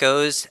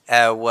 Echoes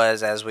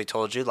was, as we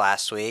told you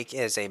last week,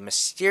 is a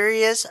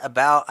mysterious thriller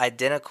about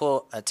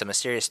identical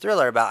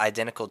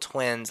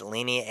twins,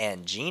 Leanie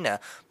and Gina,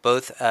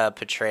 both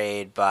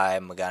portrayed by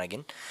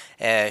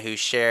McGonagall, who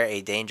share a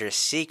dangerous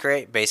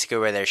secret, basically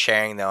where they're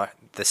sharing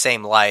the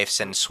same lives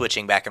and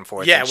switching back and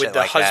forth. Yeah, and with shit the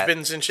like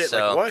husbands that. and shit.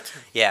 So, like what?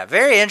 Yeah,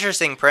 very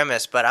interesting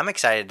premise, but I'm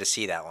excited to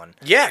see that one.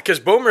 Yeah, because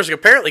Bomer's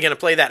apparently going to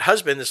play that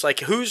husband. It's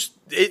like whose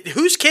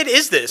kid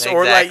is this? Exactly.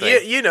 Or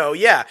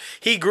like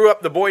he grew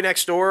up the boy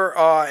next door,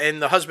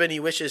 and the husband he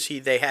wishes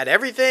they had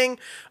everything.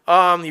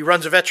 He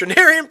runs a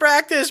veterinarian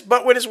practice,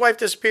 but when his wife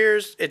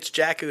disappears, it's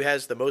Jack who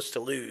has the most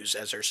to lose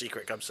as her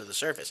secret comes to the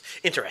surface.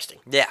 Interesting.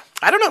 Yeah,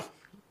 I don't know.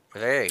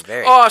 Very,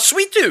 very.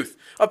 Sweet Tooth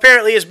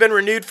apparently has been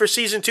renewed for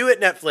season 2 at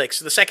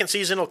Netflix. The second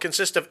season will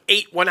consist of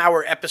 8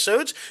 one-hour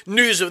episodes.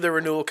 News of the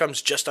renewal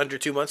comes just under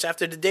 2 months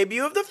after the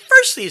debut of the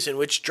first season,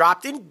 which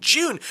dropped in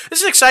June.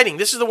 This is exciting.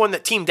 This is the one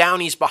that Team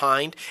Downey's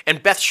behind,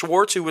 and Beth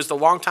Schwartz, who was the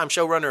longtime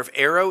showrunner of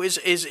Arrow, is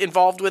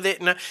involved with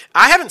it. And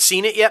I haven't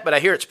seen it yet, but I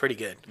hear it's pretty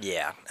good.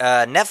 Yeah.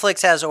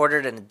 Netflix has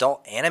ordered an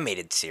adult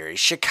animated series,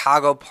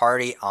 Chicago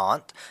Party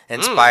Aunt,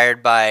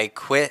 inspired by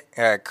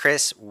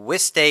Chris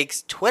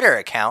Wistake's Twitter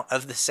account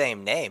of the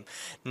same name.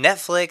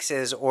 Netflix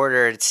has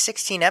ordered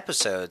 16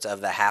 episodes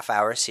of the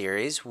half-hour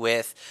series,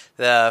 with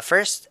the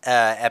first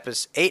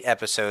 8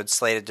 episodes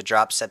slated to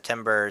drop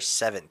September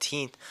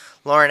 17th.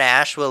 Lauren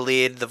Ash will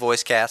lead the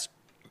voice cast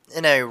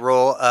in a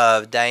role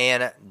of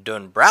Diane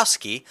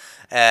Dombrowski,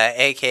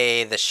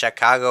 aka the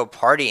Chicago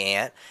Party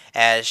Aunt,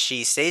 as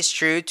she stays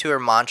true to her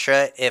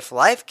mantra, if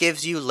life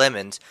gives you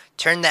lemons,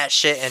 turn that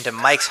shit into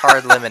Mike's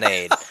Hard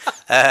Lemonade.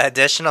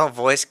 Additional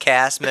voice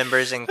cast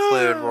members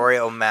include Rory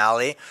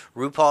O'Malley,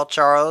 RuPaul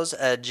Charles,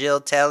 Jill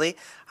Telly,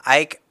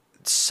 Ike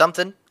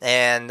something,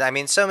 and I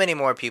mean so many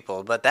more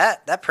people, but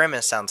that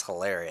premise sounds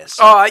hilarious.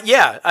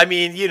 Yeah, I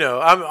mean,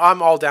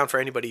 I'm all down for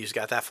anybody who's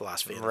got that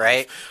philosophy in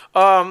right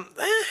life.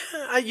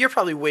 You're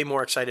probably way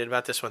more excited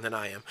about this one than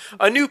I am.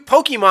 A new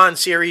Pokemon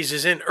series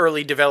is in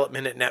early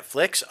development at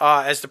Netflix.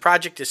 As the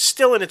project is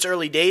still in its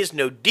early days,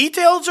 no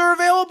details are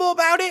available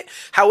about it.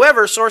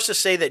 However, sources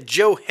say that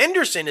Joe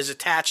Henderson is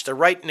attached to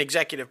write and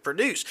executive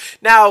produce.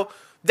 Now,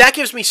 that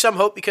gives me some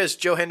hope because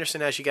Joe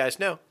Henderson, as you guys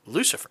know,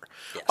 Lucifer.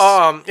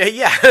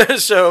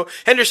 Yes. So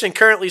Henderson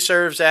currently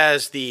serves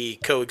as the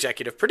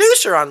co-executive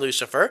producer on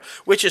Lucifer,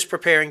 which is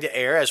preparing to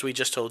air, as we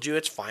just told you,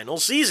 its final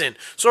season.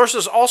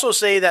 Sources also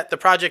say that the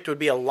project would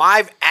be a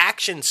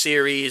live-action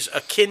series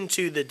akin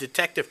to the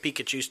Detective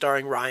Pikachu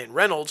starring Ryan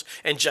Reynolds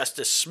and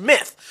Justice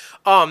Smith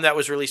that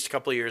was released a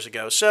couple of years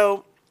ago.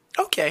 So,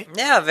 okay.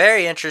 Yeah,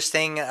 very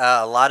interesting.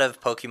 A lot of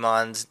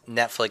Pokemon's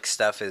Netflix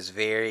stuff is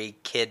very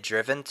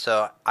kid-driven,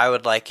 so I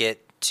would like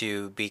it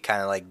to be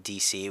kind of like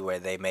DC, where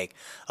they make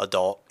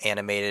adult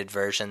animated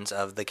versions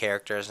of the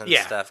characters and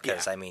stuff.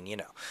 Because, I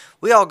mean,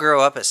 we all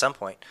grow up at some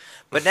point.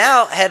 But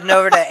now, heading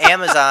over to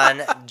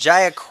Amazon,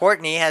 Jaya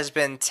Courtney has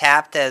been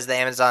tapped as the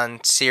Amazon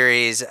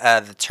series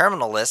The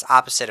Terminal List,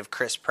 opposite of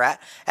Chris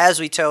Pratt. As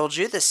we told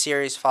you, the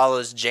series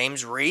follows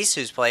James Reese,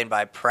 who's played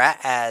by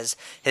Pratt, as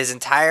his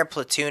entire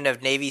platoon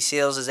of Navy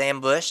SEALs is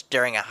ambushed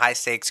during a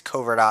high-stakes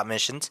covert op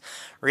missions.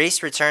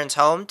 Reese returns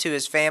home to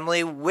his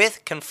family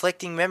with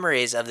conflicting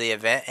memories of the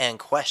event and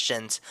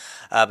questions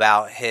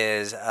about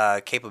his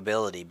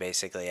capability,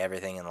 basically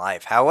everything in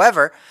life.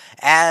 However,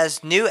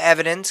 as new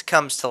evidence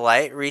comes to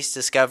light, Reese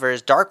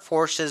discovers dark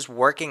forces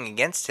working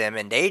against him,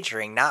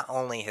 endangering not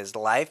only his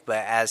life,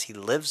 but as he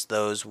lives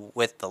those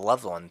with the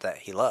loved ones that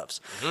he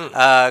loves.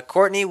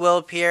 Courtney will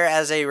appear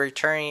as a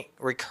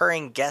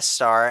recurring guest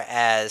star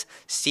as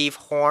Steve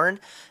Horn,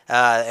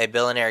 a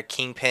billionaire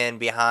kingpin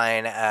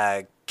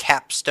behind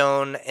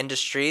Capstone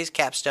Industries.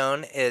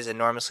 Capstone is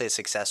enormously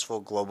successful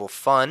global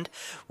fund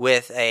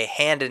with a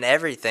hand in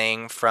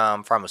everything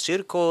from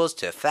pharmaceuticals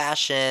to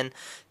fashion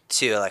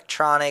to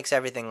electronics,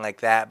 everything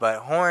like that.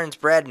 But Horn's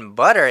bread and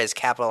butter is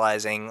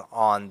capitalizing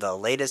on the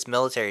latest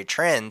military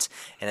trends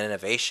and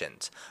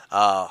innovations.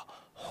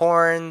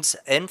 Horn's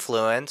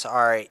influence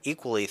are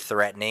equally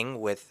threatening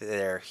with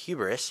their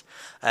hubris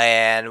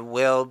and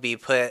will be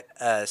put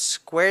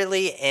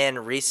squarely in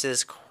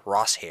Reese's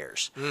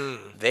crosshairs.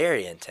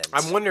 Very intense.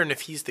 I'm wondering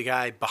if he's the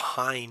guy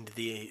behind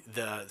the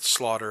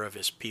slaughter of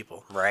his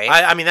people. Right.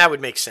 I mean, that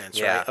would make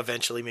sense, right?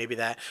 Eventually, maybe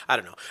that. I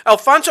don't know.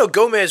 Alfonso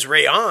Gomez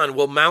Rayon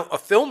will mount a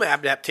film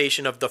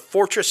adaptation of The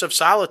Fortress of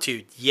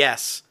Solitude.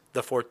 Yes.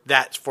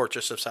 That's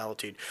Fortress of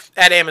Solitude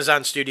at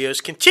Amazon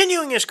Studios,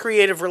 continuing his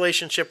creative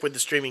relationship with the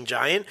streaming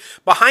giant.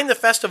 Behind the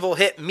festival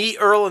hit Me,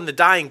 Earl, and the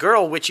Dying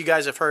Girl, which you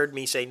guys have heard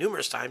me say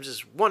numerous times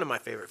is one of my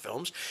favorite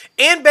films,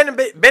 and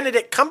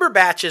Benedict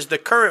Cumberbatch's The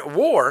Current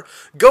War,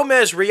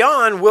 Gomez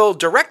Rayon will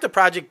direct the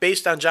project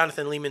based on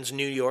Jonathan Lehman's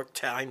New York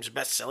Times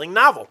best-selling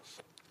novel.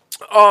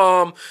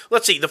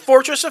 Let's see. The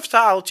Fortress of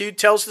Solitude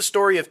tells the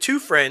story of two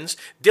friends,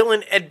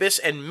 Dylan Edbis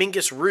and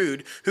Mingus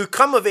Rude, who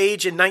come of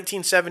age in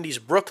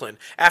 1970s Brooklyn.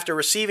 After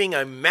receiving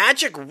a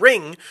magic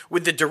ring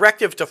with the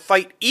directive to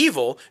fight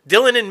evil,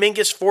 Dylan and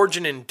Mingus forge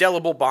an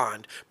indelible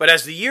bond. But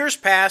as the years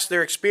pass,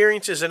 their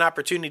experiences and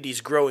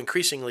opportunities grow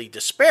increasingly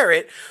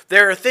disparate.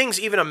 There are things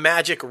even a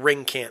magic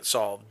ring can't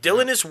solve.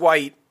 Dylan is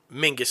white,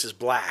 Mingus is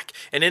black.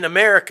 And in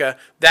America,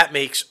 that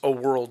makes a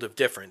world of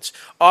difference.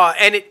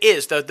 And it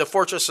is. The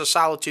Fortress of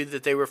Solitude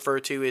that they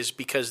refer to is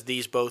because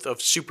these both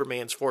of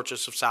Superman's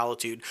Fortress of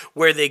Solitude,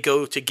 where they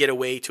go to get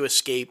away, to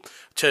escape,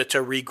 to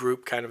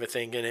regroup kind of a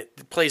thing. And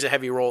it plays a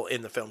heavy role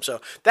in the film. So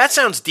that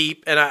sounds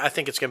deep, and I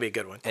think it's going to be a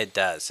good one. It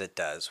does. It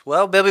does.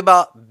 Well, Billy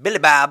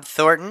Bob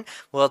Thornton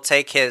will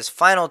take his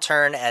final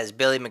turn as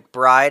Billy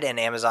McBride in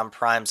Amazon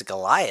Prime's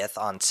Goliath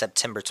on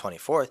September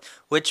 24th,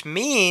 which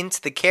means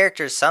the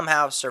character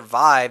somehow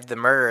survived the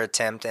murder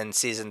attempt in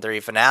season 3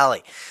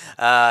 finale.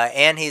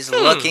 And he's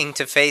looking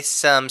to face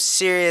some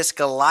serious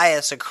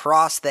Goliaths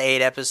across the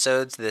 8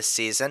 episodes this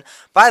season.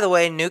 By the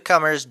way,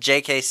 newcomers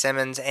J.K.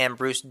 Simmons and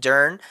Bruce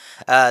Dern,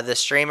 the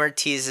streamer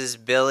teases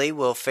Billy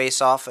will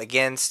face off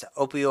against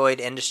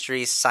opioid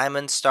industry's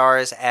Simmons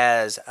stars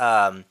as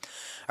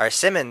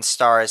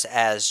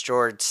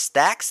George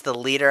Stacks, the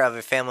leader of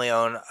a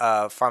family-owned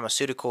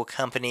pharmaceutical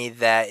company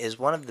that is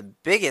one of the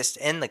biggest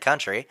in the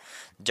country.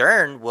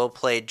 Dern will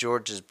play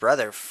George's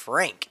brother,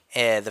 Frank.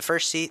 The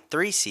first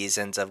 3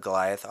 seasons of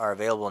Goliath are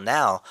available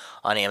now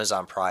on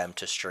Amazon Prime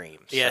to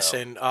stream. Yes,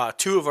 and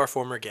 2 of our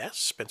former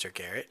guests, Spencer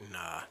Garrett and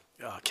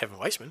Kevin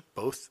Weissman,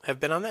 both have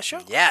been on that show.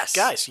 Yes.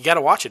 Guys, you got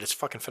to watch it. It's a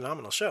fucking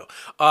phenomenal show.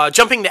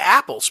 Jumping to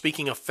Apple,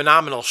 speaking of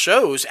phenomenal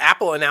shows,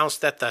 Apple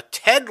announced that the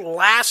Ted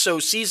Lasso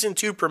Season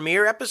 2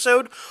 premiere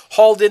episode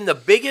hauled in the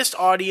biggest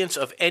audience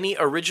of any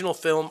original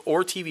film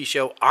or TV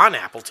show on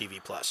Apple TV+.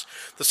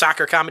 The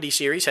soccer comedy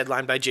series,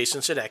 headlined by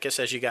Jason Sudeikis,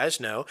 as you guys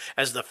know,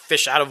 as the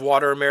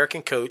fish-out-of-water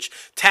American coach,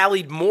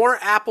 tallied more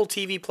Apple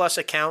TV Plus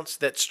accounts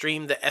that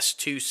streamed the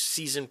S2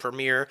 season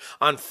premiere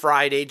on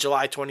Friday,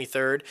 July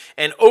 23rd,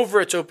 and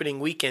over its opening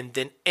weekend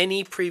than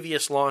any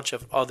previous launch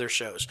of other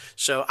shows.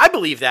 So I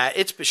believe that.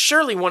 It's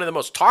surely one of the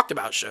most talked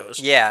about shows.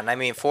 Yeah, and I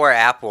mean, for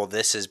Apple,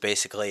 this is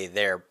basically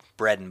their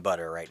bread and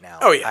butter right now.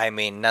 Oh, yeah. I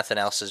mean, nothing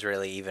else is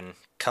really even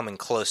coming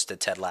close to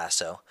Ted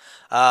Lasso.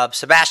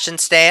 Sebastian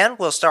Stan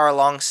will star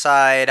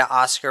alongside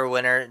Oscar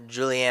winner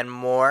Julianne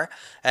Moore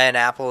in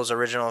Apple's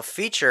original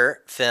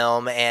feature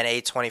film and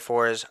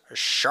A24's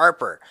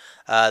Sharper.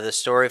 The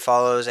story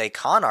follows a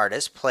con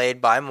artist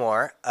played by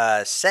Moore,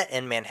 set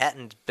in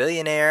Manhattan's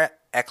billionaire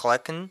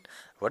Echelon.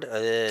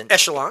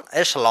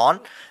 Echelon.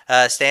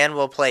 Stan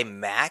will play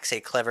Max, a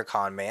clever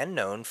con man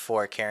known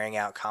for carrying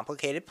out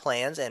complicated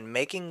plans and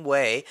making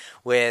way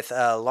with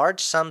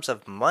large sums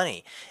of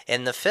money.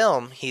 In the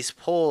film, he's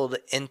pulled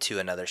into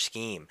another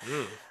scheme.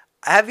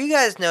 Have you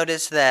guys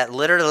noticed that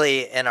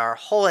literally in our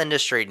whole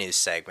industry news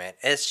segment,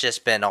 it's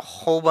just been a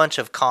whole bunch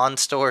of con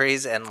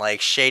stories and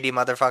like shady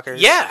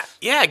motherfuckers?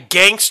 Yeah,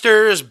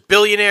 gangsters,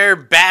 billionaire,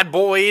 bad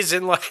boys,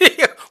 and like,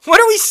 what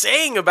are we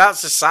saying about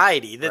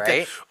society?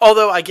 Right.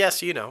 Although I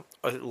guess,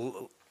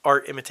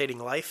 art imitating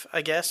life,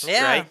 I guess.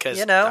 Yeah, right?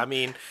 Because, I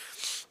mean,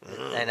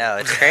 I know,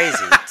 it's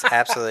crazy. It's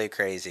absolutely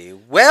crazy.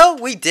 Well,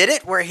 we did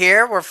it. We're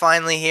here. We're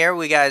finally here.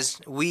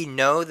 We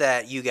know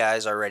that you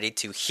guys are ready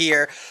to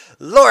hear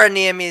Laura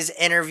Niemi's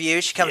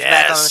interview. She comes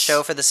back on the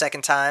show for the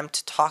second time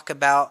to talk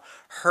about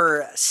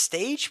her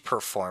stage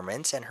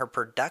performance and her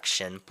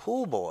production,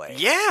 Pool Boy.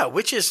 Yeah,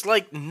 which is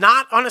like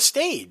not on a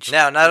stage.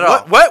 No, not at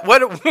all.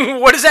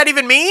 What does that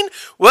even mean?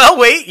 Well,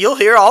 wait, you'll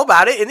hear all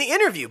about it in the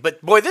interview. But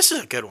boy, this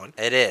is a good one.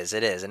 It is.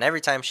 And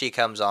every time she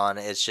comes on,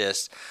 it's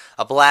just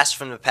a blast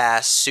from the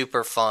past,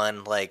 super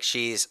fun. Like,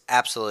 she's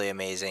absolutely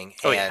amazing.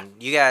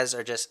 You guys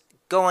are just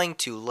going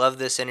to love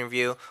this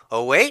interview.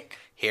 Oh, wait,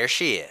 here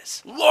she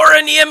is.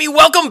 Laura Niemi,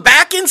 welcome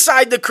back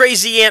inside the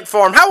Crazy Ant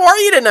Farm. How are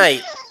you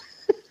tonight?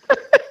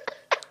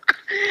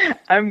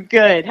 I'm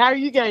good. How are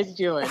you guys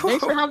doing?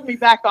 Thanks for having me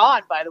back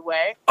on, by the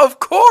way. Of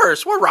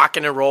course. We're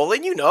rocking and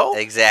rolling,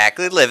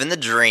 Exactly. Living the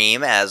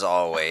dream, as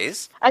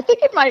always. I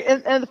think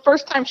in the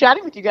first time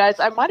chatting with you guys,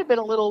 I might have been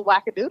a little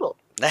wackadoodle.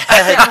 I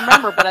can't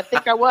remember, but I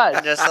think I was.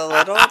 Just a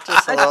little. I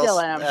still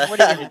am. What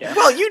are you going to do?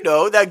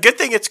 Well, that good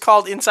thing it's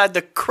called Inside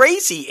the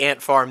Crazy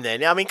Ant Farm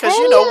then. I mean, because,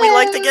 we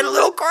like to get a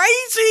little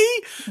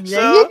crazy.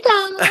 There you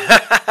go.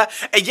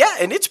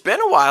 And it's been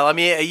a while. I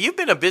mean, you've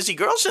been a busy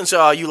girl since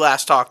you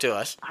last talked to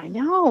us. I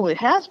know, it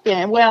has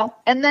been. Well,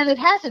 and then it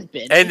hasn't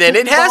been. And then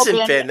it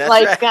hasn't been. That's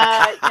like,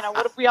 right.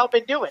 What have we all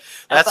been doing?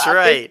 That's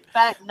right.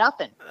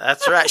 Nothing.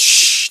 That's right.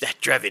 Shh, that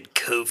dreaded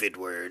COVID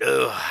word.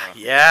 Oh,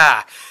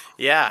 yeah.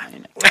 Yeah.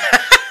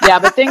 Yeah,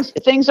 but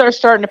things are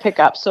starting to pick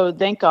up, so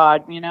thank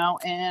God,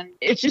 and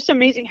it's just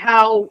amazing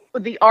how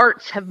the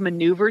arts have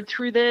maneuvered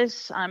through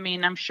this. I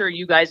mean, I'm sure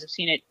you guys have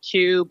seen it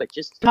too, but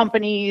just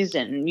companies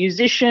and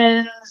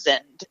musicians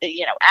and,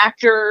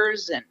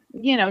 actors and,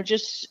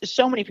 just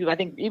so many people. I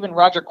think even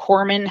Roger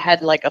Corman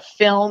had like a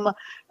film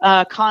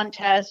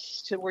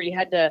contest where you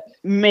had to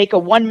make a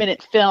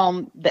 1-minute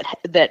film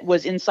that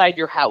was inside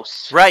your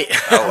house. Right.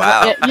 Oh,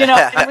 wow.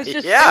 It was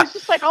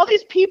just like all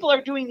these people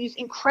are doing these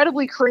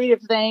incredibly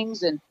creative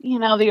things, and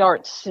the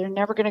arts, they're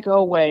never going to go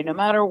away. No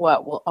matter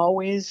what, we'll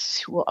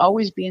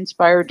always be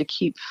inspired to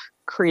keep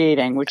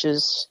creating, which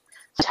is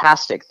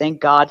fantastic. Thank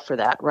God for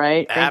that,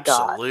 right? Thank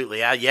Absolutely.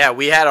 Yeah,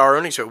 we had our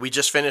own experience. We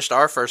just finished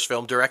our first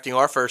film, directing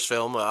our first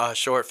film, a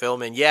short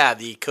film, and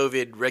the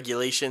COVID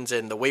regulations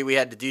and the way we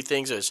had to do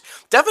things was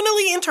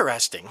definitely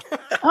interesting.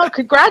 Oh,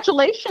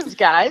 congratulations,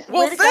 guys.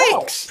 Well,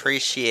 thanks.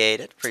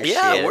 Appreciate it.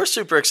 Yeah, we're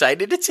super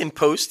excited. It's in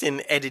post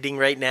and editing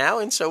right now,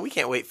 and so we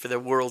can't wait for the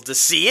world to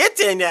see it,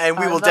 and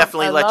we will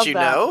definitely let you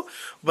know.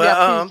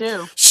 But, please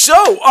do. So,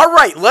 all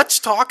right, let's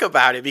talk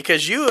about it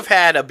because you have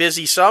had a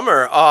busy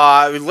summer.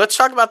 Let's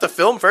talk about the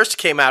film first. It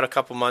came out a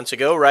couple months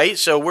ago, right?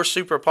 So we're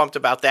super pumped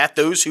about that.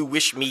 Those Who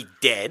Wish Me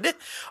Dead.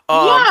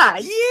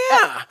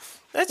 Yeah.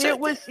 That's it.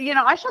 Was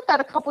I shot that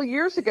a couple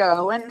years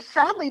ago, and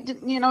sadly, it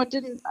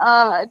didn't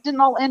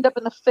all end up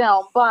in the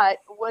film. But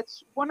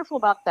what's wonderful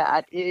about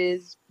that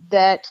is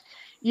that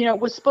it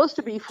was supposed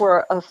to be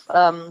for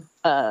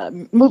a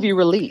movie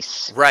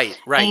release, right,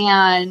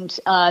 and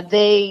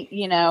they,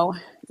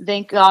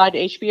 thank God,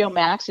 HBO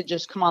Max had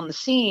just come on the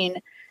scene.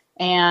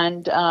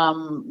 And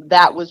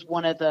that was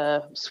one of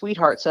the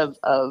sweethearts of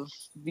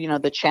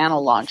the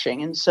channel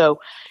launching. And so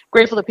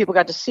grateful that people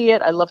got to see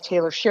it. I love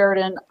Taylor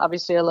Sheridan.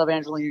 Obviously, I love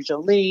Angelina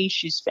Jolie.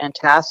 She's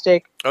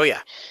fantastic. Oh, yeah.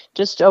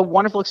 Just a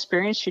wonderful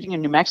experience shooting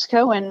in New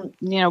Mexico. And,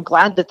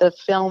 glad that the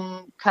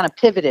film kind of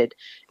pivoted,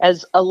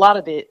 as a lot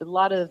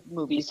of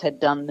movies had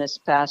done this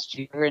past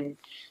year. And,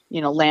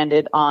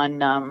 landed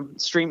on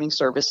streaming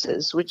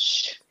services,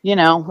 which,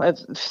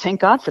 thank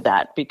God for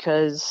that,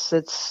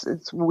 because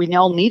we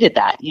all needed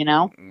that.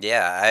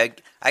 Yeah,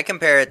 I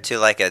compare it to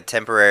like a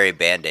temporary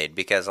Band-Aid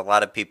because a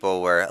lot of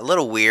people were a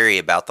little weary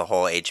about the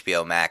whole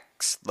HBO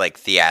Max like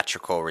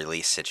theatrical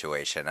release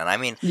situation. And I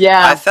mean,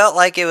 Yeah. I felt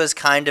like it was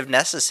kind of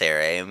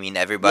necessary. I mean,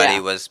 everybody Yeah.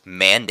 was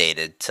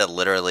mandated to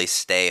literally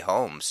stay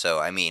home. So,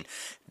 I mean,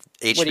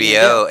 What are you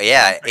gonna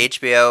do?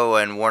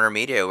 HBO and Warner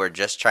Media were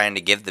just trying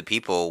to give the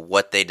people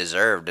what they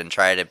deserved and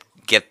try to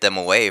get them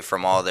away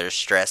from all their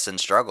stress and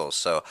struggles.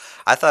 So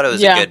I thought it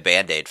was a good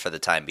Band-Aid for the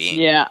time being.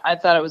 Yeah, I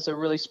thought it was a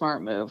really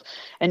smart move.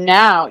 And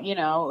now,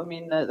 I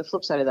mean, the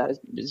flip side of that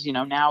is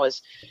now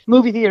as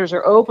movie theaters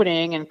are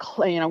opening and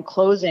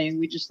closing,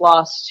 we just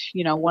lost,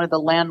 one of the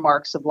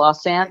landmarks of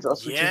Los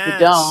Angeles, which is the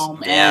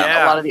Dome and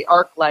a lot of the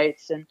arc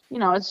lights. And,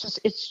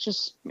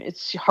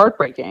 it's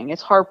heartbreaking.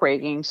 It's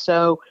heartbreaking.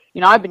 So,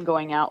 I've been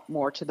going out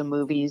more to the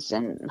movies,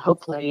 and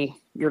hopefully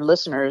your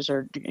listeners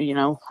are,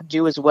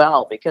 do as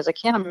well, because I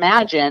can't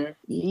imagine,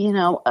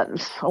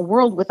 a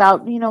world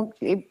without,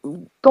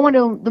 going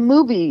to the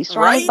movies,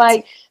 surrounded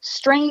by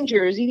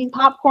strangers, eating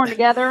popcorn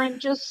together, and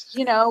just,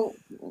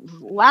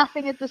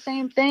 laughing at the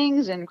same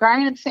things and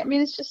crying at the same. I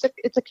mean,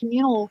 it's a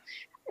communal.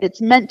 It's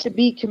meant to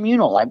be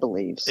communal, I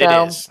believe.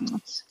 So it is.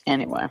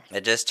 Anyway,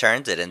 it just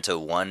turns it into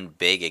one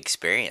big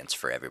experience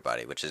for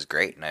everybody, which is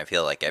great. And I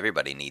feel like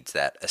everybody needs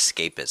that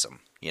escapism,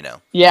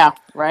 Yeah,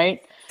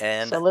 right.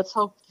 And so let's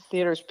hope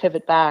theaters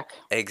pivot back.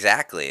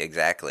 Exactly.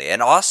 And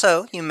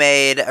also, you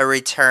made a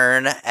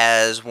return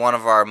as one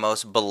of our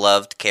most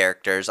beloved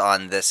characters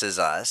on This Is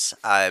Us.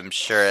 I'm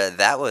sure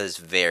that was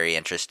very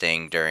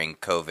interesting during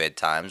COVID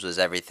times. Was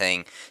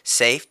everything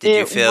safe? Did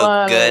you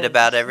feel good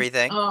about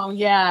everything? Oh,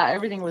 yeah.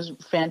 Everything was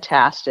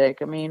fantastic.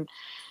 I mean,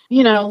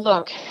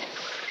 look,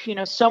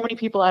 so many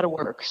people out of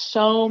work.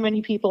 So,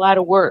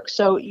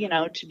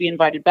 to be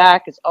invited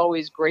back is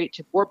always great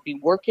to be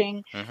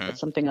working. Mm-hmm. It's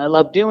something I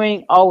love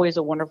doing. Always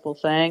a wonderful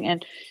thing.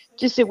 And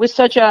it was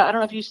such I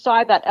don't know if you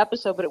saw that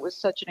episode, but it was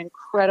such an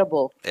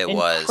incredible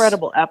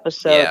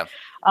episode. Yeah.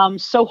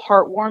 So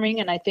heartwarming,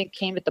 and I think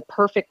came at the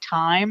perfect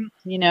time.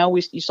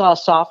 You saw a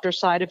softer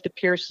side of the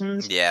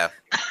Pearsons. Yeah,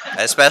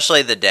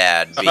 especially the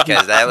dad,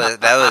 because that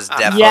was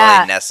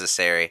definitely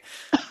necessary.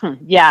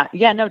 Yeah,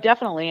 no,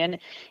 definitely, and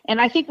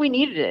I think we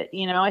needed it.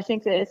 I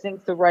think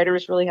the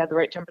writers really had the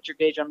right temperature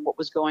gauge on what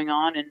was going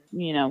on,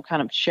 and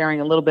kind of sharing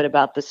a little bit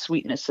about the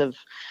sweetness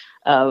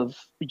of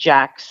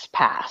Jack's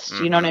past.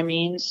 Mm-hmm. You know what I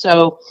mean?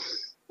 So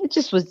it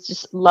was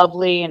just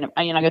lovely, and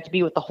I got to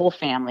be with the whole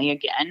family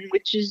again,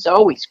 which is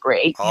always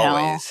great.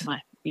 Always.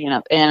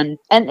 And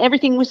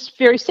everything was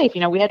very safe.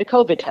 We had to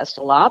COVID test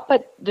a lot,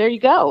 but there you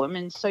go. I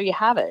mean, so you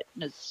have it.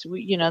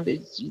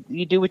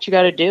 You do what you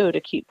got to do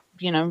to keep,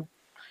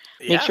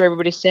 make sure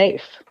everybody's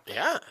safe.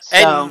 Yeah.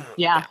 So,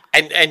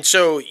 And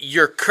so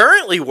you're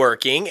currently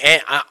working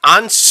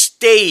on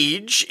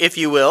stage, if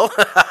you will.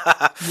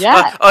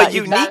 Yeah. a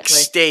unique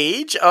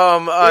stage,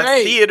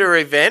 theater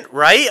event,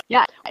 right?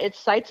 Yeah. It's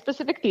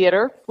site-specific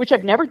theater, which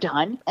I've never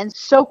done, and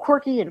so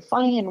quirky and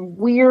funny and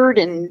weird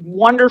and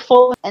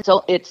wonderful. And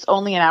so it's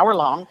only an hour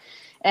long.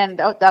 And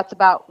that's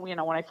about, when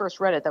I first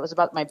read it, that was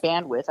about my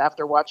bandwidth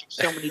after watching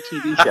so many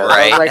TV shows.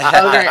 Right. I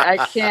was like,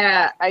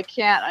 okay, I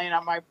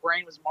can't. My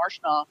brain was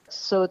marshmallow.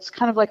 So it's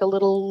kind of like a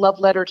little love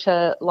letter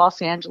to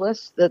Los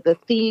Angeles. The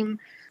theme,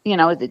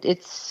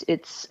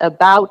 it's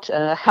about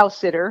a house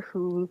sitter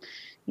who,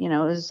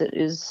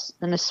 is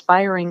an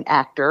aspiring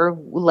actor.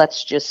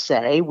 Let's just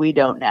say, we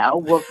don't know.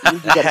 We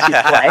get to see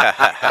play.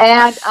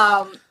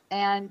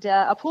 And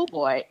a pool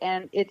boy,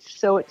 and it's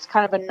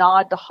kind of a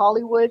nod to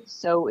Hollywood.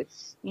 So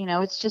it's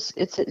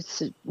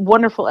it's a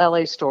wonderful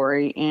LA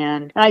story,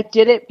 and I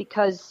did it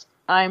because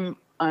I'm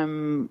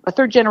a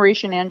third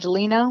generation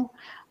Angelino.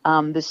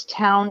 This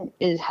town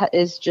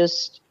is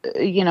just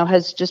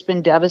has just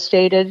been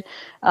devastated,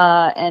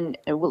 and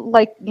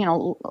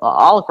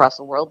all across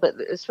the world, but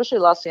especially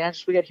Los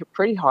Angeles, we got hit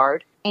pretty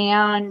hard.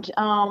 And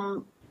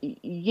I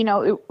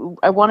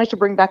wanted to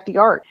bring back the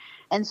art.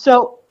 And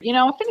so,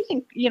 if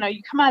anything, you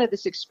come out of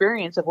this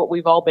experience of what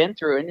we've all been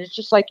through, and it's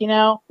just like,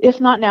 if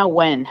not now,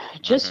 when?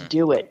 Just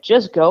do it.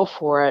 Just go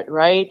for it,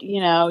 right? You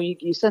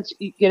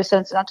get a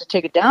sense, not to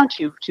take it down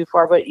too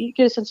far, but you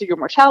get a sense of your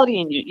mortality,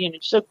 and you're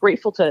so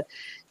grateful to,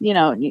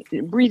 you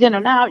breathe in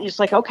and out. You're just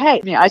like, okay.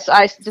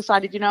 I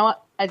decided,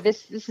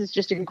 this is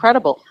just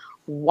incredible.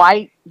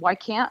 Why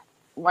can't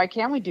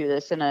we do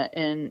this in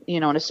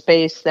a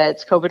space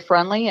that's COVID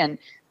friendly, and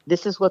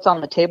this is what's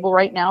on the table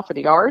right now for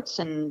the arts,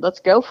 and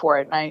let's go for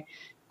it. And I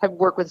have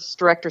worked with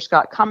director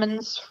Scott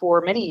Cummins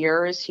for many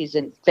years. He's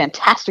a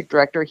fantastic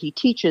director. He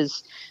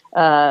teaches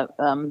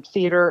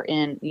theater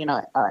in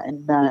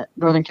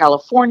Northern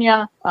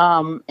California,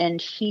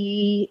 and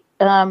he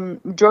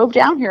drove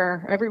down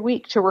here every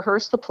week to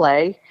rehearse the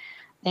play.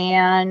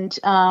 And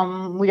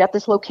we got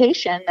this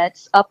location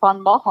that's up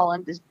on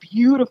Mulholland, this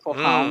beautiful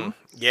home.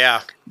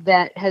 Yeah.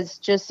 That it's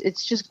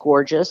just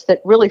gorgeous.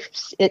 That really,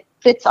 it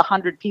fits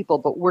 100 people,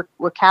 but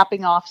we're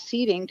capping off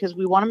seating because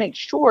we want to make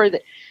sure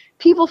that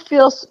people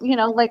feel,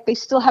 like they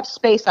still have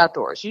space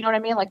outdoors. You know what I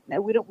mean? Like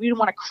we don't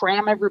want to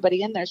cram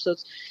everybody in there. So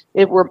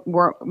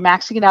we're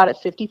maxing it out at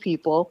 50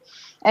 people,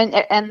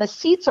 and the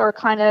seats are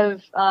kind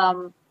of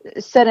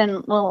set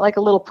in like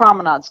a little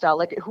promenade style,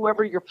 like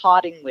whoever you're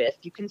potting with,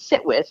 you can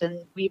sit with,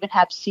 and we even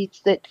have seats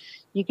that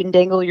you can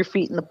dangle your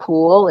feet in the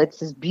pool. It's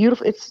this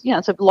beautiful. It's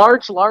it's a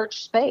large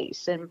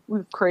space, and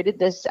we've created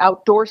this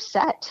outdoor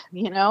set.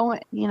 We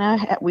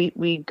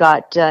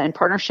got in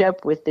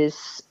partnership with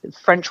this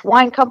French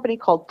wine company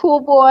called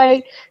Pool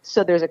Boy.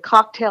 So there's a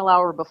cocktail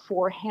hour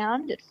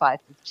beforehand at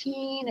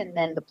 5:15, and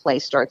then the play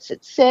starts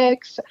at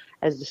 6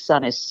 as the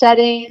sun is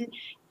setting.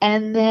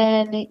 And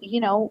then,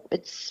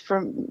 it's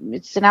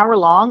an hour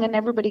long, and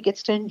everybody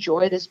gets to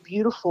enjoy this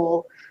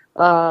beautiful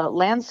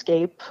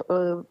landscape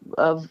of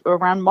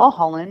around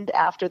Mulholland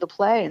after the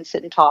play, and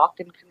sit and talk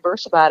and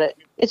converse about it.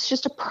 It's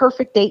just a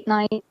perfect date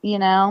night,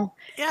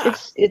 Yeah.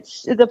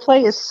 It's the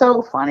play is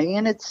so funny,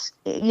 and it's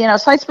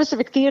site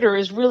specific theater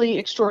is really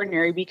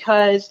extraordinary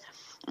because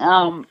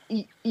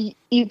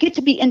you get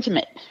to be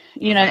intimate.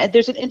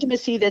 There's an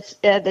intimacy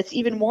that's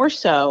even more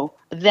so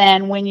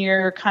than when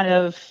you're kind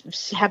of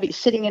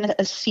sitting in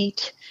a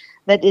seat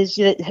that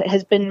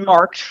has been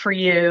marked for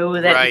you.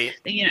 Right.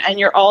 And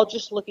you're all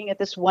just looking at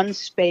this one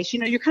space.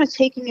 You're kind of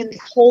taking in the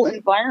whole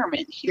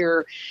environment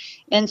here.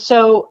 And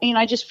so,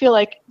 I just feel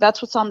like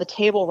that's what's on the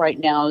table right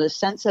now, the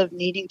sense of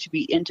needing to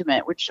be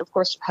intimate, which of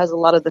course has a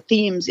lot of the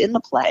themes in the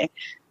play.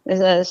 There's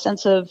a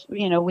sense of,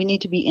 we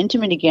need to be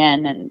intimate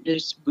again. And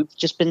we've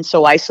just been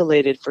so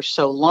isolated for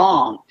so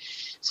long.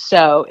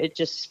 So it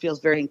just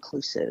feels very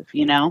inclusive,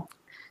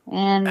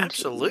 And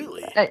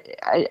absolutely.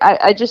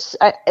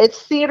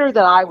 It's theater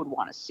that I would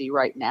want to see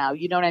right now.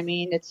 You know what I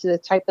mean? It's the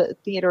type of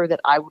theater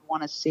that I would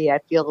want to see. I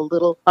feel a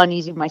little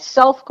uneasy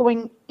myself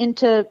going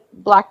into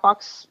black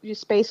box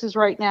spaces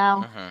right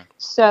now. Mm-hmm.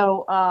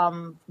 So,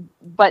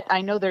 but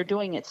I know they're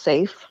doing it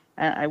safe.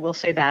 I will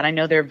say that. I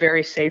know they're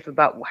very safe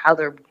about how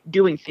they're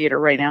doing theater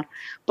right now.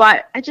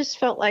 But I just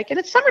felt like, and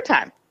it's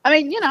summertime. I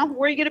mean,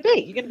 where are you going to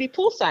be? You're going to be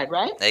poolside,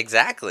 right?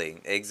 Exactly.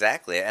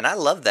 And I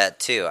love that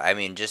too. I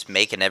mean, just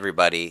making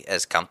everybody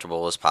as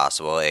comfortable as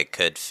possible. It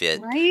could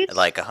fit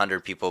like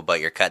 100 people, but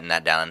you're cutting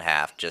that down in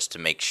half just to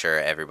make sure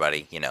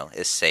everybody,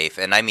 is safe.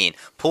 And I mean,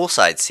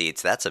 poolside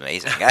seats, that's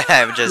amazing.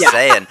 I'm just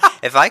saying,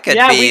 if I could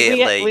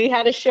we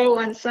had a show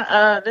on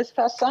this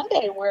past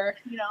Sunday where,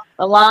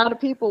 a lot of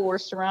people were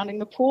surrounding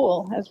the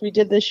pool as we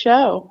did this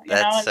show.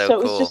 That's so cool.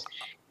 It was just,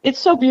 it's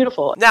so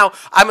beautiful. Now,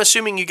 I'm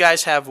assuming you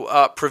guys have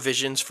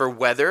provisions for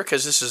weather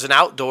because this is an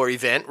outdoor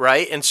event,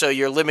 right? And so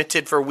you're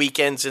limited for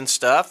weekends and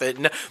stuff.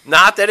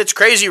 Not that it's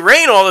crazy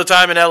rain all the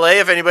time in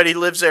LA, if anybody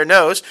lives there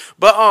knows.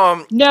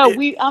 But no,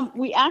 we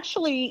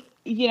actually,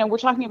 we're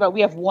talking about, we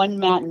have one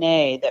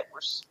matinee that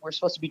we're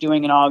supposed to be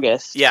doing in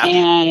August. Yeah.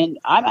 And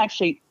I'm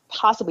actually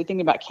possibly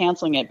thinking about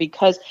canceling it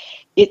because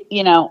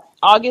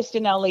August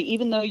in LA,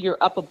 even though you're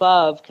up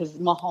above, because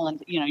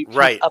Mulholland, you're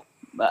right up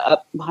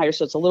higher,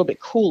 so it's a little bit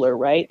cooler,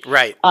 right?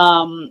 Right.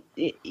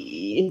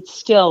 It's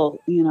still,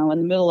 in the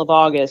middle of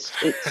August.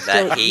 It's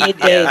still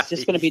midday. It's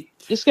just going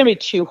to be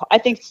too. I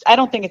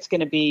don't think it's going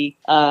to be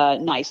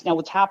nice. Now,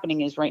 what's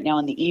happening is right now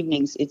in the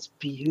evenings, it's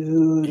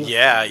beautiful.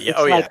 Yeah.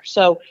 Yeah.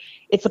 So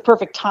it's the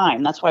perfect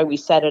time. That's why we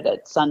set it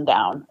at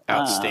sundown.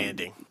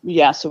 Outstanding.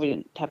 So we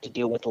didn't have to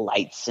deal with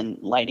lights and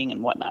lighting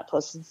and whatnot.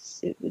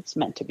 Plus, it's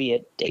meant to be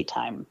a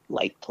daytime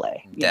light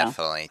play.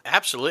 Definitely.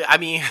 Absolutely. I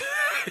mean,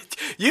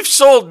 you've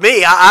sold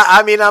me.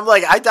 I mean, I'm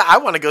like, I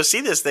want to go see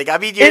this thing. I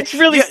mean, it's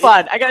really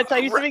fun. I got to tell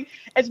you something.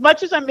 As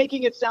much as I'm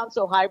making it sound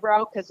so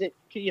highbrow, because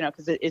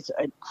it's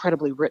an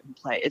incredibly written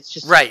play. It's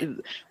just right.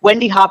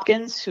 Wendy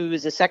Hopkins, who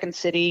is a Second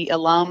City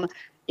alum.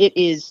 It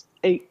is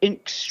an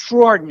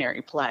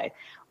extraordinary play.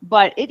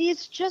 But it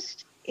is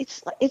just,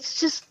 it's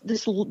just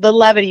the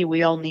levity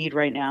we all need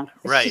right now.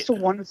 It's just a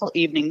wonderful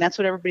evening. That's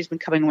what everybody's been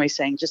coming away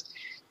saying. Just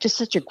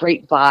such a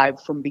great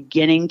vibe from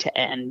beginning to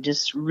end.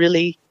 Just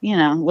really,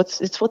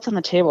 what's on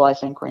the table, I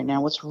think, right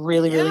now. What's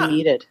really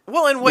needed.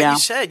 Well, and what you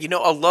said,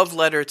 a love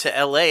letter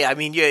to LA. I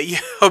mean, you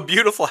have a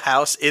beautiful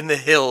house in the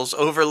hills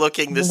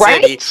overlooking the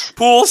city,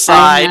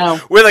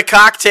 poolside with a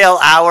cocktail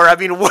hour. I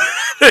mean,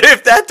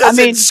 if that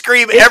doesn't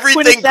scream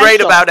everything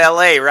great about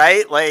LA,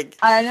 right? Like,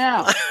 I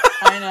know.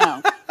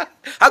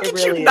 How could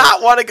you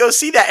not want to go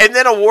see that? And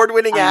then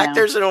award-winning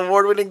actors and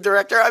award-winning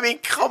director. I mean,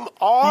 come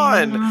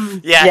on. Mm-hmm.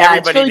 Yeah, everybody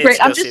it's really needs great.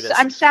 to go see this.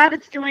 I'm sad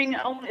it's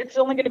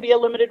only going to be a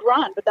limited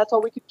run, but that's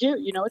all we could do.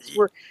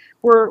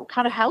 We're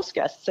kind of house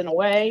guests in a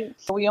way.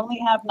 So we only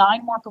have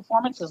 9 more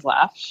performances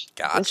left.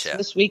 Gotcha.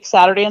 This week,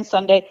 Saturday and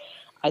Sunday.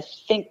 I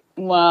think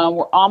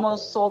we're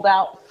almost sold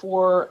out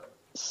for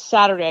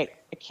Saturday.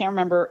 I can't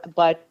remember,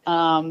 but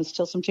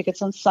still some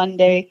tickets on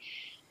Sunday.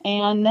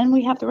 And then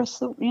we have the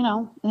rest of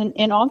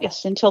in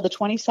August until the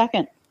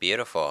 22nd.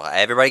 Beautiful.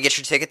 Everybody get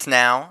your tickets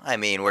now. I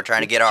mean, we're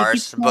trying to get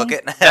ours. Book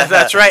it.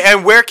 That's right.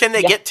 And where can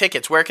they get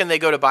tickets? Where can they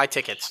go to buy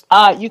tickets?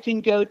 You can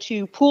go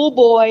to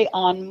Poolboy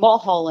on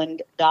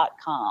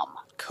Mulholland.com.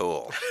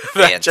 cool.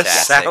 That Fantastic.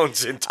 just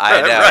sounds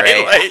I know,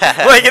 right?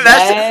 Like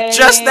that's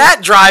just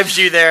that drives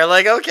you there.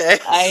 Like, okay.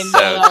 I So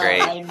know.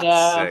 great. I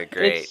know. So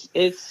great.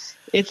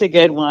 It's a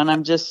good one.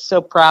 I'm just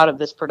so proud of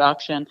this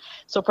production.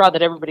 So proud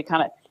that everybody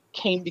kind of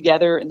came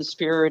together in the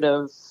spirit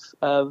of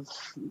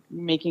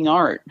making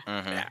art.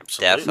 Absolutely.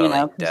 Definitely, You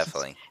know, 'cause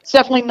definitely. It's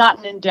definitely not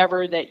an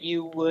endeavor that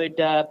you would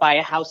buy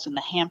a house in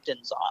the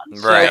Hamptons on.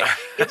 So Right.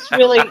 it's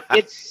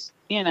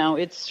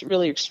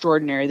really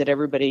extraordinary that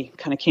everybody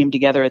kind of came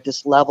together at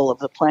this level of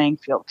the playing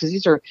field, because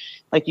these are,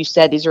 like you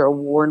said, these are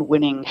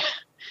award-winning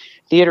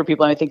theater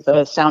people. And I think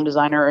the sound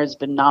designer has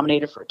been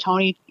nominated for a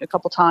Tony a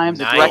couple times.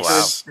 Nice. The director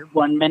has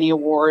won many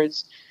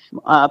awards.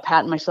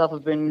 Pat and myself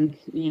have been,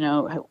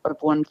 have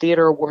won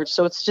theater awards.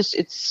 So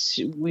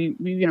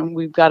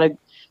we've got a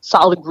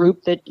solid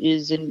group that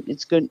is in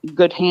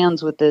good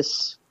hands with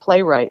this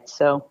playwright.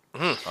 So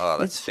Oh,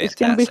 that's it's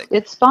gonna be, fantastic.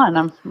 it's fun.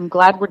 I'm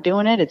glad we're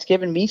doing it. It's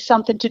given me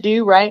something to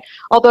do, right?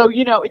 Although,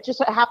 it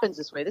just happens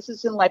this way. This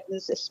is in life,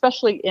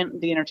 especially in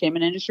the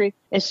entertainment industry.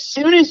 As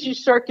soon as you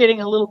start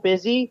getting a little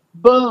busy,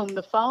 boom,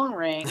 the phone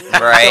rings.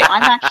 Right.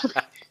 So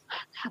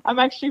I'm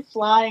actually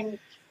flying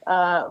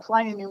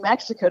to New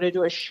Mexico to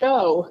do a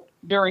show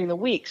during the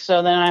week.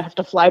 So then I have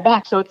to fly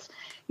back. So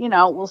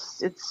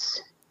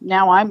it's,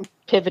 now I'm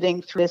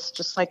pivoting through this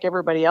just like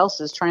everybody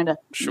else is, trying to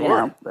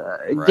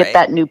Right. get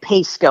that new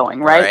pace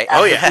going, right? Right.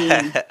 Oh, After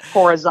yeah. being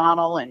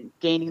horizontal and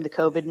gaining the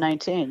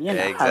COVID-19. You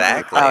know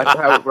Exactly.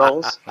 how it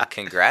rolls.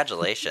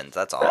 Congratulations.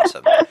 That's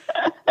awesome.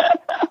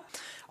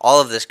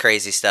 All of this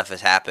crazy stuff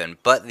has happened,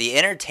 but the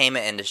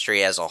entertainment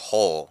industry as a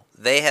whole,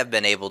 they have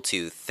been able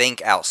to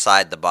think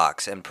outside the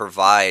box and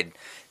provide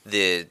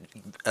the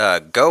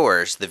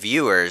goers, the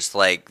viewers,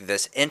 like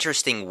this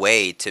interesting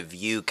way to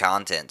view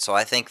content. So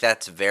I think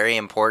that's very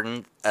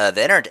important.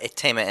 The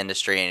entertainment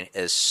industry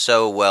is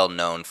so well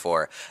known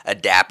for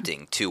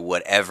adapting to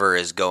whatever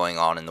is going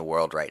on in the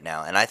world right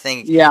now. And I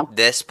think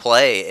this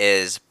play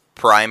is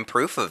prime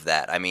proof of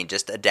that. I mean,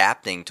 just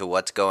adapting to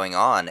what's going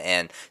on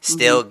and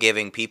still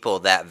giving people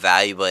that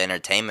valuable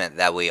entertainment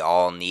that we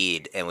all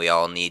need, and we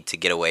all need to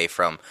get away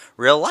from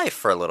real life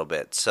for a little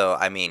bit. So,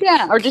 I mean,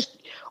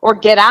 or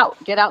get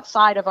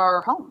outside of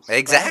our homes.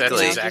 Exactly. That's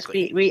Right?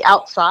 exactly. Just be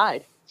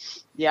outside.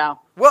 Yeah.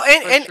 Well,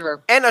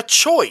 sure. and a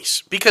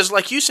choice, because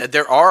like you said,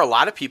 there are a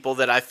lot of people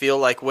that I feel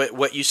like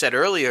what you said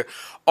earlier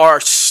are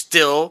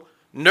still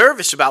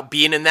nervous about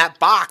being in that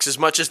box. As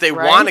much as they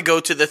want to go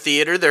to the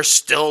theater, they're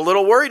still a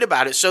little worried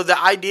about it. So the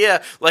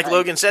idea, like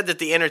Logan said, that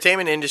the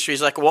entertainment industry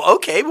is like, well,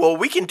 okay, well,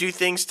 we can do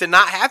things to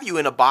not have you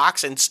in a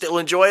box and still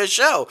enjoy a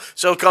show.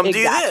 So come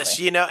do this,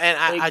 and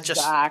I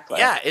just,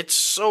 it's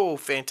so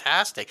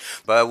fantastic.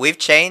 But we've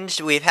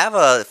changed. We have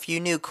a few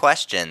new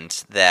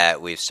questions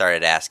that we've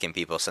started asking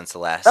people since the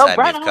last time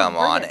you've come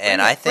on. And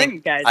I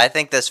think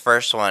this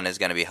first one is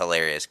going to be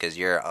hilarious because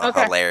you're a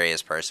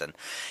hilarious person.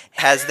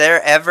 Has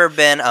there ever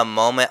been a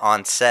moment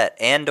on set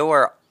and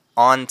or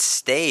on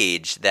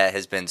stage that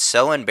has been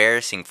so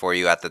embarrassing for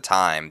you at the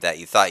time that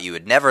you thought you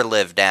would never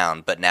live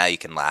down, but now you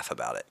can laugh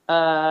about it?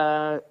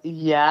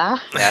 Yeah.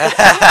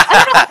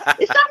 I don't know.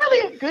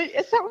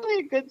 It's not really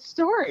a good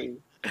story.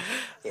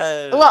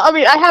 Well, I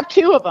mean, I have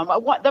two of them.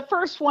 The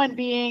first one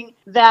being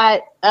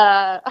that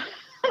I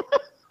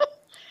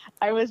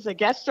was a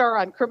guest star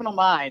on Criminal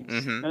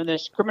Minds. And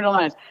there's Criminal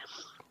Minds.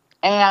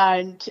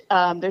 And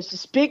there's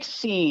this big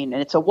scene,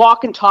 and it's a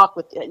walk and talk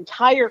with the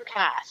entire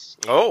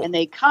cast. Oh. And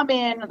they come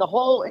in, the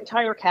whole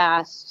entire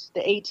cast,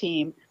 the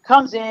A-team,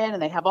 comes in,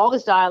 and they have all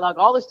this dialogue,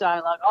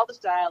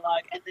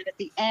 and then at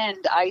the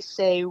end, I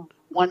say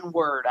one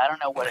word. I don't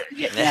know what it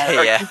is.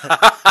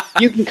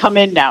 You can come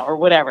in now, or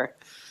whatever.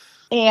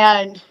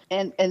 And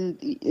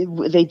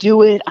they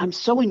do it. I'm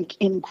so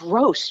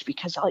engrossed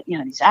because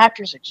these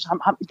actors are just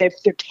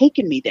they're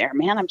taking me there,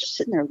 man. I'm just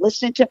sitting there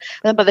listening to. And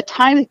then by the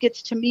time it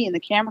gets to me and the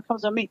camera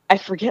comes on me, I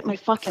forget my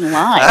fucking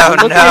line. Oh,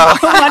 I'm no!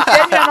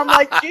 and I'm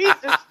like,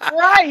 Jesus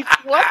Christ,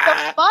 what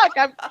the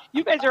fuck?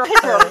 You guys are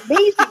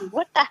amazing.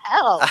 What the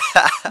hell?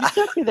 You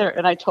took me there,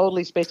 and I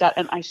totally spaced out.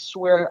 And I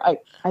swear, I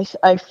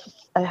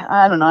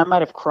don't know. I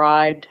might have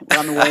cried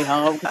on the way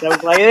home because I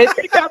was like, "They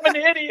think I'm an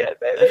idiot."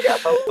 They got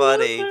the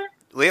Buddy.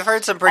 We've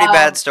heard some pretty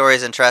bad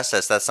stories, and trust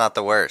us, that's not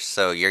the worst.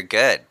 So you're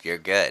good. You're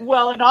good.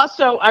 Well, and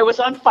also, I was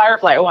on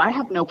Firefly. Oh, I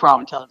have no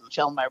problem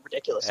telling my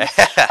ridiculousness.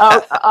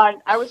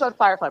 I was on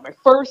Firefly, my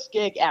first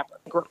gig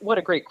ever. What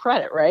a great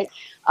credit, right?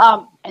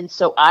 And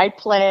so I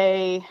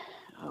play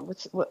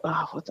what's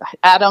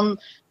Adam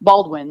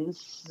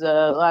Baldwin's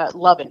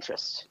love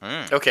interest.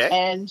 Okay.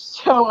 And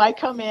so I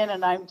come in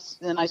and I'm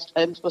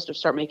supposed to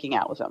start making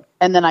out with him,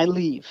 and then I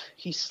leave.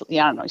 He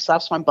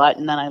slaps my butt,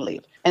 and then I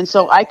leave. And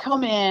so I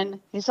come in,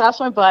 he slaps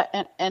my butt,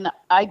 and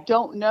I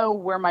don't know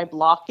where my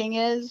blocking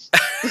is.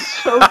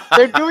 So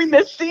they're doing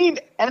this scene,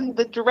 and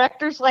the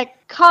director's like,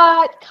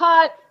 cut,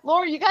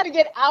 Laura, you got to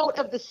get out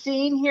of the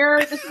scene here.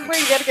 This is where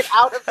you got to get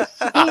out of the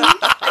scene.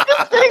 I'm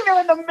just sitting there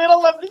in the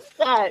middle of the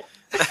set.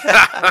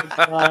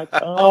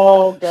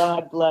 Oh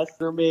God bless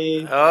for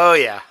me. Oh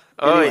yeah.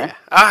 Oh Anyway.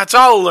 yeah, it's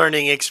all a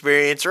learning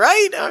experience,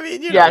 right? I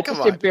mean, Yeah, it's come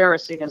just on.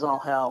 embarrassing as all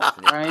hell,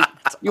 right?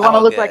 You want to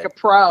all look good. like a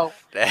pro.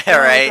 You wanna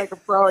Right? Look like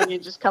a pro, and you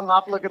just come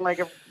off looking like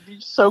you're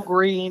so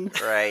green.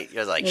 Right.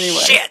 You're like, Anyway.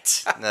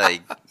 Shit. No,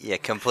 yeah,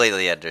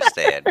 completely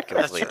understand.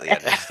 Completely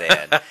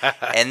understand.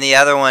 And the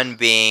other one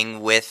being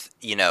with,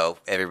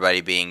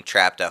 everybody being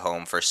trapped at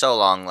home for so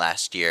long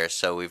last year.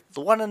 So we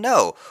want to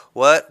know,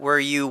 what were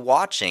you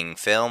watching,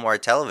 film or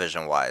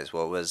television wise?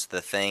 What was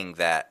the thing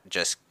that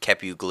just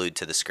kept you glued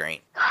to the screen?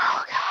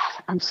 Oh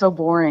God, I'm so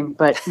boring.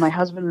 But my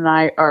husband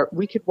and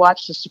we could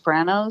watch The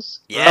Sopranos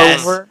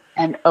Yes. over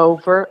and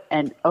over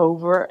and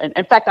over. And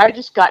in fact, I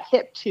just got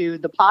hip to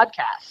the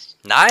podcast.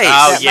 Nice.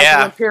 Oh, that yeah.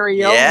 Michael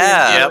Imperioli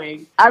Yeah.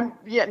 is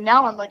doing.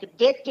 Now I'm like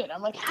addicted.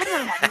 I'm like, how did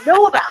I not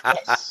know about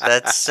this?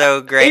 That's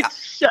so great.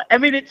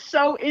 It's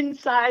so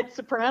inside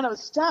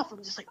Sopranos stuff.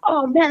 I'm just like,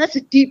 oh man, that's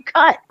a deep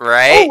cut.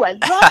 Right? Oh, I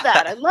love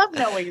that. I love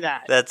knowing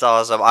that. That's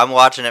awesome. I'm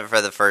watching it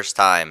for the first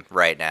time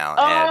right now.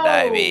 And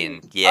I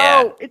mean,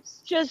 yeah. Oh, it's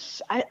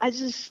just,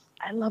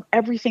 I love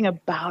everything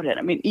about it.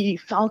 I mean, E.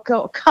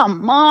 Falco,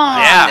 come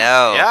on. Yeah.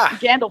 know. Yeah.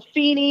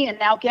 Gandolfini, and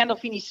now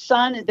Gandolfini's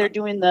son, and they're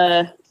doing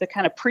the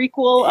kind of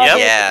prequel of Yep. it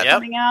Yeah. that's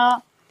coming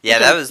out. Yeah, So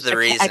that was the I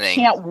reasoning.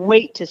 can't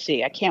wait to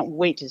see. I can't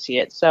wait to see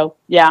it. So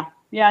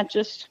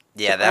just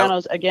Yeah,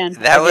 Sopranos again.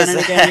 that again was and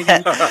again and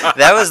again.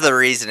 that was the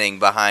reasoning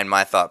behind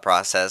my thought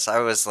process. I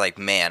was like,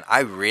 man, I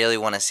really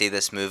want to see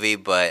this movie,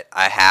 but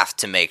I have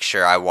to make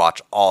sure I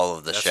watch all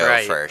of the That's show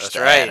right, first. that's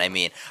right. And I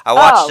mean, I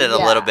watched it a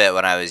yeah. little bit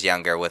when I was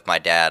younger with my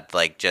dad,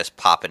 like just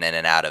popping in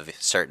and out of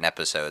certain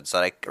episodes. So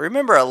I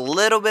remember a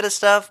little bit of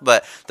stuff,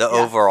 but the Yeah.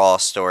 overall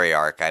story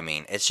arc, I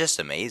mean, it's just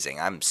amazing.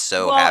 I'm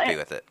so Well, happy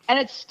with it. And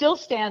it still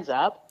stands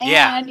up. And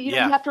Yeah, you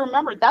yeah. have to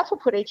remember, that's what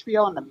put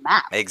HBO on the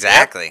map.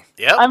 Exactly.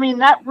 Yep. I mean,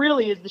 that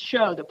really is the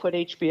show that put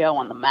HBO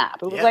on the map.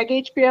 It was Yeah. like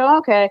HBO,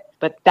 okay,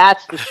 but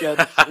that's the show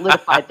that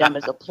solidified them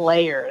as a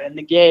player in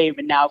the game,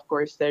 and now, of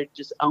course, they're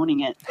just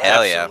owning it.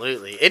 Hell yeah.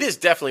 Absolutely. It is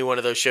definitely one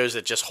of those shows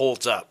that just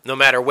holds up. No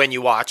matter when you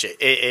watch it,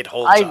 it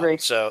holds I up. agree.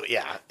 So,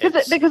 yeah.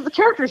 Because the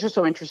characters are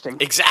so interesting.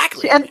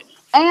 Exactly.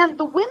 And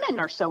the women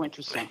are so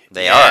interesting.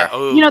 They Yeah. are.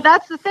 Ooh. You know,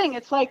 that's the thing.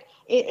 It's like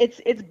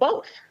it's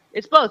both.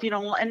 It's both. You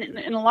know, and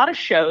in a lot of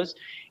shows,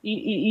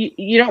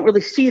 you don't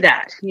really see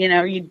that. You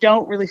know, you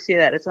don't really see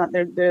that. It's not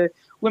the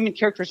women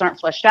characters aren't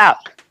fleshed out.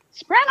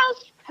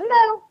 Sopranos,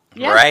 hello.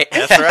 Yeah. Right?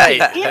 That's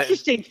right.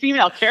 Interesting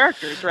female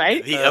characters,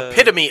 right? The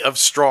epitome of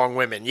strong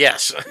women.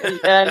 Yes.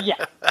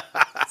 Yeah.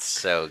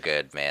 So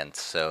good, man.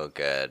 So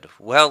good.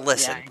 Well,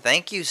 listen, Yeah.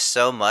 thank you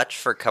so much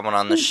for coming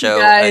on the Thank you, show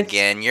guys.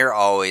 again. You're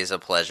always a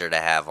pleasure to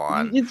have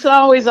on. It's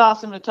always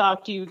awesome to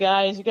talk to you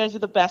guys. You guys are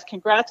the best.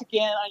 Congrats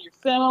again on your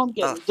film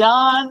getting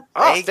done.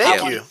 Oh, Thank thank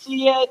I want you. to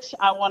see it.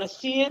 I want to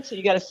see it. So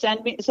you got to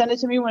send it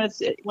to me when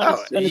it's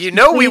Oh, when it's you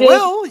know we completed.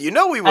 will. You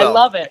know we will. I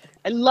love it.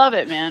 I love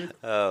it, man.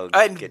 Oh,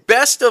 And good.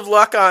 best of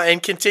luck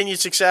and continued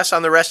success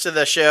on the rest of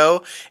the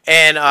show.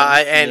 And you.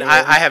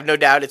 I have no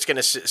doubt it's going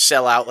to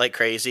sell out like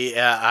crazy.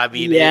 I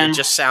mean, Yeah. it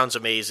just sounds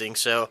amazing.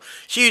 So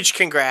huge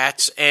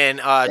congrats. And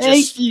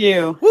Thank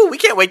you. woo, we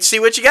can't wait to see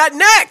what you got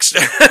next.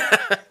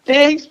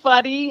 Thanks,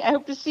 buddy. I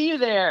hope to see you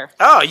there.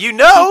 Oh,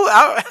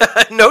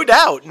 no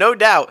doubt, no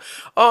doubt.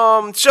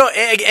 So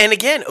and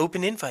again,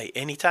 open invite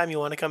anytime you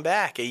want to come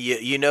back.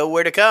 You know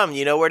where to come.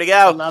 You know where to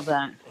I go. love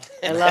that.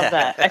 I love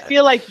that. I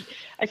feel like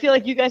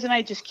you guys and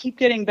I just keep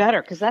getting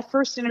better because that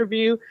first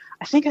interview,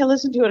 I think I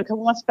listened to it a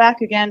couple months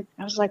back again.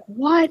 I was like,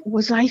 what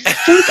was I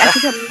thinking? I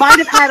think I might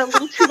have had a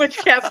little too much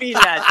caffeine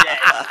that day.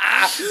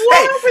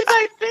 What was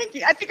I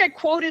thinking? I think I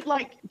quoted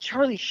like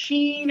Charlie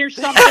Sheen or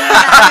something.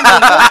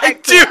 I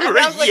Dude,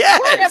 was like, yes.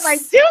 what am I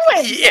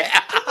doing?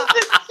 Yeah.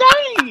 This is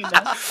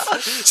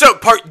insane. So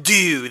part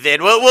two,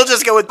 then we'll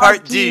just go with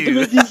part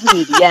two.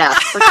 Yeah,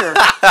 for sure.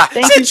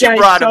 Thank Since you you guys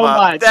brought so him up,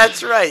 much.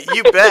 that's right.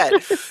 You bet.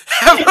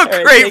 Have a All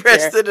right, great take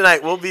rest care. of the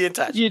night. We'll be in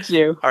touch. You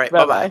too. All right,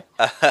 Bye-bye.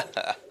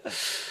 bye-bye.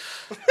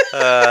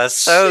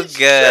 So She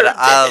good. sure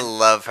I did.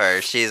 love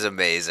her. She's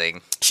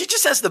amazing. She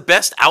just has the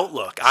best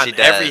outlook on She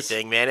does.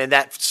 everything, man, and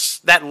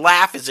that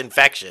laugh is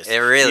infectious. It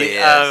really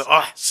is.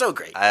 Oh, so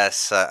great.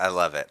 I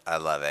love it. I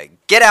love it.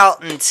 Get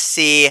out and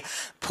see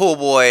Pool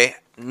Boy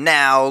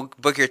now.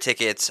 Book your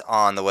tickets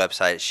on the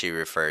website she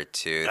referred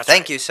to. That's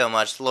Thank right. you so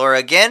much, Laura,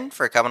 again,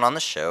 for coming on the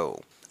show.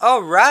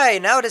 All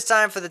right, now it is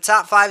time for the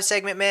top 5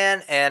 segment,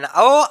 man. And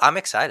I'm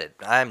excited.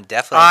 I'm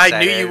definitely I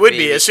excited. knew you would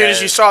be. As soon as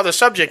you because- saw the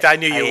subject, I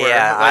knew you were.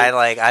 Yeah,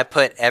 Like- I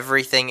put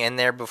everything in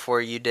there before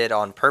you did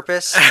on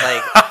purpose.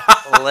 Like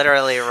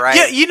literally right.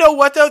 Yeah, you know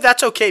what though?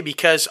 That's okay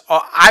because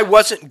I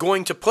wasn't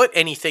going to put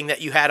anything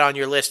that you had on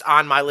your list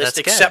on my list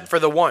That's except good. for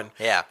the one.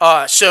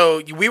 Yeah.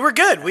 So we were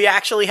good. We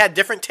actually had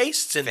different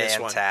tastes in this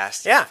one.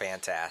 Fantastic. Yeah.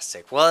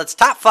 Fantastic. Well, it's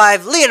top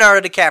 5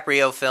 Leonardo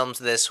DiCaprio films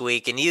this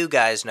week, and you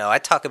guys know I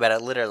talk about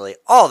it literally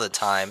all the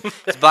time.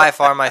 He's by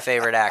far my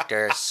favorite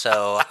actor,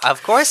 so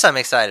of course I'm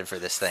excited for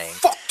this thing.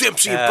 Fuck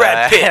Dempsey and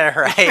Brad Pitt.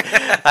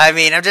 Right? I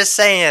mean, I'm just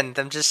saying.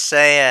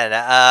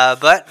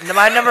 But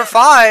my number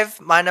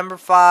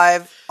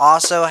five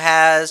also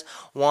has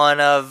one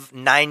of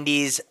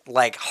 90s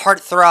like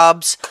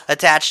heartthrobs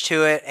attached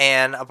to it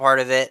and a part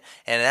of it,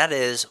 and that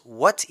is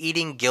What's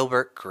Eating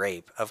Gilbert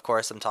Grape. Of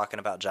course, I'm talking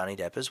about Johnny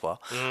Depp as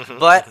well.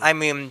 But I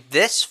mean,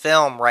 this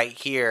film right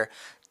here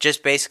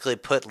just basically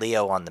put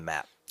Leo on the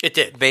map. It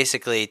did.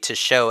 Basically to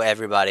show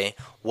everybody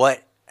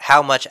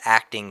how much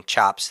acting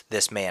chops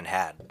this man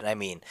had. I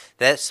mean,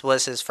 this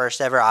was his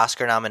first ever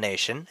Oscar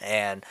nomination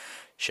and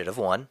should have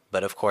won,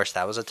 but of course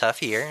that was a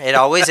tough year. It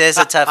always is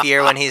a tough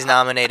year when he's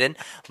nominated,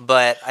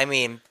 but I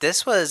mean,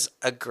 this was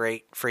a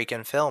great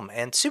freaking film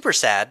and super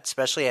sad,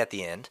 especially at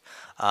the end.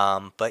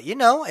 But you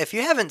know, if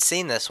you haven't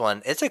seen this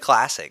one, it's a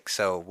classic.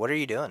 So what are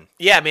you doing?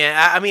 Yeah, man.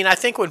 I mean, I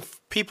think when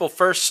people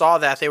first saw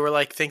that, they were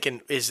like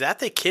thinking, "Is that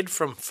the kid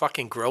from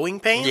fucking Growing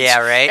Pains?" Yeah,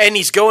 right. And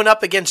he's going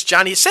up against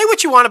Johnny. Say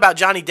what you want about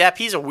Johnny Depp.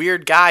 He's a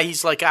weird guy.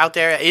 He's like out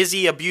there. Is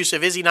he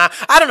abusive? Is he not?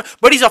 I don't know.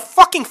 But he's a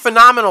fucking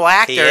phenomenal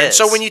actor. He is. And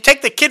so when you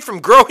take the kid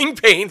from Growing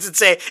Pains and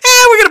say,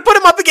 we're gonna put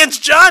him up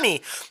against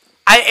Johnny.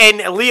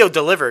 And Leo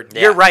delivered.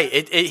 Yeah. You're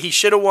right. He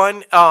should have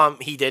won.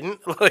 He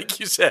didn't, like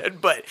you said,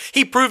 but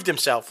he proved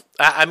himself.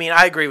 I mean,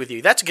 I agree with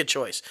you. That's a good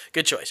choice.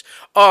 Good choice.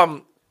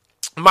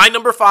 My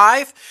number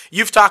 5,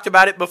 you've talked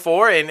about it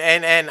before,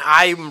 and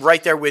I'm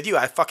right there with you.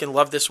 I fucking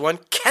love this one.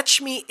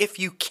 Catch Me If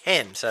You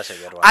Can. Such a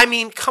good one. I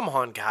mean, come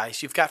on,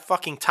 guys. You've got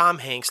fucking Tom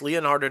Hanks,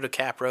 Leonardo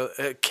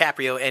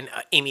DiCaprio, and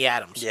Amy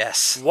Adams.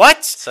 Yes.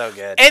 What? So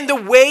good. And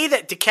the way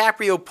that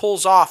DiCaprio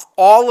pulls off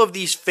all of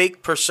these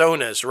fake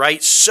personas,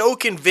 right, so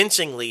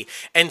convincingly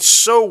and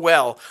so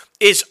well,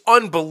 is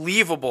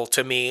unbelievable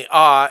to me.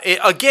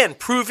 Again,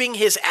 proving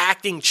his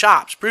acting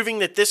chops, proving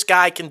that this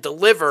guy can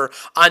deliver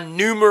on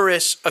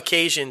numerous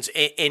occasions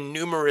in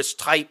numerous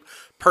type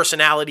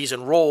personalities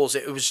and roles.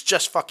 It was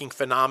just fucking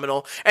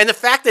phenomenal. And the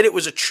fact that it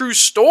was a true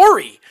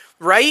story,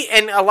 right?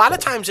 And a lot of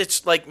times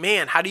it's like,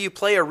 man, how do you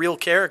play a real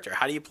character?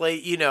 How do you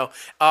play, he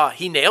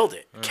nailed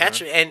it.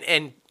 Mm-hmm.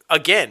 And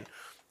again,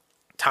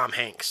 Tom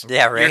Hanks.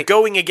 Yeah, right. You're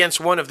going against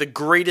one of the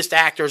greatest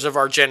actors of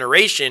our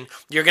generation.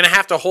 You're going to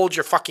have to hold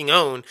your fucking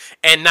own.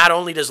 And not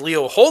only does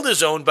Leo hold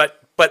his own, but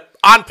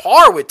on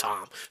par with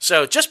Tom.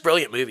 So just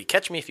brilliant movie.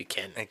 Catch Me If You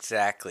Can.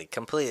 Exactly.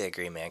 Completely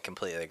agree, man.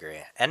 Completely agree.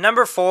 And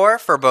number 4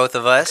 for both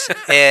of us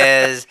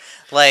is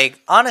like,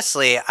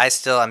 honestly, I'm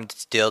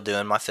still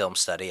doing my film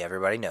study.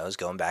 Everybody knows,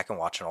 going back and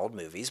watching old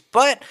movies.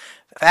 But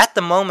at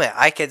the moment,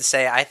 I could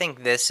say I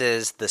think this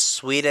is the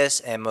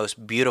sweetest and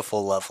most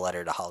beautiful love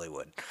letter to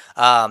Hollywood.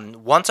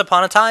 Once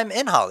Upon a Time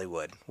in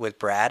Hollywood with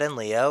Brad and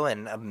Leo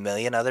and a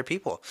million other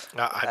people.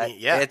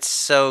 Yeah. It's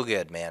so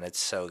good, man. It's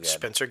so good.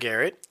 Spencer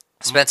Garrett.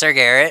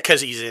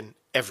 Because he's in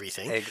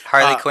everything.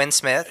 Harley Quinn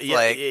Smith.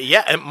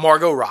 And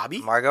Margot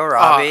Robbie.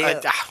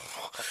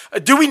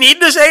 Do we need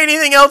to say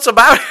anything else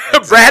about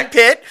Brad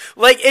Pitt?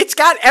 Like, it's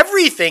got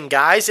everything,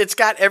 guys. It's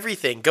got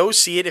everything. Go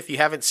see it if you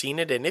haven't seen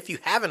it. And if you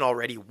haven't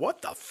already,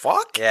 what the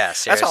fuck? Yeah,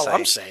 seriously. That's all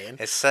I'm saying.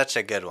 It's such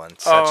a good one.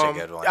 Such a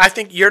good one. I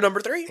think you're number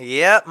 3?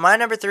 Yep. My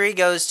number 3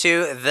 goes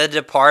to The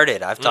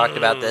Departed. I've talked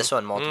about this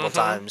one multiple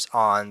times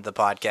on the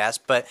podcast.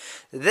 But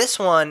this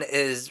one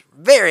is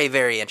very,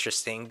 very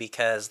interesting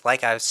because,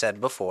 like I've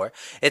said before,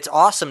 it's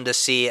awesome to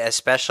see,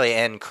 especially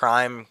in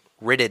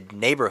crime-riddled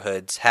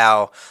neighborhoods,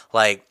 how,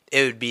 like,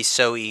 it would be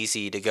so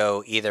easy to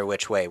go either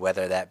which way,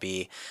 whether that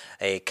be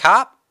a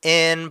cop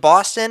in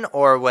Boston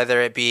or whether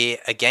it be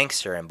a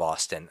gangster in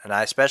Boston. And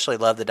I especially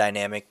love the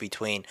dynamic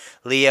between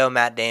Leo,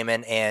 Matt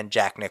Damon, and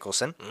Jack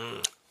Nicholson.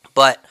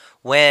 But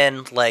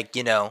when, like,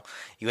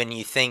 when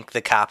you think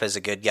the cop is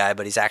a good guy,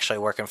 but he's actually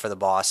working for the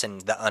boss,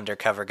 and the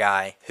undercover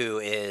guy who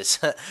is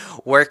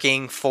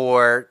working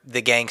for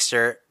the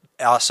gangster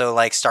also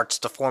like starts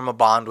to form a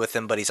bond with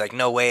him, but he's like,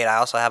 no, wait, I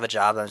also have a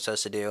job that I'm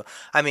supposed to do.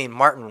 I mean,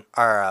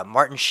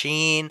 Martin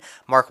Sheen,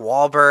 Mark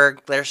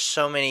Wahlberg, there's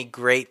so many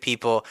great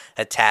people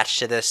attached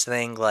to this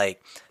thing.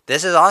 Like,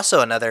 this is also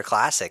another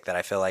classic that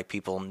I feel like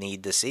people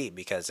need to see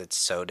because it's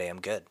so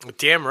damn good.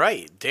 Damn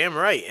right.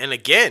 And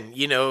again,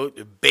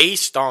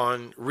 based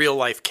on real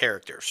life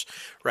characters,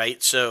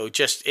 right? So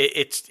just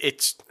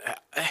it's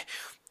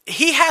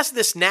he has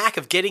this knack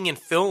of getting in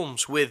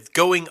films with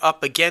going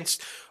up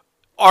against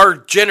our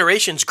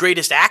generation's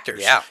greatest actors.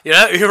 Yeah.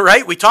 You're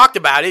right. We talked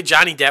about it.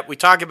 Johnny Depp. We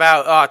talked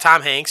about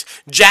Tom Hanks.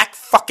 Jack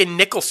fucking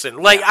Nicholson.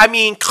 Like, I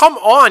mean, come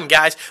on,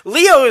 guys.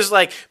 Leo is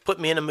like, put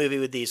me in a movie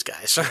with these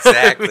guys.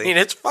 Exactly. I mean,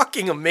 it's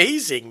fucking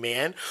amazing,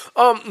 man.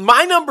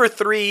 My number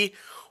 3,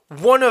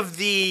 one of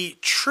the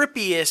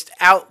trippiest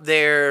out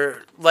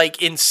there,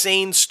 like,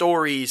 insane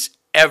stories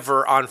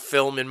ever on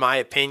film, in my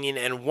opinion,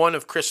 and one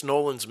of Chris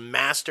Nolan's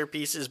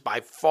masterpieces by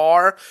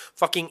far,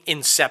 fucking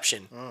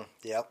Inception.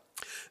 Yep.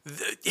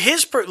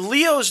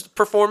 Leo's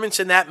performance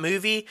in that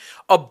movie,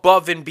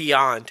 above and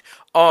beyond.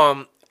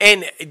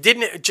 And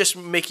didn't it just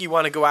make you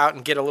want to go out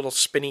and get a little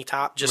spinny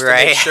top just to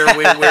make sure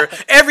we were...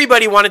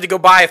 Everybody wanted to go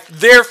buy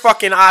their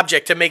fucking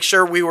object to make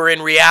sure we were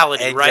in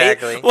reality,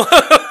 exactly. Right?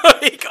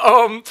 like,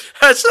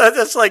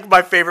 that's like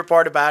my favorite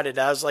part about it.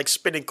 I was like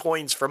spinning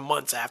coins for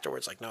months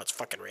afterwards. Like, no, it's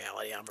fucking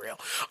reality. I'm real.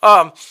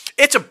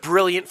 It's a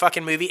brilliant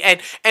fucking movie,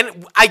 and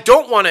I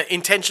don't want to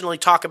intentionally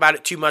talk about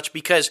it too much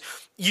because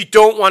you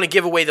don't want to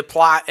give away the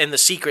plot and the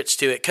secrets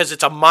to it because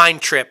it's a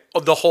mind trip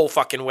the whole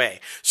fucking way.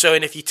 So,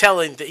 and if you tell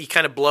it, you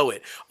kind of blow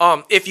it.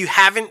 If you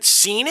haven't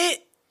seen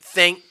it,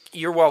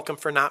 you're welcome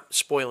for not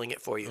spoiling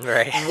it for you.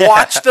 Right.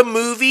 Watch the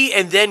movie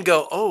and then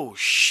go, oh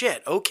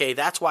shit, okay,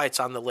 that's why it's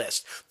on the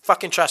list.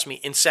 Fucking trust me,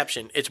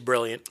 Inception, it's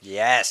brilliant.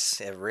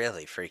 Yes, it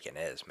really freaking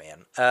is,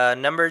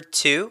 man. Number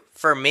 2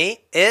 for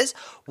me is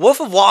Wolf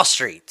of Wall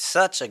Street.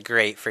 Such a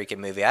great freaking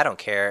movie. I don't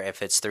care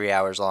if it's 3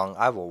 hours long.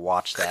 I will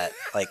watch that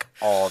like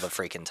all the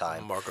freaking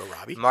time.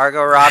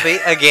 Margot Robbie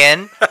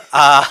again.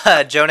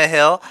 Jonah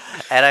Hill,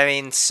 and I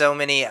mean so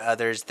many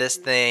others. This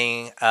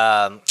thing,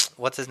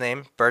 what's his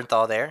name?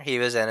 Bernthal there. He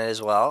was in it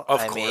as well. Of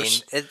course.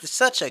 course. Mean, it's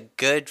such a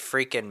good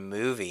freaking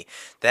movie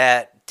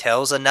that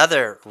tells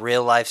another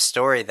real life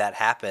story that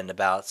happened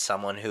about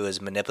someone who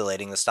is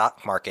manipulating the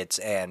stock markets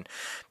and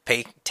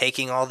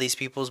taking all these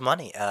people's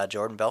money,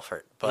 Jordan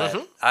Belfort.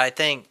 But I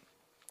think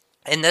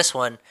in this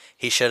one,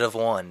 he should have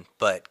won.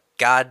 But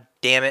God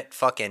damn it,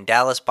 fucking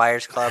Dallas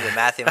Buyers Club and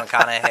Matthew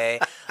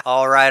McConaughey.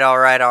 all right,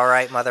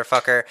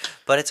 motherfucker.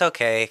 But it's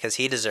okay because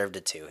he deserved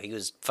it too. He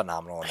was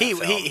phenomenal in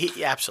that film.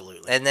 He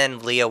absolutely. And then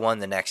Leo won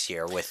the next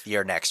year with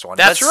your next one.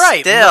 That's but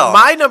right. Still,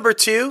 my number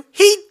 2,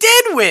 he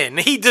did win.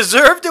 He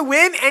deserved to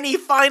win, and he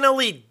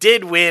finally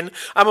did win.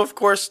 I'm, of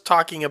course,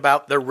 talking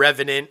about The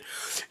Revenant.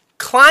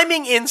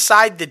 Climbing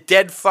inside the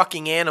dead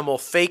fucking animal,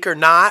 fake or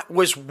not,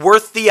 was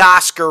worth the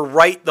Oscar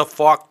right the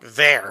fuck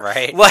there.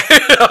 Right. Like,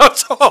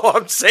 that's all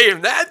I'm saying.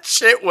 That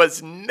shit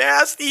was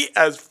nasty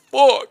as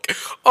fuck.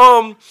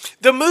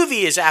 The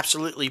movie is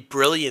absolutely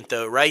brilliant,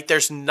 though, right?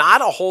 There's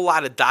not a whole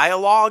lot of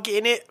dialogue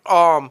in it.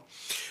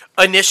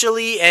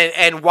 Initially,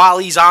 and while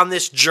he's on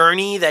this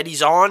journey that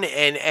he's on,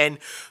 and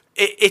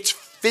it's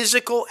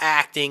physical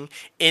acting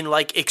in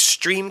like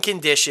extreme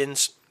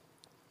conditions.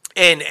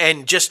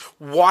 And just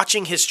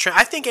watching his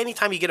I think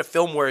anytime you get a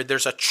film where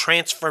there's a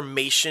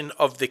transformation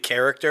of the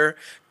character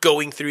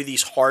going through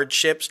these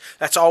hardships,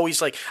 that's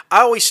always like,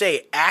 I always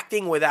say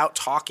acting without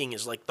talking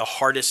is like the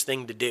hardest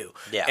thing to do.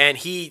 Yeah. And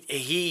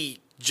he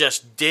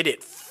just did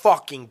it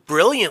fucking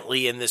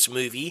brilliantly in this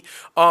movie.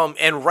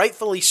 And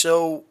rightfully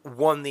so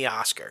won the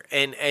Oscar.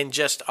 And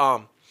just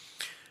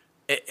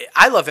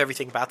I love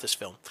everything about this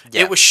film.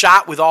 Yeah. It was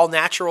shot with all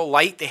natural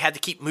light. They had to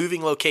keep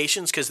moving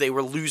locations because they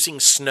were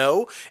losing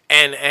snow.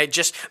 And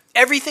just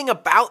everything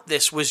about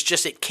this was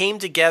just, it came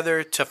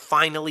together to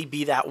finally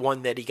be that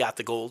one that he got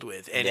the gold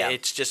with. And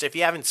it's just, if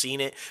you haven't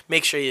seen it,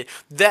 make sure you,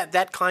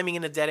 that climbing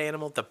in a dead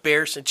animal, the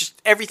bears, and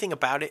just everything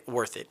about it,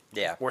 worth it.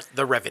 Yeah. Worth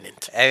The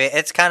Revenant. I mean,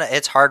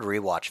 it's hard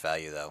rewatch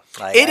value, though.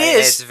 Like, It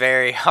is. It's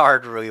very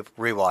hard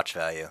rewatch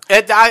value.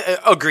 I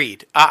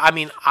agreed. I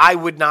mean, I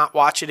would not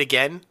watch it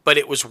again, but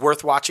it was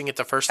worth watching it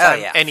the first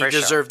time, and he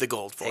deserved the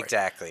gold for it.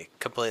 Exactly.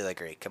 Completely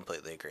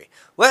agree.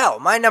 Well,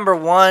 my number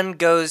 1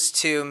 goes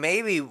to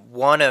maybe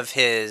one of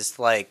his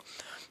like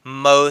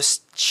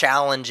most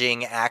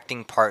challenging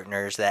acting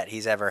partners that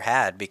he's ever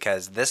had,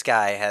 because this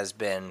guy has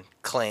been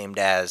claimed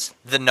as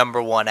the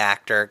number 1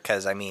 actor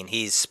because, I mean,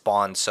 he's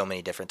spawned so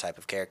many different type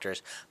of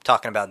characters. I'm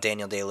talking about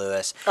Daniel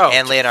Day-Lewis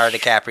and Leonardo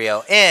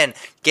DiCaprio in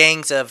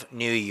Gangs of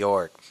New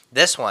York.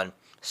 This one,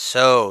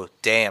 so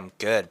damn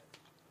good.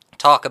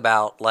 Talk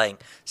about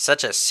like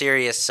such a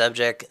serious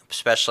subject,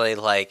 especially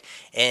like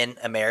in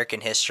American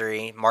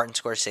history. Martin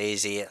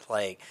Scorsese,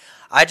 like,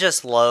 I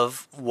just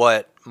love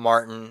what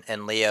Martin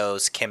and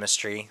Leo's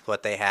chemistry,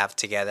 what they have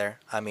together.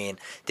 I mean,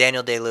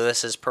 Daniel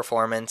Day-Lewis's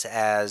performance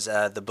as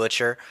the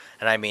Butcher,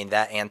 and I mean,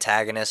 that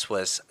antagonist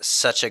was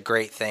such a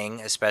great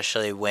thing,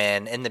 especially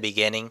when, in the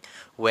beginning,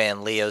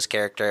 when Leo's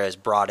character is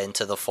brought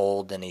into the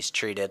fold and he's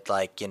treated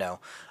like, you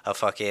know, a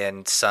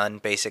fucking son,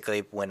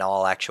 basically, when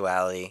all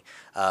actuality,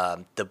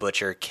 the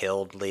Butcher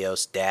killed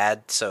Leo's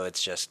dad. So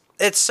it's just,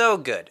 it's so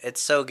good.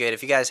 It's so good.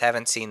 If you guys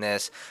haven't seen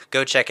this,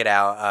 go check it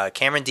out.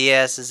 Cameron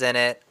Diaz is in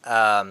it.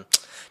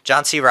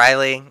 John C.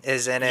 Reilly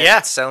is in it.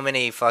 Yeah. So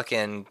many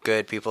fucking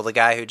good people. The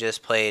guy who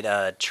just played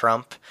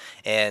Trump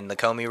in The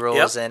Comey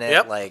Rules in it.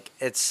 Yep. Like,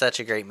 it's such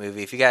a great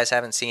movie. If you guys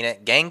haven't seen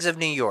it, Gangs of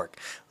New York,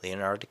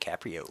 Leonardo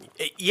DiCaprio.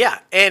 Yeah,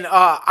 and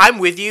I'm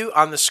with you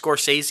on the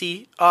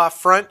Scorsese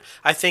front.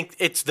 I think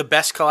it's the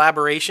best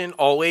collaboration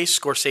always,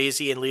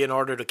 Scorsese and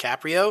Leonardo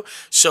DiCaprio.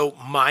 So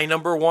my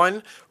number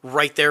 1,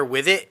 right there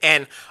with it.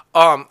 And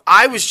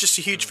I was just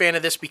a huge fan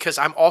of this because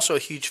I'm also a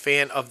huge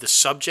fan of the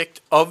subject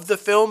of the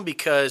film,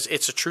 because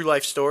it's a true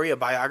life story, a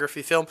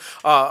biography film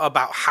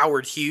about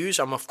Howard Hughes.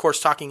 I'm, of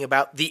course, talking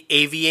about The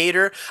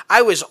Aviator.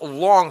 I was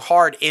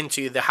hard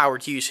into the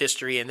Howard Hughes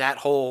history and that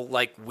whole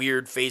like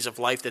weird phase of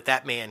life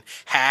that man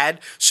had.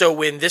 So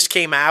when this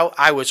came out,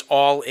 I was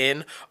all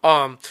in.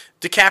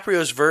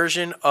 DiCaprio's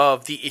version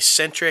of the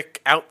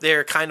eccentric, out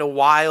there, kind of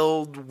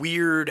wild,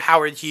 weird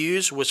Howard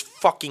Hughes was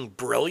fucking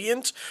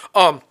brilliant.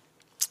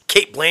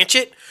 Kate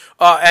Blanchett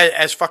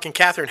as fucking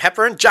Katharine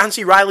Hepburn. John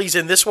C. Reilly's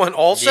in this one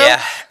also.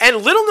 Yeah. And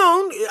little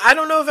known, I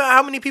don't know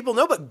how many people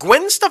know, but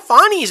Gwen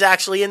Stefani's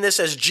actually in this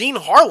as Jean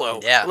Harlow.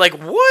 Yeah. Like,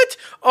 what?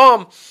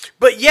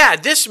 But yeah,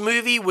 this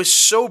movie was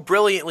so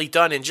brilliantly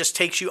done and just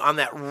takes you on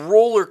that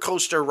roller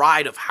coaster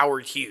ride of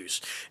Howard Hughes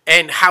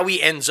and how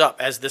he ends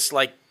up as this,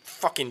 like,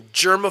 fucking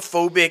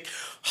germophobic,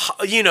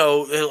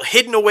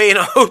 hidden away in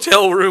a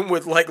hotel room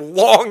with like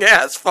long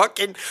ass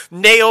fucking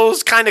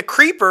nails kind of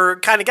creeper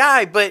kind of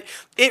guy. But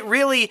it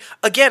really,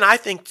 again, I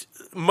think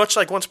much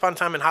like Once Upon a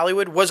Time in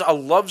Hollywood was a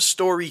love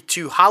story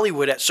to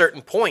Hollywood at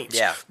certain points.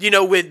 Yeah.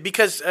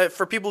 Because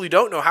for people who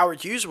don't know,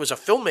 Howard Hughes was a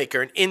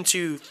filmmaker and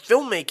into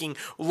filmmaking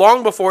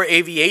long before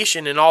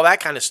aviation and all that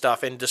kind of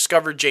stuff, and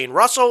discovered Jane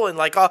Russell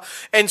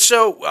and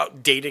so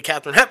dated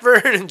Katharine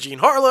Hepburn and Jean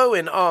Harlow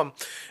and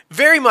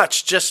very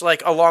much just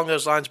like along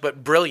those lines,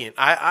 but brilliant.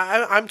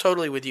 I'm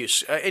totally with you.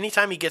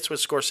 Anytime he gets with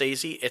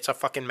Scorsese, it's a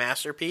fucking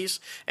masterpiece,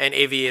 and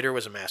Aviator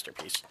was a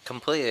masterpiece.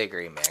 Completely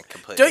agree, man.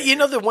 Completely. Don't you agree.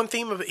 know the one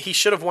theme of it? He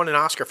should have won an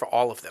Oscar for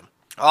all of them.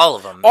 All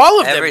of them. All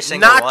of Every them,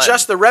 single not one.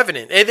 just The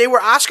Revenant. And they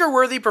were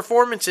Oscar-worthy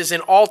performances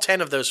in all 10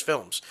 of those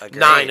films. Agreed.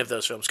 9 of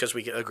those films, because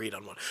we agreed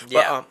on one.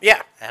 Yeah. But,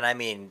 yeah. And I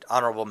mean,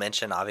 honorable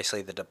mention,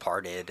 obviously, The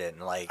Departed and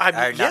not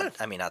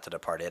The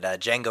Departed,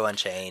 Django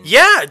Unchained.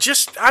 Yeah,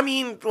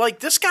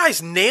 this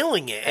guy's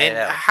nailing it. And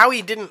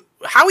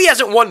how he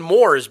hasn't won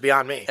more is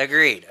beyond me.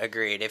 Agreed.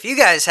 If you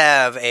guys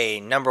have a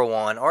number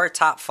one or a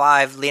top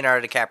 5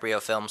 Leonardo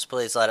DiCaprio films,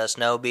 please let us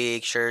know.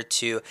 Be sure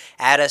to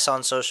add us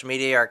on social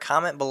media or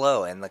comment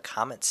below in the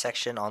comment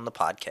section on the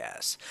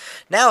podcast.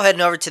 Now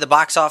heading over to the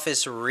box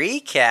office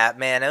recap,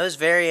 man, it was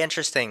very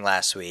interesting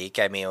last week.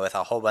 I mean, with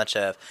a whole bunch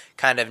of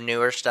kind of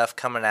newer stuff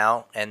coming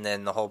out, and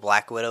then the whole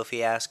Black Widow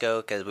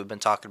fiasco, because we've been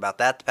talking about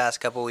that the past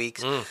couple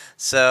weeks.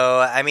 So,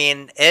 I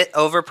mean, it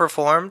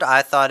overperformed.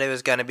 I thought it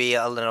was going to be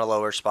a little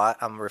lower spot.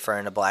 I'm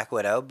referring to Black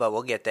Widow, but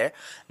we'll get there.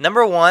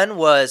 Number 1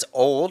 was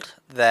Old,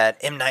 that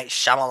M. Night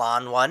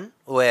Shyamalan won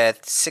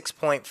with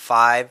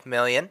 6.5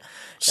 million.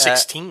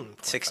 16.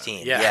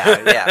 16.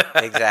 Yeah. Yeah,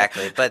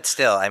 exactly. But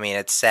still, I mean,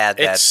 it's sad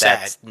that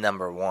that's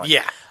number 1.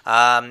 Yeah.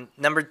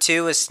 Number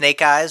 2 was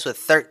Snake Eyes with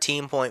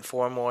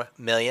 13.4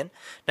 million.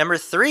 Number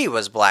 3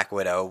 was Black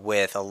Widow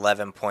with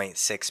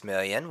 11.6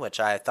 million, which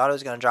I thought it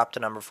was going to drop to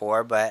number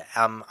 4, but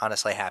I'm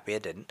honestly happy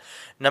it didn't.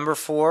 Number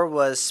 4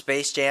 was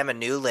Space Jam: A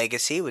New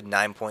Legacy with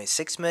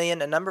 9.6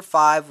 million, and number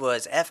 5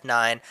 was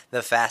F9: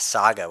 The Fast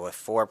Saga with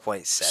 4.7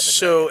 million.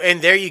 So,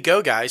 and there you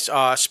go, guys.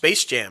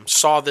 Space Jam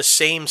saw the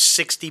same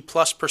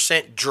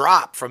 60+%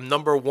 drop from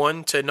number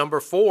 1 to number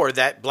 4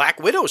 that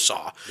Black Widow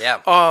saw.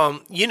 Yeah.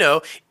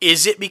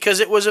 Is it because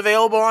it was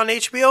available on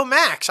HBO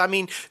Max? I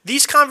mean,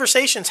 these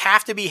conversations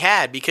have to be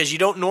had because you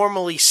don't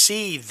normally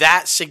see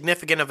that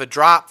significant of a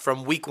drop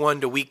from week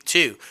 1 to week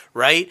 2,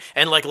 right?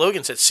 And like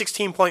Logan said,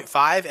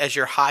 16.5 as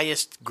your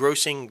highest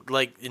grossing,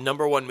 like,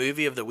 number 1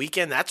 movie of the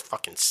weekend. That's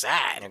fucking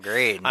sad.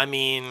 Agreed. I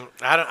mean,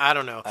 I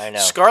don't know. I know.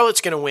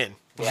 Scarlett's going to win.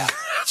 Yeah.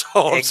 That's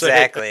all I'm saying.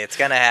 Exactly. It's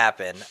going to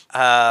happen.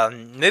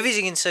 Movies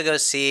you can still go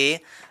see.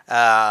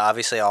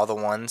 Obviously, all the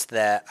ones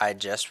that I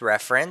just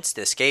referenced: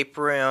 Escape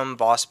Room,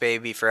 Boss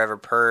Baby, Forever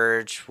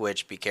Purge,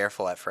 which be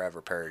careful at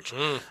Forever Purge.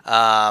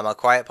 A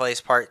Quiet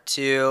Place Part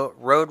 2,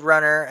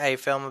 Roadrunner, a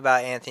film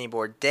about Anthony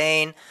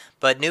Bourdain.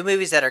 But new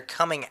movies that are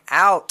coming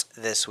out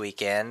this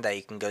weekend that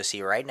you can go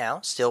see right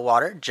now: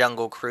 Stillwater,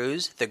 Jungle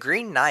Cruise, The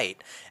Green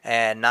Knight,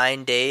 and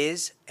 9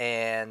 Days,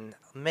 and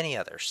many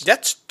others.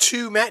 That's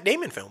 2 Matt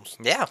Damon films.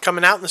 Yeah.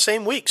 Coming out in the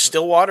same week,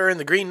 Stillwater and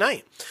The Green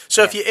Knight.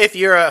 So if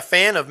you're a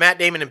fan of Matt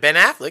Damon and Ben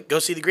Affleck, go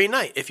see The Green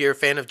Knight. If you're a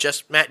fan of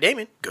just Matt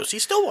Damon, go see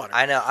Stillwater.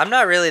 I know. I'm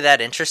not really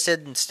that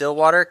interested in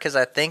Stillwater because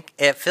I think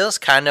it feels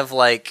kind of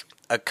like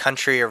a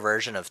countryer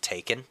version of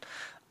Taken,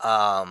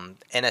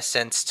 in a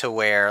sense to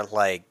where,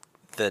 like,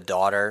 the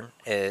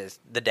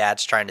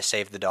dad's trying to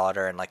save the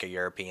daughter in like a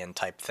European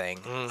type thing.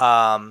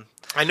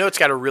 I know it's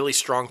got a really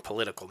strong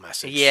political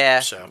message. Yeah,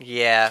 So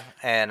yeah,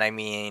 and I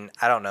mean,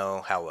 I don't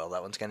know how well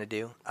that one's gonna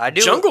do.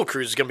 Jungle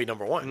Cruise is going to be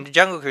number 1.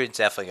 Jungle Cruise is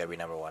definitely gonna be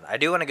number 1. I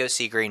do want to go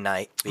see Green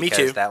Knight because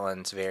Me too. that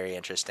one's very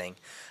interesting.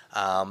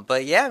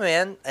 But yeah,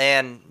 man,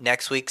 and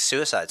next week's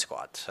Suicide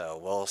Squad, so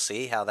we'll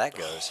see how that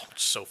goes. I'm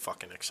so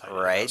fucking excited.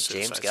 Right, about Suicide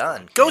James Squad.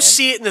 Gunn, Go man.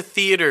 see it in the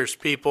theaters,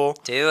 people.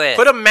 Do it.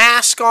 Put a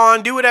mask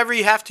on. Do whatever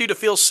you have to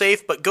feel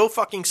safe, but go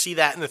fucking see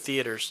that in the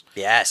theaters.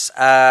 Yes.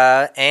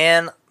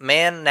 And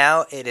man,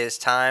 now it is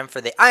time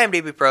for the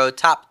IMDb Pro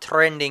Top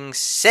Trending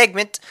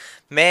segment.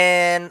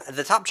 Man,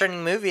 the top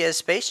trending movie is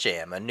Space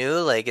Jam: A New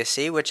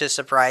Legacy, which is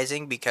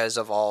surprising because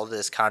of all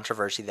this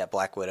controversy that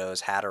Black Widow has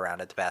had around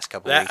it the past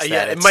couple weeks. Yeah,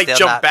 that it it's might still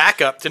jump not-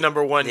 back up to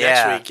number 1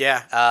 next week.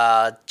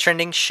 Yeah.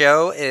 Trending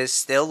show is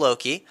still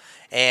Loki,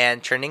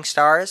 and trending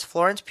star is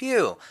Florence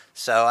Pugh.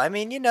 So, I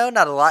mean,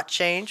 not a lot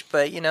changed,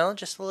 but,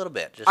 just a little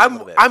bit.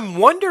 I'm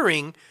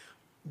wondering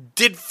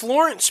did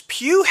Florence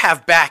Pugh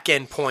have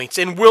back-end points,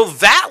 and will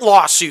that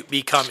lawsuit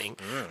be coming?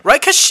 Right?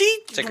 Because she,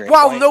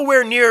 while point.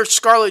 nowhere near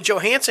Scarlett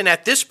Johansson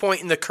at this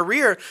point in the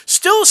career,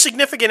 still a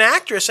significant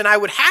actress, and I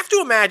would have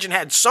to imagine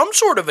had some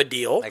sort of a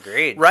deal.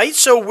 Agreed. Right?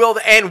 So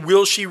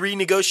will she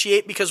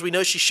renegotiate, because we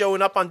know she's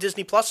showing up on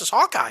Disney Plus as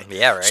Hawkeye?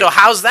 Yeah, right. So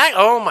how's that?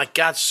 Oh my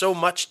God, so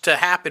much to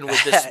happen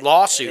with this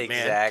lawsuit, man.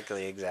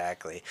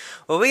 Exactly.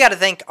 Well, we got to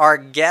thank our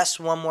guest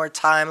one more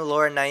time,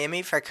 Laura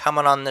Naimi, for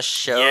coming on the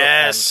show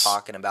and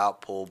talking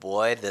about Pool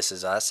Boy, This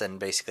Is Us, and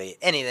basically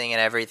anything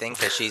and everything,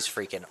 because she's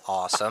freaking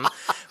awesome.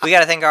 We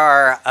got to thank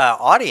our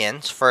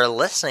audience for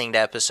listening to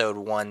episode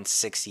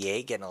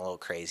 168, getting a little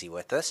crazy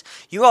with us.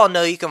 You all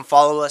know you can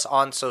follow us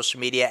on social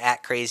media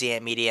at Crazy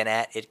Ant Media and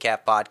at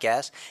ItCap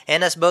Podcast,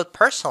 and us both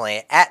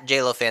personally at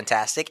JLo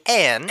Fantastic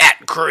and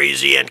at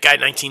Crazy Ant Guy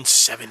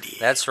 1970.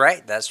 That's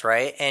right.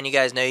 And you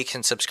guys know you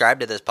can subscribe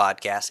to this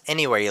podcast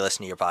anywhere you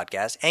listen to your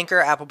podcast. Anchor,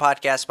 Apple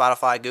Podcasts,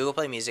 Spotify, Google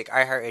Play Music,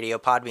 iHeartRadio,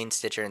 Podbean,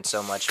 Stitcher, and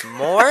so much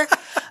more.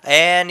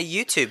 And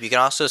YouTube. You can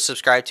also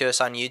subscribe to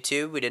us on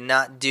YouTube. We did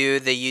not do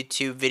the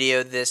YouTube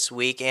video this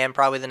week and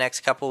probably the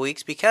next couple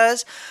weeks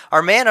because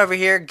our man over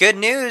here, good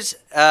news,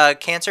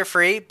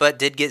 cancer-free, but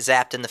did get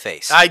zapped in the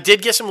face. I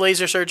did get some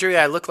laser surgery.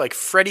 I look like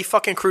Freddy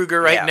fucking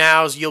Krueger right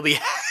now. So you'll be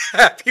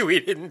happy we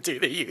didn't do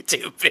the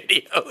YouTube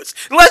videos.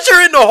 Unless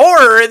you're into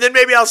horror, and then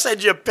maybe I'll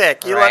send you a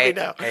pic. You let me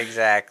know.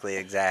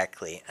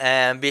 Exactly.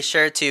 And be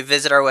sure to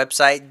visit our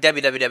website,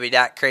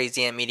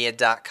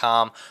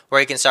 www.crazyantmedia.com,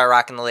 where you can start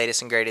rocking the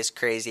latest and greatest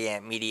Crazy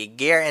Ant Media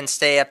gear and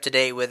stay up to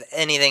date with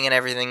anything and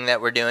everything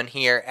that we're doing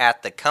here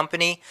at the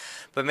company.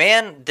 But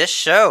man, this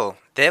show,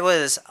 there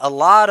was a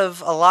lot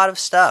of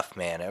stuff,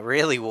 man. It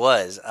really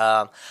was.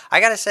 I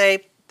gotta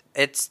say,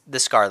 it's the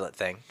Scarlett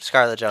thing,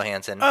 Scarlett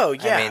Johansson. Oh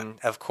yeah. I mean,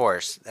 of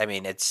course. I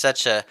mean, it's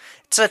such a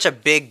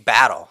big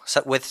battle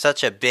with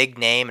such a big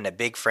name and a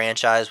big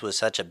franchise with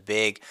such a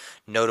big,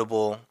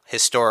 notable,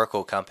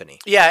 historical company.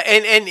 Yeah,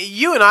 and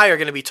you and I are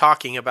going to be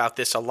talking about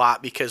this a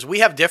lot because we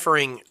have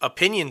differing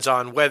opinions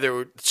on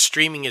whether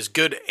streaming is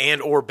good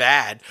and or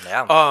bad.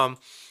 Yeah.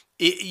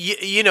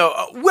 You know,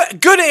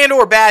 good and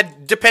or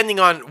bad depending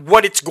on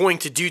what it's going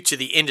to do to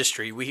the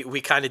industry. We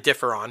kind of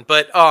differ on,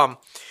 but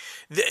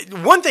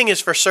one thing is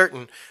for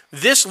certain,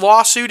 this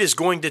lawsuit is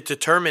going to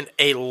determine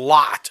a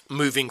lot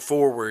moving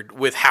forward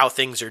with how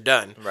things are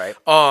done. Right.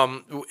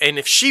 And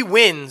if she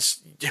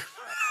wins,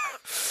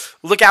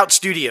 look out,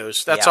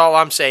 studios. That's all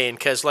I'm saying.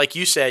 Because like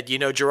you said, you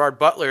know, Gerard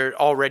Butler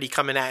already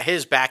coming at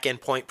his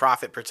back-end point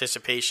profit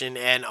participation,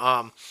 and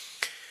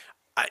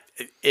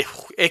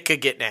it could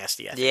get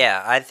nasty. I think.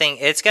 Yeah, I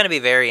think it's going to be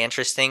very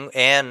interesting.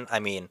 And, I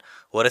mean,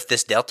 what if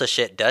this Delta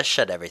shit does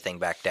shut everything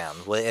back down?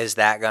 Is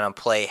that going to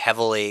play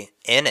heavily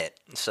in it?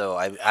 So,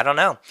 I don't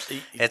know.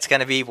 It's going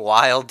to be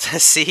wild to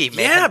see,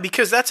 man. Yeah,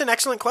 because that's an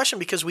excellent question,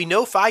 because we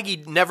know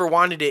Feige never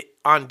wanted it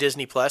on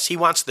Disney+. He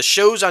wants the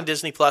shows on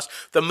Disney+,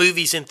 the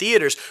movies in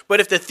theaters.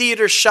 But if the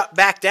theaters shut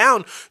back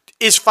down,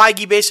 is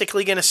Feige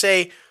basically going to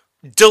say,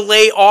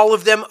 delay all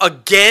of them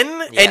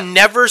again and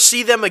never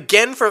see them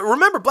again?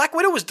 Remember, Black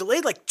Widow was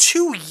delayed like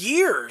 2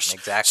 years.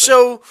 Exactly.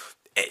 So,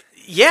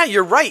 yeah,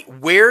 you're right.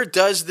 Where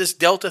does this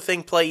Delta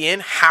thing play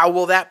in? How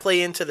will that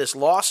play into this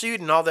lawsuit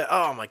and all that?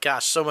 Oh my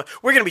gosh, so much.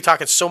 We're going to be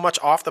talking so much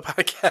off the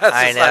podcast.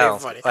 I know.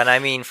 And I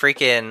mean,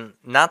 freaking,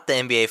 not the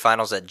NBA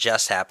finals that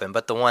just happened,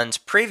 but the ones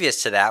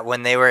previous to that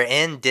when they were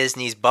in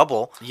Disney's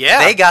bubble.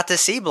 Yeah. They got to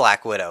see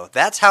Black Widow.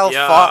 That's how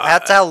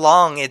that's how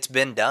long it's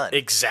been done.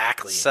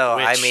 Exactly. So,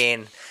 I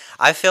mean,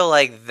 I feel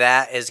like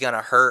that is going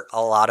to hurt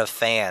a lot of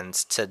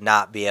fans to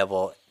not be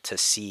able to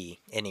see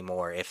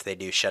anymore if they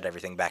do shut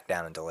everything back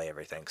down and delay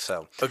everything.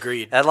 So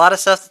agreed. A lot of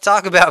stuff to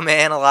talk about,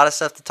 man. A lot of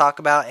stuff to talk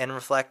about and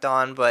reflect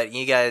on. But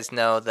you guys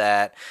know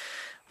that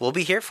we'll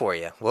be here for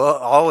you. We're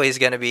always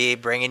going to be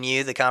bringing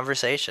you the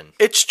conversation.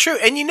 It's true.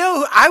 And you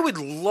know, I would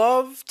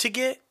love to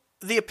get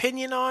the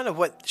opinion on of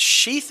what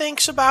she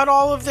thinks about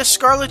all of this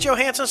Scarlett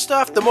Johansson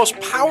stuff. The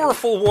most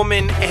powerful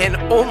woman and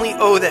only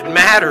O that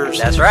matters.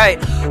 That's right.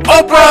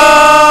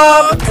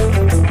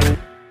 Oprah!